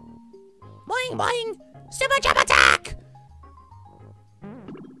 Boing, boing! Super jump attack!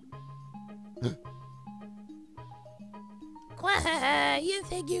 You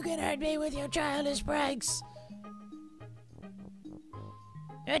think you can hurt me with your childish pranks?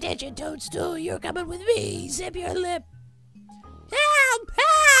 Attention, Toadstool, you're coming with me. Zip your lip. Help!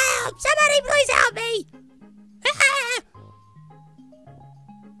 Help! Somebody please help me!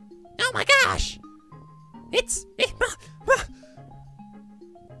 Oh my gosh!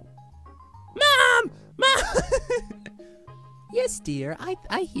 Mom! Mom! Yes, dear,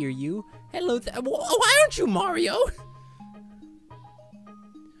 I hear you. Hello, why aren't you Mario?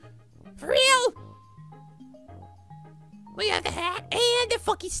 For real? We got the hat and the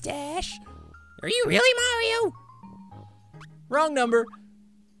funky stash. Are you really Mario? Wrong number.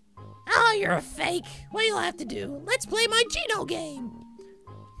 Oh, you're a fake. What you'll have to do, let's play my Geno game.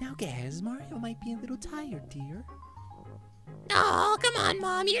 Now, Gaz, Mario might be a little tired, dear. Oh, come on,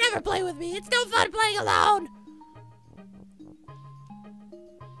 Mom. You never play with me. It's no fun playing alone.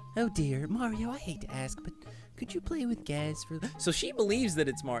 Oh dear, Mario, I hate to ask, but could you play with Gaz for... So she believes that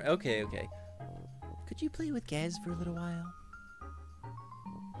it's Mario. Okay. Could you play with Gaz for a little while?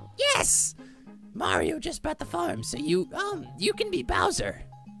 Yes! Mario just bought the farm, so you can be Bowser.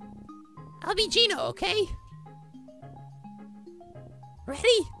 I'll be Gino, okay?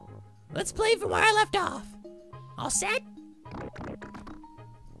 Ready? Let's play from where I left off. All set?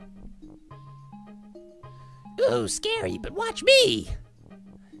 Ooh, scary, but watch me!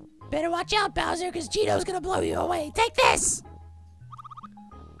 Better watch out, Bowser, because Gino's gonna blow you away. Take this!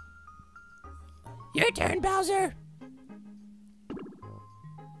 Your turn, Bowser.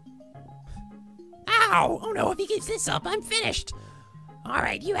 Ow! Oh no, if he keeps this up, I'm finished.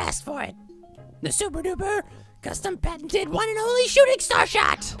 Alright, you asked for it. The super duper custom patented one and only shooting star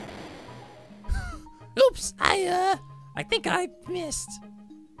shot! Oops, I think I missed.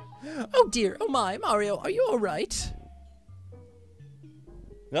 Oh dear, oh my, Mario, are you alright?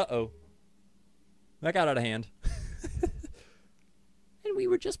 Uh-oh. That got out of hand. And we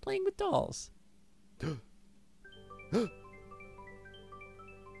were just playing with dolls. It's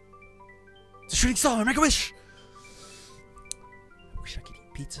a shooting star, make a wish! I wish I could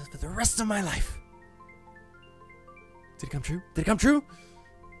eat pizza for the rest of my life. Did it come true? Did it come true?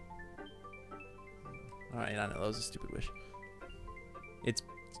 Alright, I know, that was a stupid wish. It's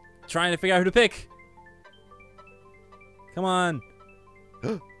trying to figure out who to pick. Come on.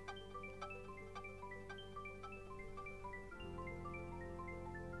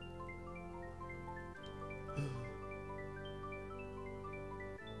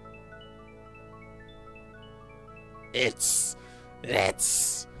 It's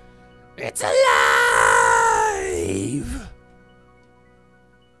alive!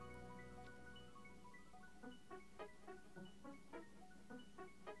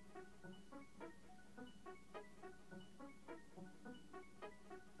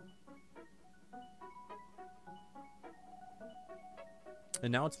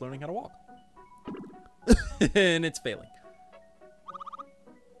 And now it's learning how to walk. And it's failing.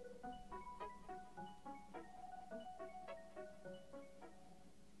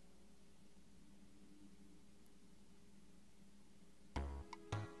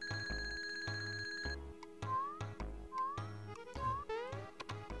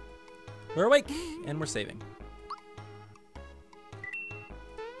 We're awake, and we're saving.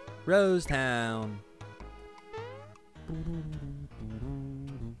 Rosetown.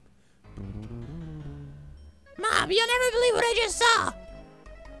 Mom, you'll never believe what I just saw!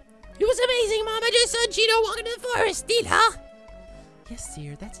 It was amazing, Mom! I just saw Gino walk into the forest, huh? Yes,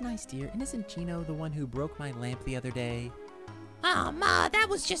 dear, that's nice, dear. And isn't Gino the one who broke my lamp the other day? Oh, Ma, that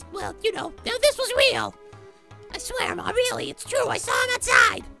was just, well, you know, this was real! I swear, Ma, really, it's true, I saw him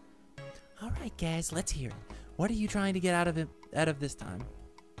outside! All right, Gaz, let's hear it. What are you trying to get out of this time?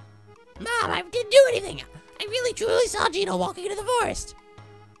 Mom, I didn't do anything! I really truly saw Gino walking into the forest!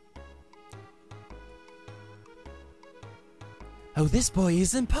 Oh, this boy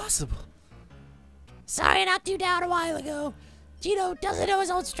is impossible. Sorry I knocked you down a while ago. Gino doesn't know his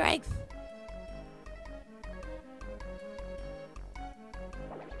own strength.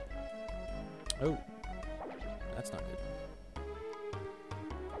 Oh, that's not good.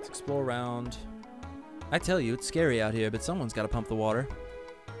 Let's explore around. I tell you, it's scary out here, but someone's got to pump the water.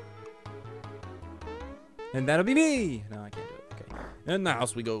 And that'll be me! No, I can't do it. Okay. In the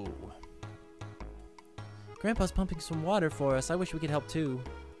house we go. Grandpa's pumping some water for us. I wish we could help too.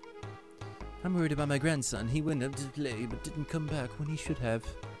 I'm worried about my grandson. He went up to play, but didn't come back when he should have.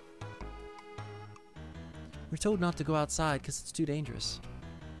 We're told not to go outside because it's too dangerous.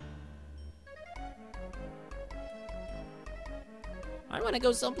 I want to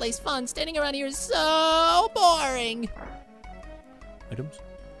go someplace fun. Standing around here is so boring. Items?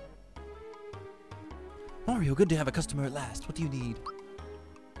 Mario, good to have a customer at last. What do you need?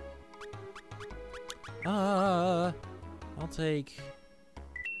 I'll take...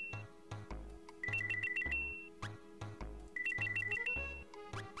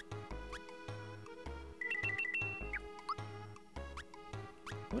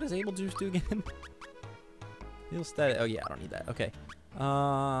 What does Able Juice do again? Heal status. Oh yeah, I don't need that. Okay.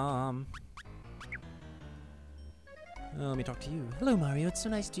 Let me talk to you. Hello, Mario. It's so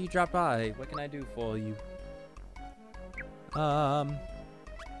nice to You drop by. What can I do for you? Buy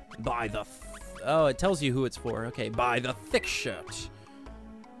the... Oh, it tells you who it's for. Okay, buy the thick shirt.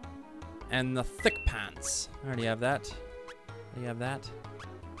 And the thick pants. I already have that. Already have that.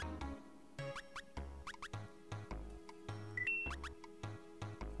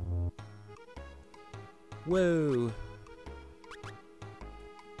 Whoa.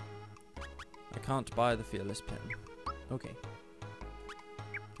 I can't buy the fearless pen. Okay.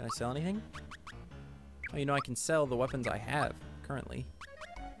 Can I sell anything? Oh, you know, I can sell the weapons I have currently.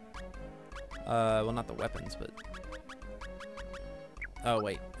 Well, not the weapons, but... Oh,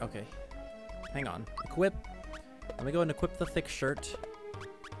 wait. Okay. Hang on. Equip. Let me go and equip the thick shirt.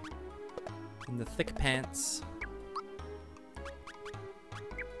 And the thick pants.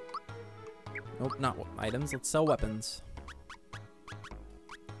 Nope, not items. Let's sell weapons.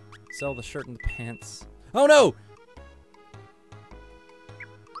 Sell the shirt and the pants. Oh, no!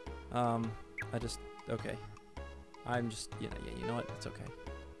 I just... Okay. I'm just... Yeah, you know what? It's okay.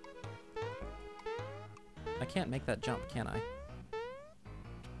 I can't make that jump, can I?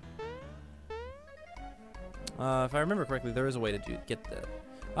 If I remember correctly, there is a way to get the...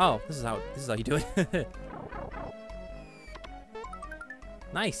 Oh, this is how you do it.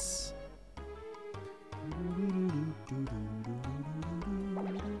 Nice.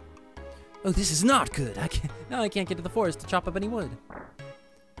 Oh, this is not good. I can't get to the forest to chop up any wood.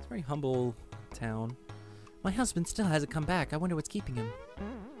 It's a very humble town. My husband still hasn't come back. I wonder what's keeping him.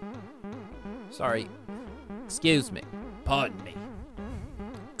 Sorry. Excuse me. Pardon me.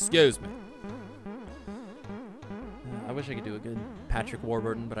 Excuse me. I wish I could do a good Patrick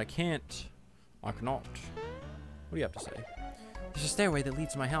Warburton, but I can't. I cannot. What do you have to say? There's a stairway that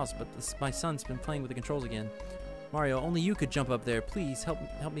leads to my house, but my son's been playing with the controls again. Mario, only you could jump up there. Please help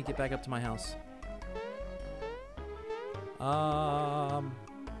me get back up to my house. I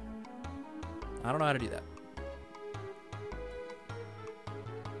don't know how to do that.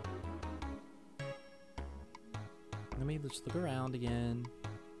 Let me just look around again.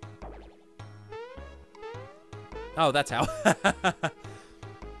 Oh, that's how. I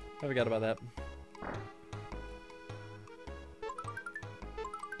forgot about that.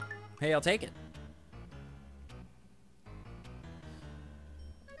 Hey, I'll take it.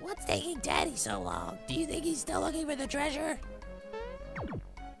 What's taking Daddy so long? Do you think he's still looking for the treasure?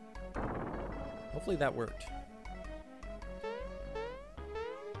 Hopefully that worked.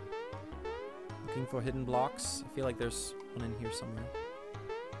 Looking for hidden blocks. I feel like there's one in here somewhere.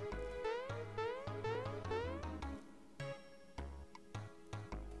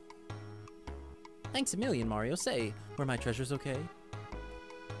 Thanks a million, Mario. Say, were my treasures okay?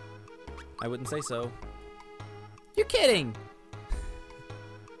 I wouldn't say so. You're kidding!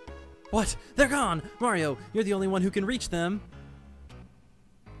 What? They're gone! Mario, you're the only one who can reach them.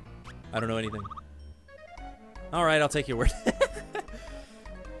 I don't know anything. Alright, I'll take your word.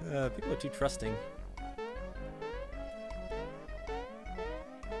 People are too trusting.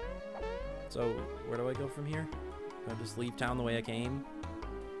 So, where do I go from here? Do I just leave town the way I came?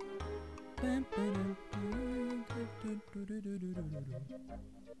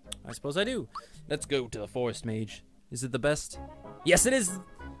 I suppose I do. Let's go to the Forest Mage. Is it the best? Yes, it is!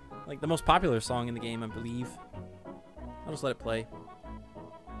 Like the most popular song in the game, I believe. I'll just let it play.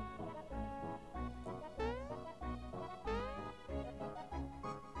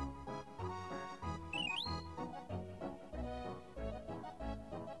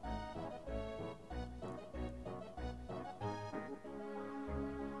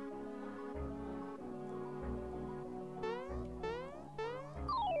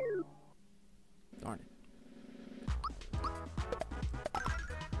 Darn it.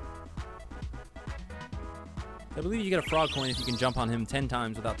 I believe you get a frog coin if you can jump on him 10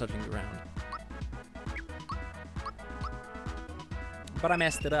 times without touching the ground. But I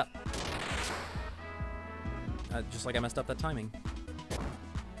messed it up. Just like I messed up that timing.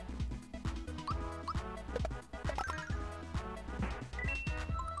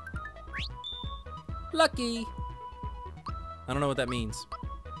 Lucky! I don't know what that means.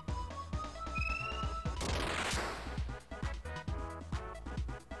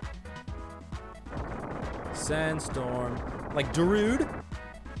 Sandstorm. Like Darude?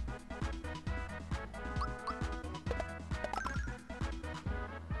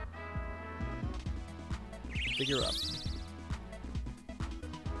 Figure up.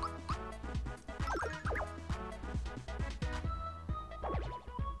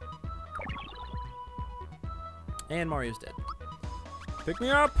 And Mario's dead. Pick me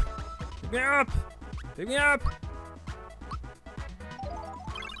up! Pick me up! Pick me up!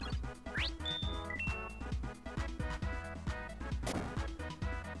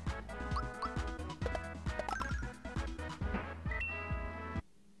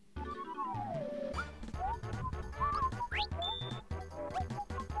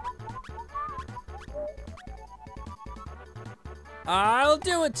 I'll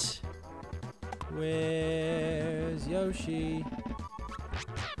do it! Where's Yoshi?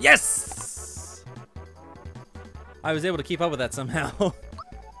 Yes! I was able to keep up with that somehow.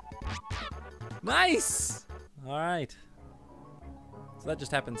 Nice! Alright. So that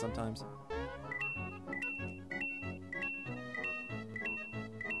just happens sometimes.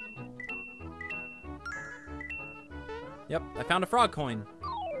 Yep, I found a frog coin.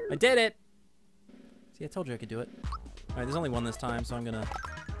 I did it! See, I told you I could do it. Alright, there's only one this time, so I'm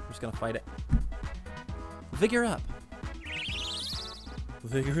just gonna fight it. Vigor up.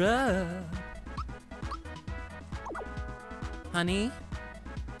 Vigor up. Honey,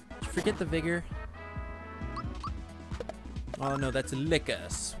 did you forget the vigor? Oh no, that's liquor,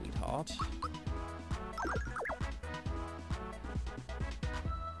 sweetheart.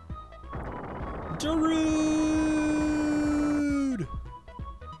 Darude!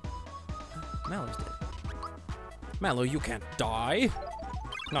 Mallow's dead. Mallow, you can't die.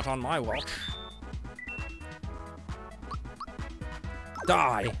 Not on my watch.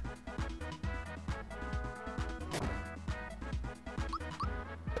 Die!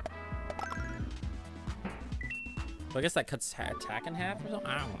 So I guess that cuts attack in half or something?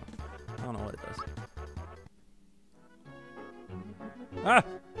 I don't know what it does. Ah!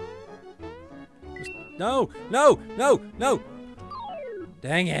 No! No! No! No!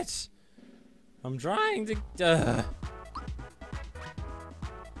 Dang it! I'm trying to...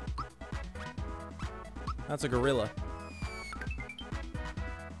 That's a gorilla.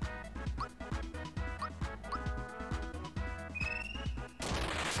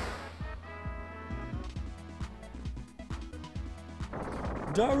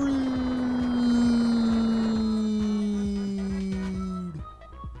 Darude!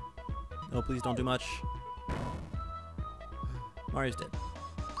 Oh, please don't do much. Mario's dead.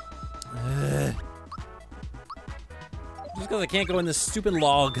 Just because I can't go in this stupid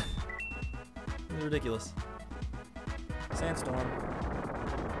log. This is ridiculous. Sandstorm.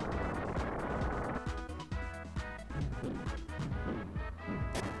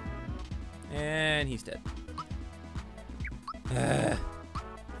 And he's dead.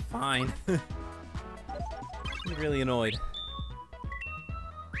 Fine. I'm really annoyed.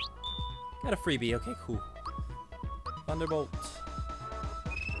 Got a freebie. Okay, cool. Thunderbolt.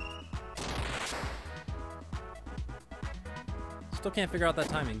 Still can't figure out that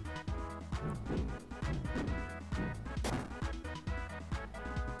timing.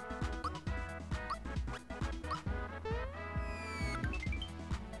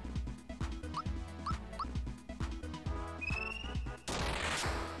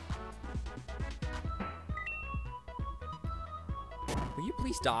 Will you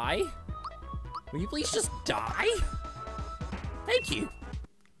please die? Will you please just die? Thank you.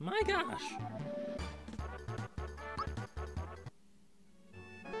 My gosh.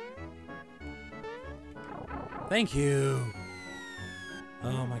 Thank you.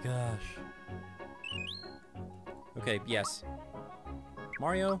 Oh my gosh. Okay, yes.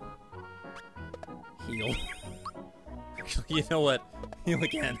 Mario. Heal. Actually, you know what? Heal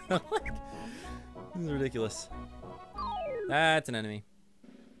again. This is ridiculous. That's an enemy.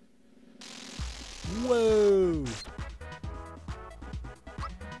 Whoa!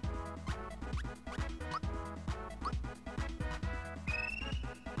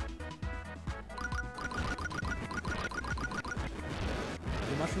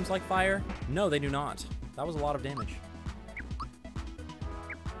 Do mushrooms like fire? No, they do not. That was a lot of damage.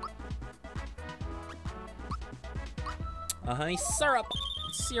 Honey syrup!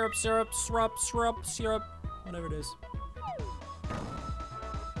 Syrup, syrup, syrup, syrup, syrup. Whatever it is.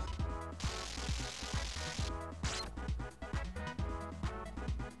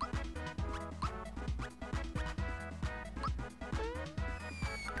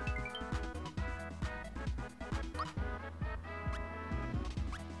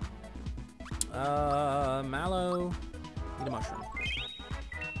 Mallow. Eat a mushroom.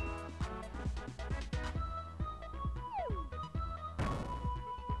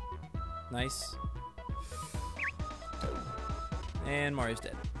 Nice. And Mario's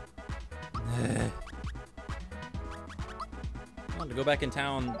dead. I want to go back in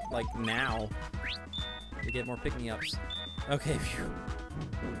town, like, now. To get more pick-me-ups. Okay, phew.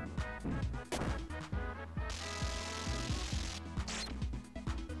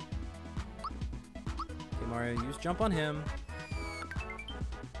 Okay, Mario, use jump on him.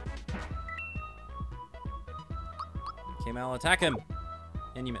 Okay, Mal, attack him.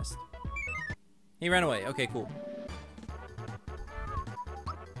 And you missed. He ran away. Okay, cool.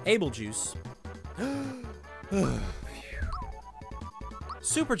 Able juice.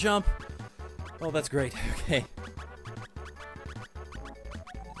 Super jump. Oh, that's great. Okay.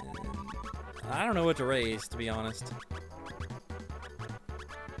 I don't know what to raise, to be honest.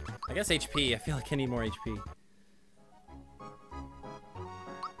 I guess HP. I feel like I need more HP.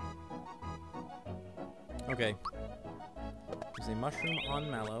 Okay. There's a mushroom on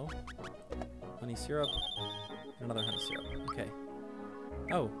mallow, honey syrup, and another honey syrup. Okay.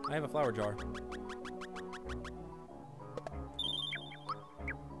 Oh, I have a flower jar.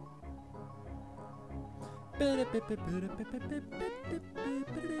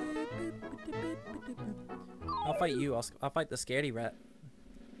 I'll fight you. I'll fight the scaredy rat.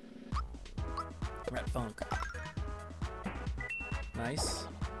 Rat funk. Nice.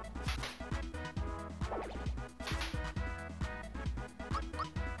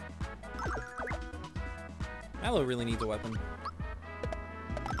 Mallow really needs a weapon.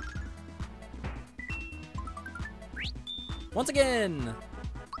 Once again!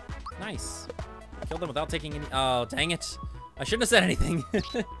 Nice. Killed them without taking any... Oh, dang it. I shouldn't have said anything.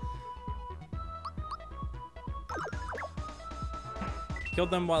 Killed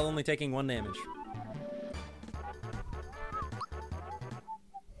them while only taking 1 damage.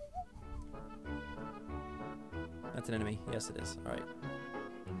 That's an enemy. Yes, it is. All right.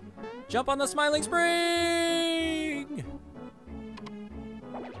 Jump on the smiling spring!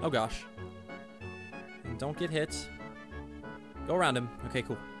 Oh, gosh. And don't get hit. Go around him. Okay,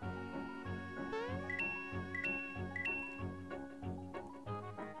 cool.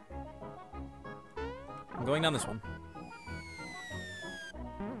 I'm going down this one.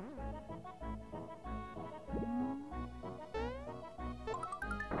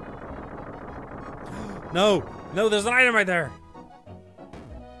 No! No, there's an item right there!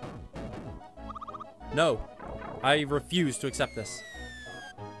 No. I refuse to accept this.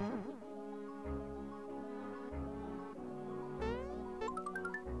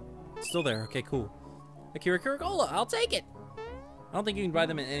 It's still there. Okay, cool. Akira Kiricola, I'll take it! I don't think you can buy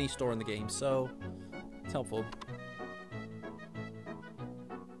them in any store in the game, so it's helpful.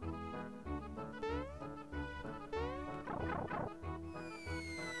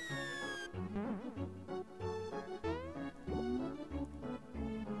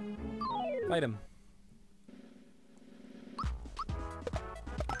 Fight him.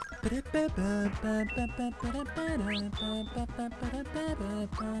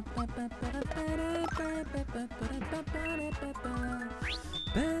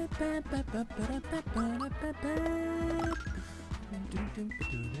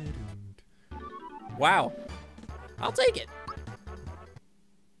 Wow. I'll take it.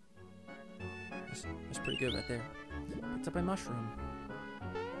 That's pretty good right there. Picked up a mushroom.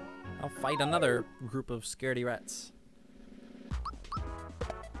 I'll fight another group of scaredy rats.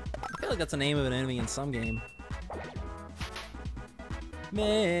 I feel like that's the name of an enemy in some game.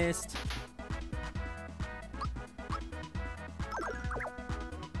 Missed.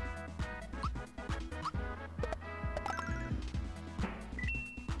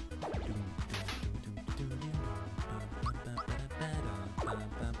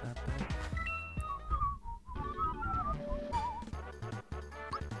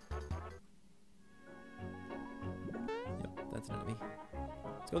 That's an enemy.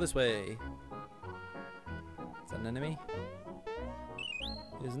 Let's go this way. Is that an enemy?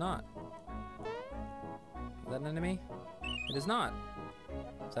 It is not. Is that an enemy? It is not.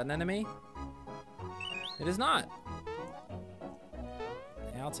 Is that an enemy? It is not.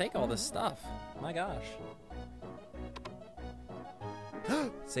 Yeah, I'll take all this stuff. My gosh.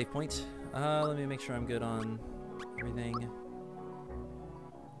 Save point. Let me make sure I'm good on everything.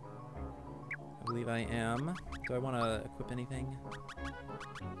 I believe I am. Do I want to equip anything?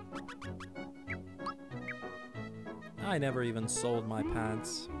 I never even sold my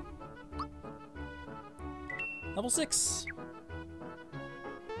pants. Level 6.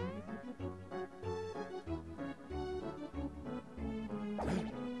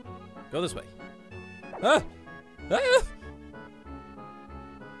 Go this way. Ah! Ah!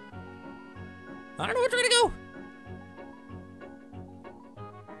 I don't know which way to go.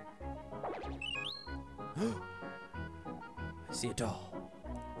 I see a doll.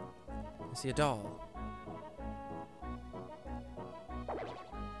 I see a doll.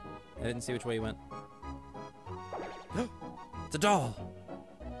 I didn't see which way he went. It's a doll.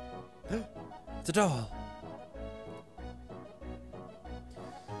 It's a doll.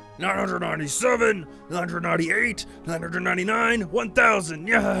 997, 998, 999, 1,000.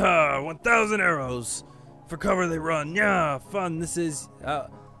 Yeah, 1,000 arrows. For cover they run. Yeah, Fun. This is. Oh,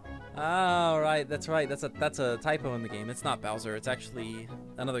 right. That's right. That's a typo in the game. It's not Bowser. It's actually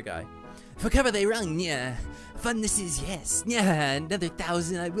another guy. For cover they run, yeah. Fun this is, yes. Yeah, another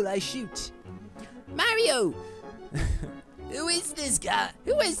 1,000 will I shoot. Mario! Who is this guy?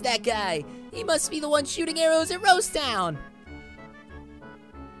 Who is that guy? He must be the one shooting arrows at Roast Town.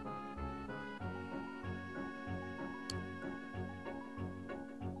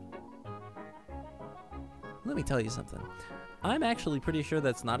 Let me tell you something. I'm actually pretty sure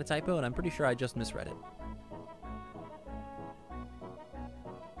that's not a typo, and I'm pretty sure I just misread it.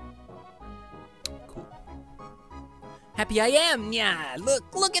 Cool. Happy I am, yeah.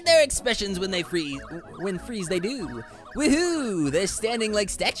 Look at their expressions when they freeze. When freeze they do. Woohoo! They're standing like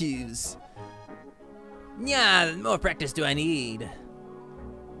statues. Yeah, more practice do I need.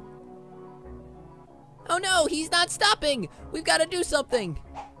 Oh no, he's not stopping. We've got to do something.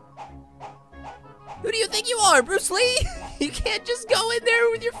 Who do you think you are, Bruce Lee? You can't just go in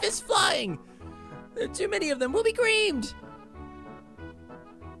there with your fists flying. There are too many of them. We'll be creamed.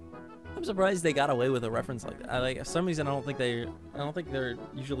 I'm surprised they got away with a reference like that. For some reason, I don't think they're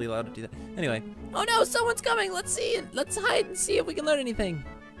usually allowed to do that. Anyway. Oh no, someone's coming. Let's see. Let's hide and see if we can learn anything.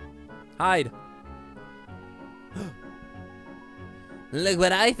 Hide. Look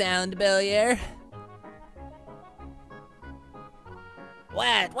what I found, Bellier.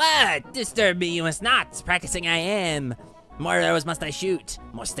 What? Disturb me you must not. Practicing I am. More arrows must I shoot.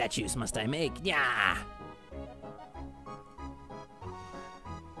 More statues must I make. Yeah.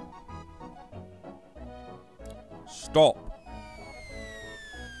 Stop.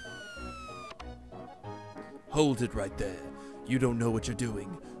 Hold it right there. You don't know what you're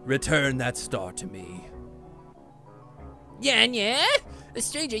doing. Return that star to me. Yeah? A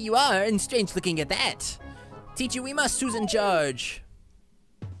stranger you are, and strange looking at that. Teach you we must, who's in charge?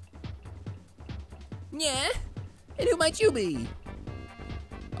 Yeah? And who might you be?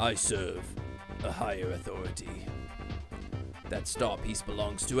 I serve a higher authority. That star piece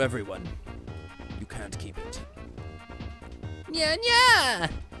belongs to everyone. You can't keep it. Yeah!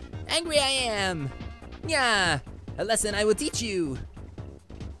 Angry I am. Yeah! A lesson I will teach you.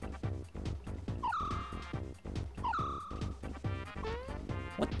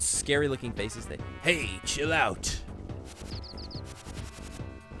 What scary looking faces they. Hey, chill out.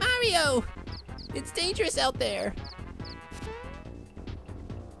 Mario! It's dangerous out there.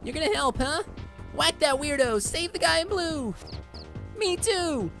 You're gonna help, huh? Whack that weirdo. Save the guy in blue. Me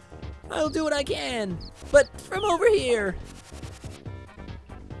too. I'll do what I can. But from over here.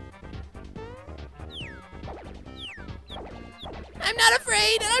 I'm not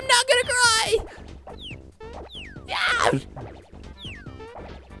afraid, and I'm not gonna cry. Yeah!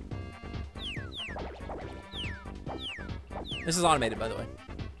 This is automated, by the way.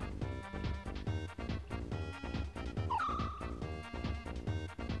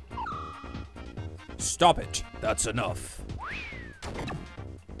 Stop it. That's enough.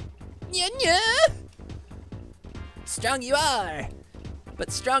 Yeah. Strong you are,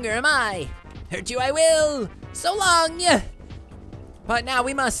 but stronger am I. Hurt you I will. So long. Yeah. But now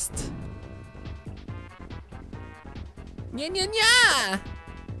we must. Yeah.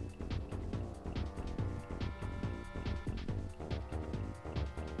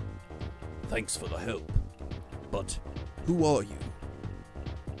 Thanks for the help. But who are you?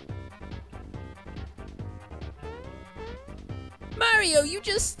 Mario, you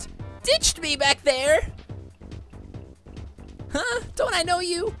just ditched me back there. Huh? Don't I know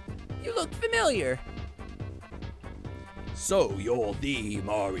you? You look familiar. So you're the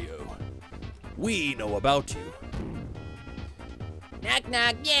Mario. We know about you. Knock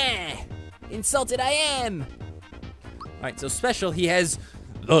knock, yeah. Insulted I am. Alright, so special, he has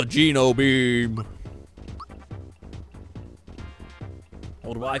The Geno Beam.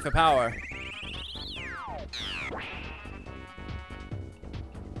 hold Y for power.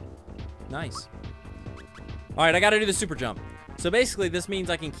 Nice. Alright, I gotta do the super jump. So basically, this means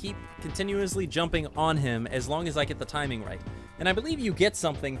I can keep continuously jumping on him as long as I get the timing right. And I believe you get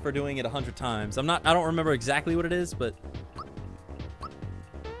something for doing it 100 times. I don't remember exactly what it is, but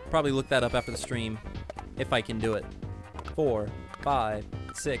probably look that up after the stream if I can do it. 4, 5,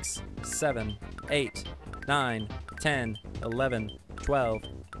 6, 7, 8, 9, 10, 11, 12,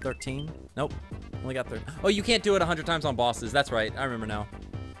 13. Nope, only got 30. Oh, you can't do it 100 times on bosses. That's right, I remember now.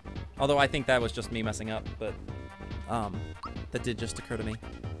 Although I think that was just me messing up, but that did just occur to me.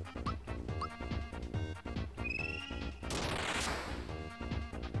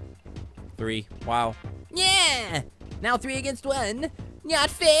 Three. Wow. Yeah. Now 3 against 1. Not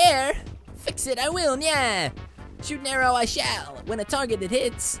fair. Fix it I will, yeah. Shoot an arrow I shall. When a target it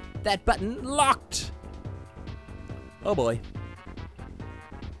hits, that button locked. Oh boy.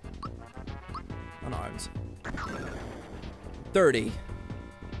 Unarmed. 30.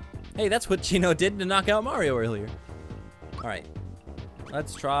 Hey, that's what Geno did to knock out Mario earlier. Alright.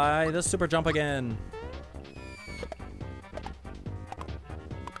 Let's try the super jump again.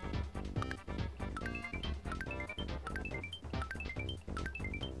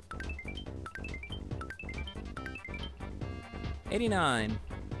 $89.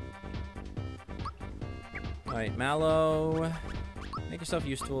 Alright, Mallow. Make yourself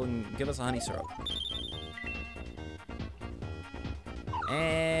useful and give us a honey syrup.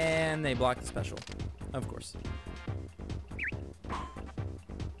 And they block the special. Of course.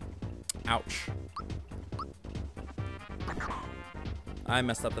 Ouch. I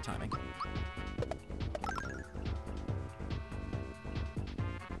messed up the timing.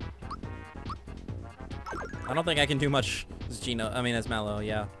 I don't think I can do much as as Mallow,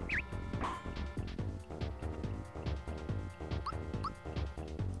 yeah.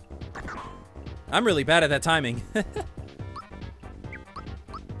 I'm really bad at that timing.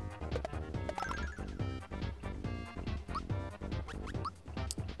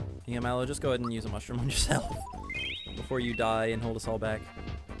 Yeah, Mallow, just go ahead and use a mushroom on yourself before you die and hold us all back.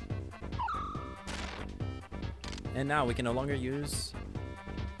 And now we can no longer use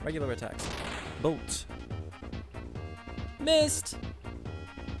regular attacks. Bolt. Missed!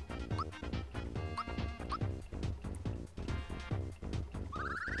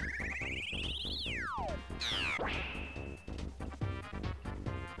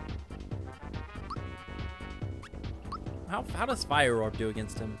 How does Fire Orb do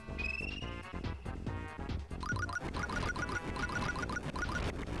against him?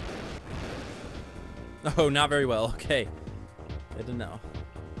 Oh, not very well. Okay. Good to know.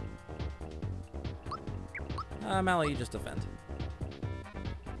 Mallow, you just defend.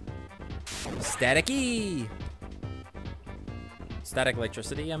 Static E! Static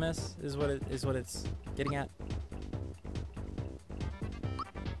electricity, MS, is what it's getting at.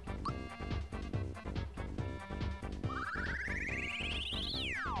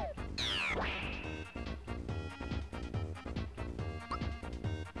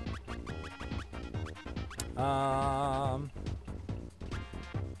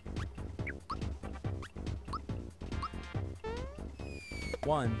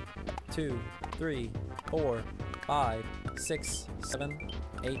 One, 2, 3, 4, 5, 6, 7,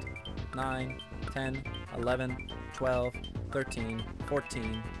 8, 9, 10, 11, 12, 13,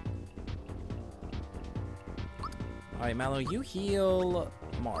 14. Alright, Mallow, you heal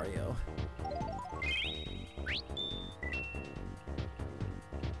Mario.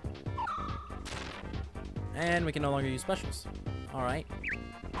 And we can no longer use specials. Alright.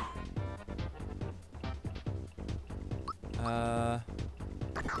 Alright,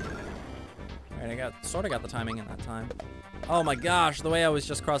 I sorta got the timing in that time. Oh my gosh, the way I was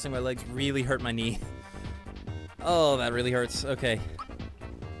just crossing my legs really hurt my knee. Oh, that really hurts. Okay.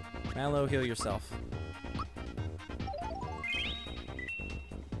 Mallow, heal yourself.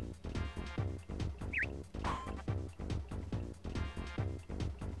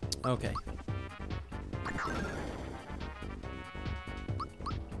 Okay.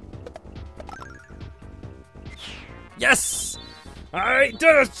 Yes! I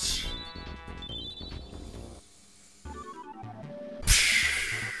did it!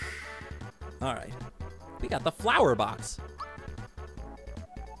 Alright. We got the flower box.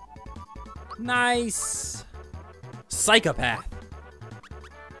 Nice! Psychopath!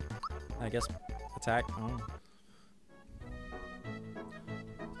 I guess attack. Oh.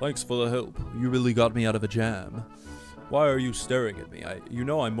 Thanks for the help. You really got me out of a jam. Why are you staring at me? You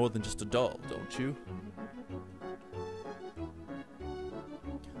know I'm more than just a doll, don't you?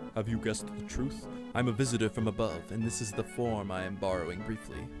 Have you guessed the truth? I'm a visitor from above, and this is the form I am borrowing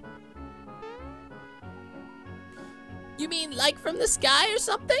briefly. You mean like from the sky or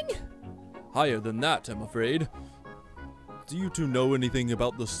something? Higher than that, I'm afraid. Do you two know anything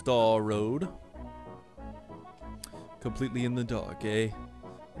about the Star Road? Completely in the dark, eh?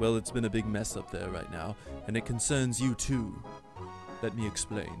 Well, it's been a big mess up there right now, and it concerns you too. Let me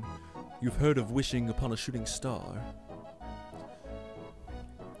explain. You've heard of wishing upon a shooting star.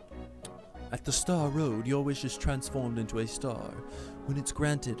 At the Star Road, your wish is transformed into a star. When it's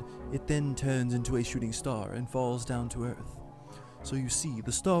granted, it then turns into a shooting star and falls down to Earth. So you see,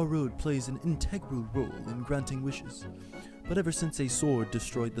 the Star Road plays an integral role in granting wishes. But ever since a sword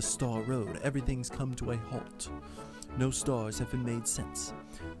destroyed the Star Road, everything's come to a halt. No stars have been made since.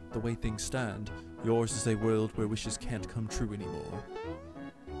 The way things stand, yours is a world where wishes can't come true anymore.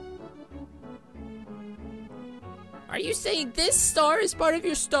 Are you saying this star is part of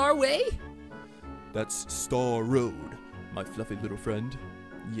your Star Way? That's Star Road, my fluffy little friend.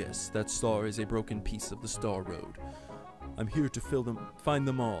 Yes, that star is a broken piece of the Star Road. I'm here to find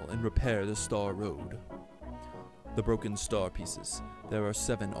them all and repair the Star Road. The broken star pieces. There are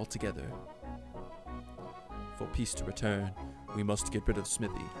 7 altogether. For peace to return, we must get rid of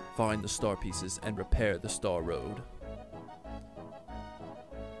Smithy, find the star pieces, and repair the Star Road.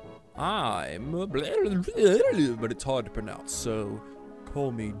 I'm a but it's hard to pronounce, so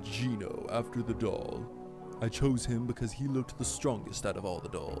call me Gino after the doll. I chose him because he looked the strongest out of all the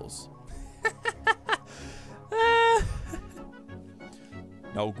dolls.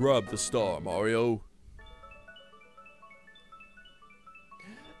 Now grab the star, Mario.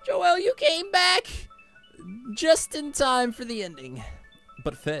 Joel, you came back just in time for the ending.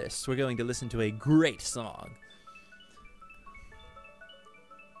 But first, we're going to listen to a great song.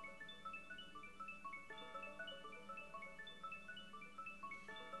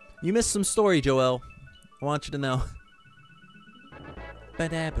 You missed some story, Joel. I want you to know.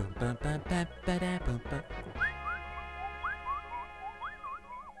 Ba-da-boom-bum-bum-bum-ba-da-boom-bum.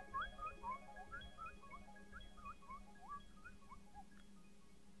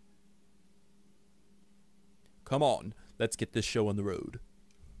 Come on, let's get this show on the road.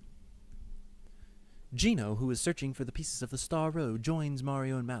 Gino, who is searching for the pieces of the Star Road, joins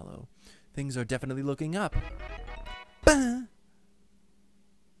Mario and Mallow. Things are definitely looking up. Bah!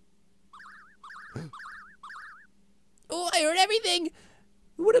 Oh, I heard everything.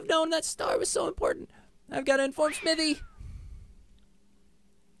 Who would have known that star was so important? I've got to inform Smithy.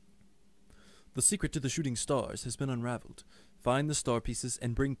 The secret to the shooting stars has been unraveled. Find the star pieces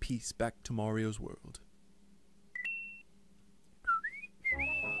and bring peace back to Mario's world.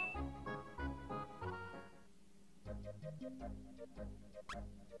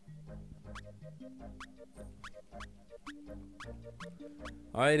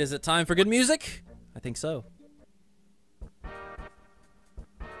 All right, is it time for good music? I think so.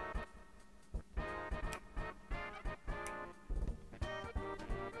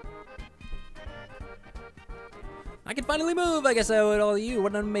 I can finally move. I guess I owe it all to you.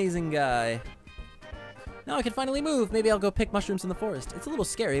 What an amazing guy. Now I can finally move. Maybe I'll go pick mushrooms in the forest. It's a little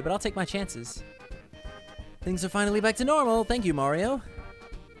scary, but I'll take my chances. Things are finally back to normal. Thank you, Mario.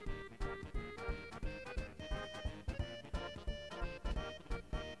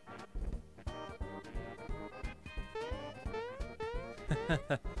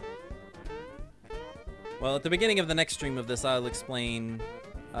 Well, at the beginning of the next stream of this, I'll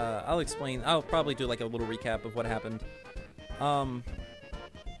probably do like a little recap of what happened.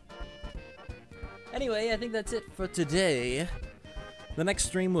 Anyway, I think that's it for today. The next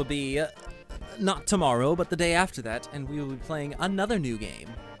stream will be not tomorrow, but the day after that, and we will be playing another new game.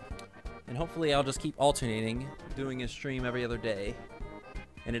 And hopefully I'll just keep alternating, doing a stream every other day,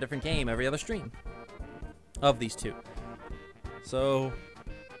 and a different game every other stream of these two. So,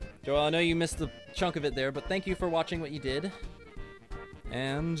 Joel, I know you missed the chunk of it there, but thank you for watching what you did.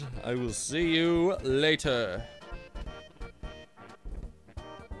 And I will see you later. I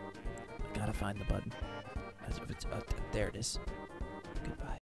gotta find the button. There it is. Goodbye.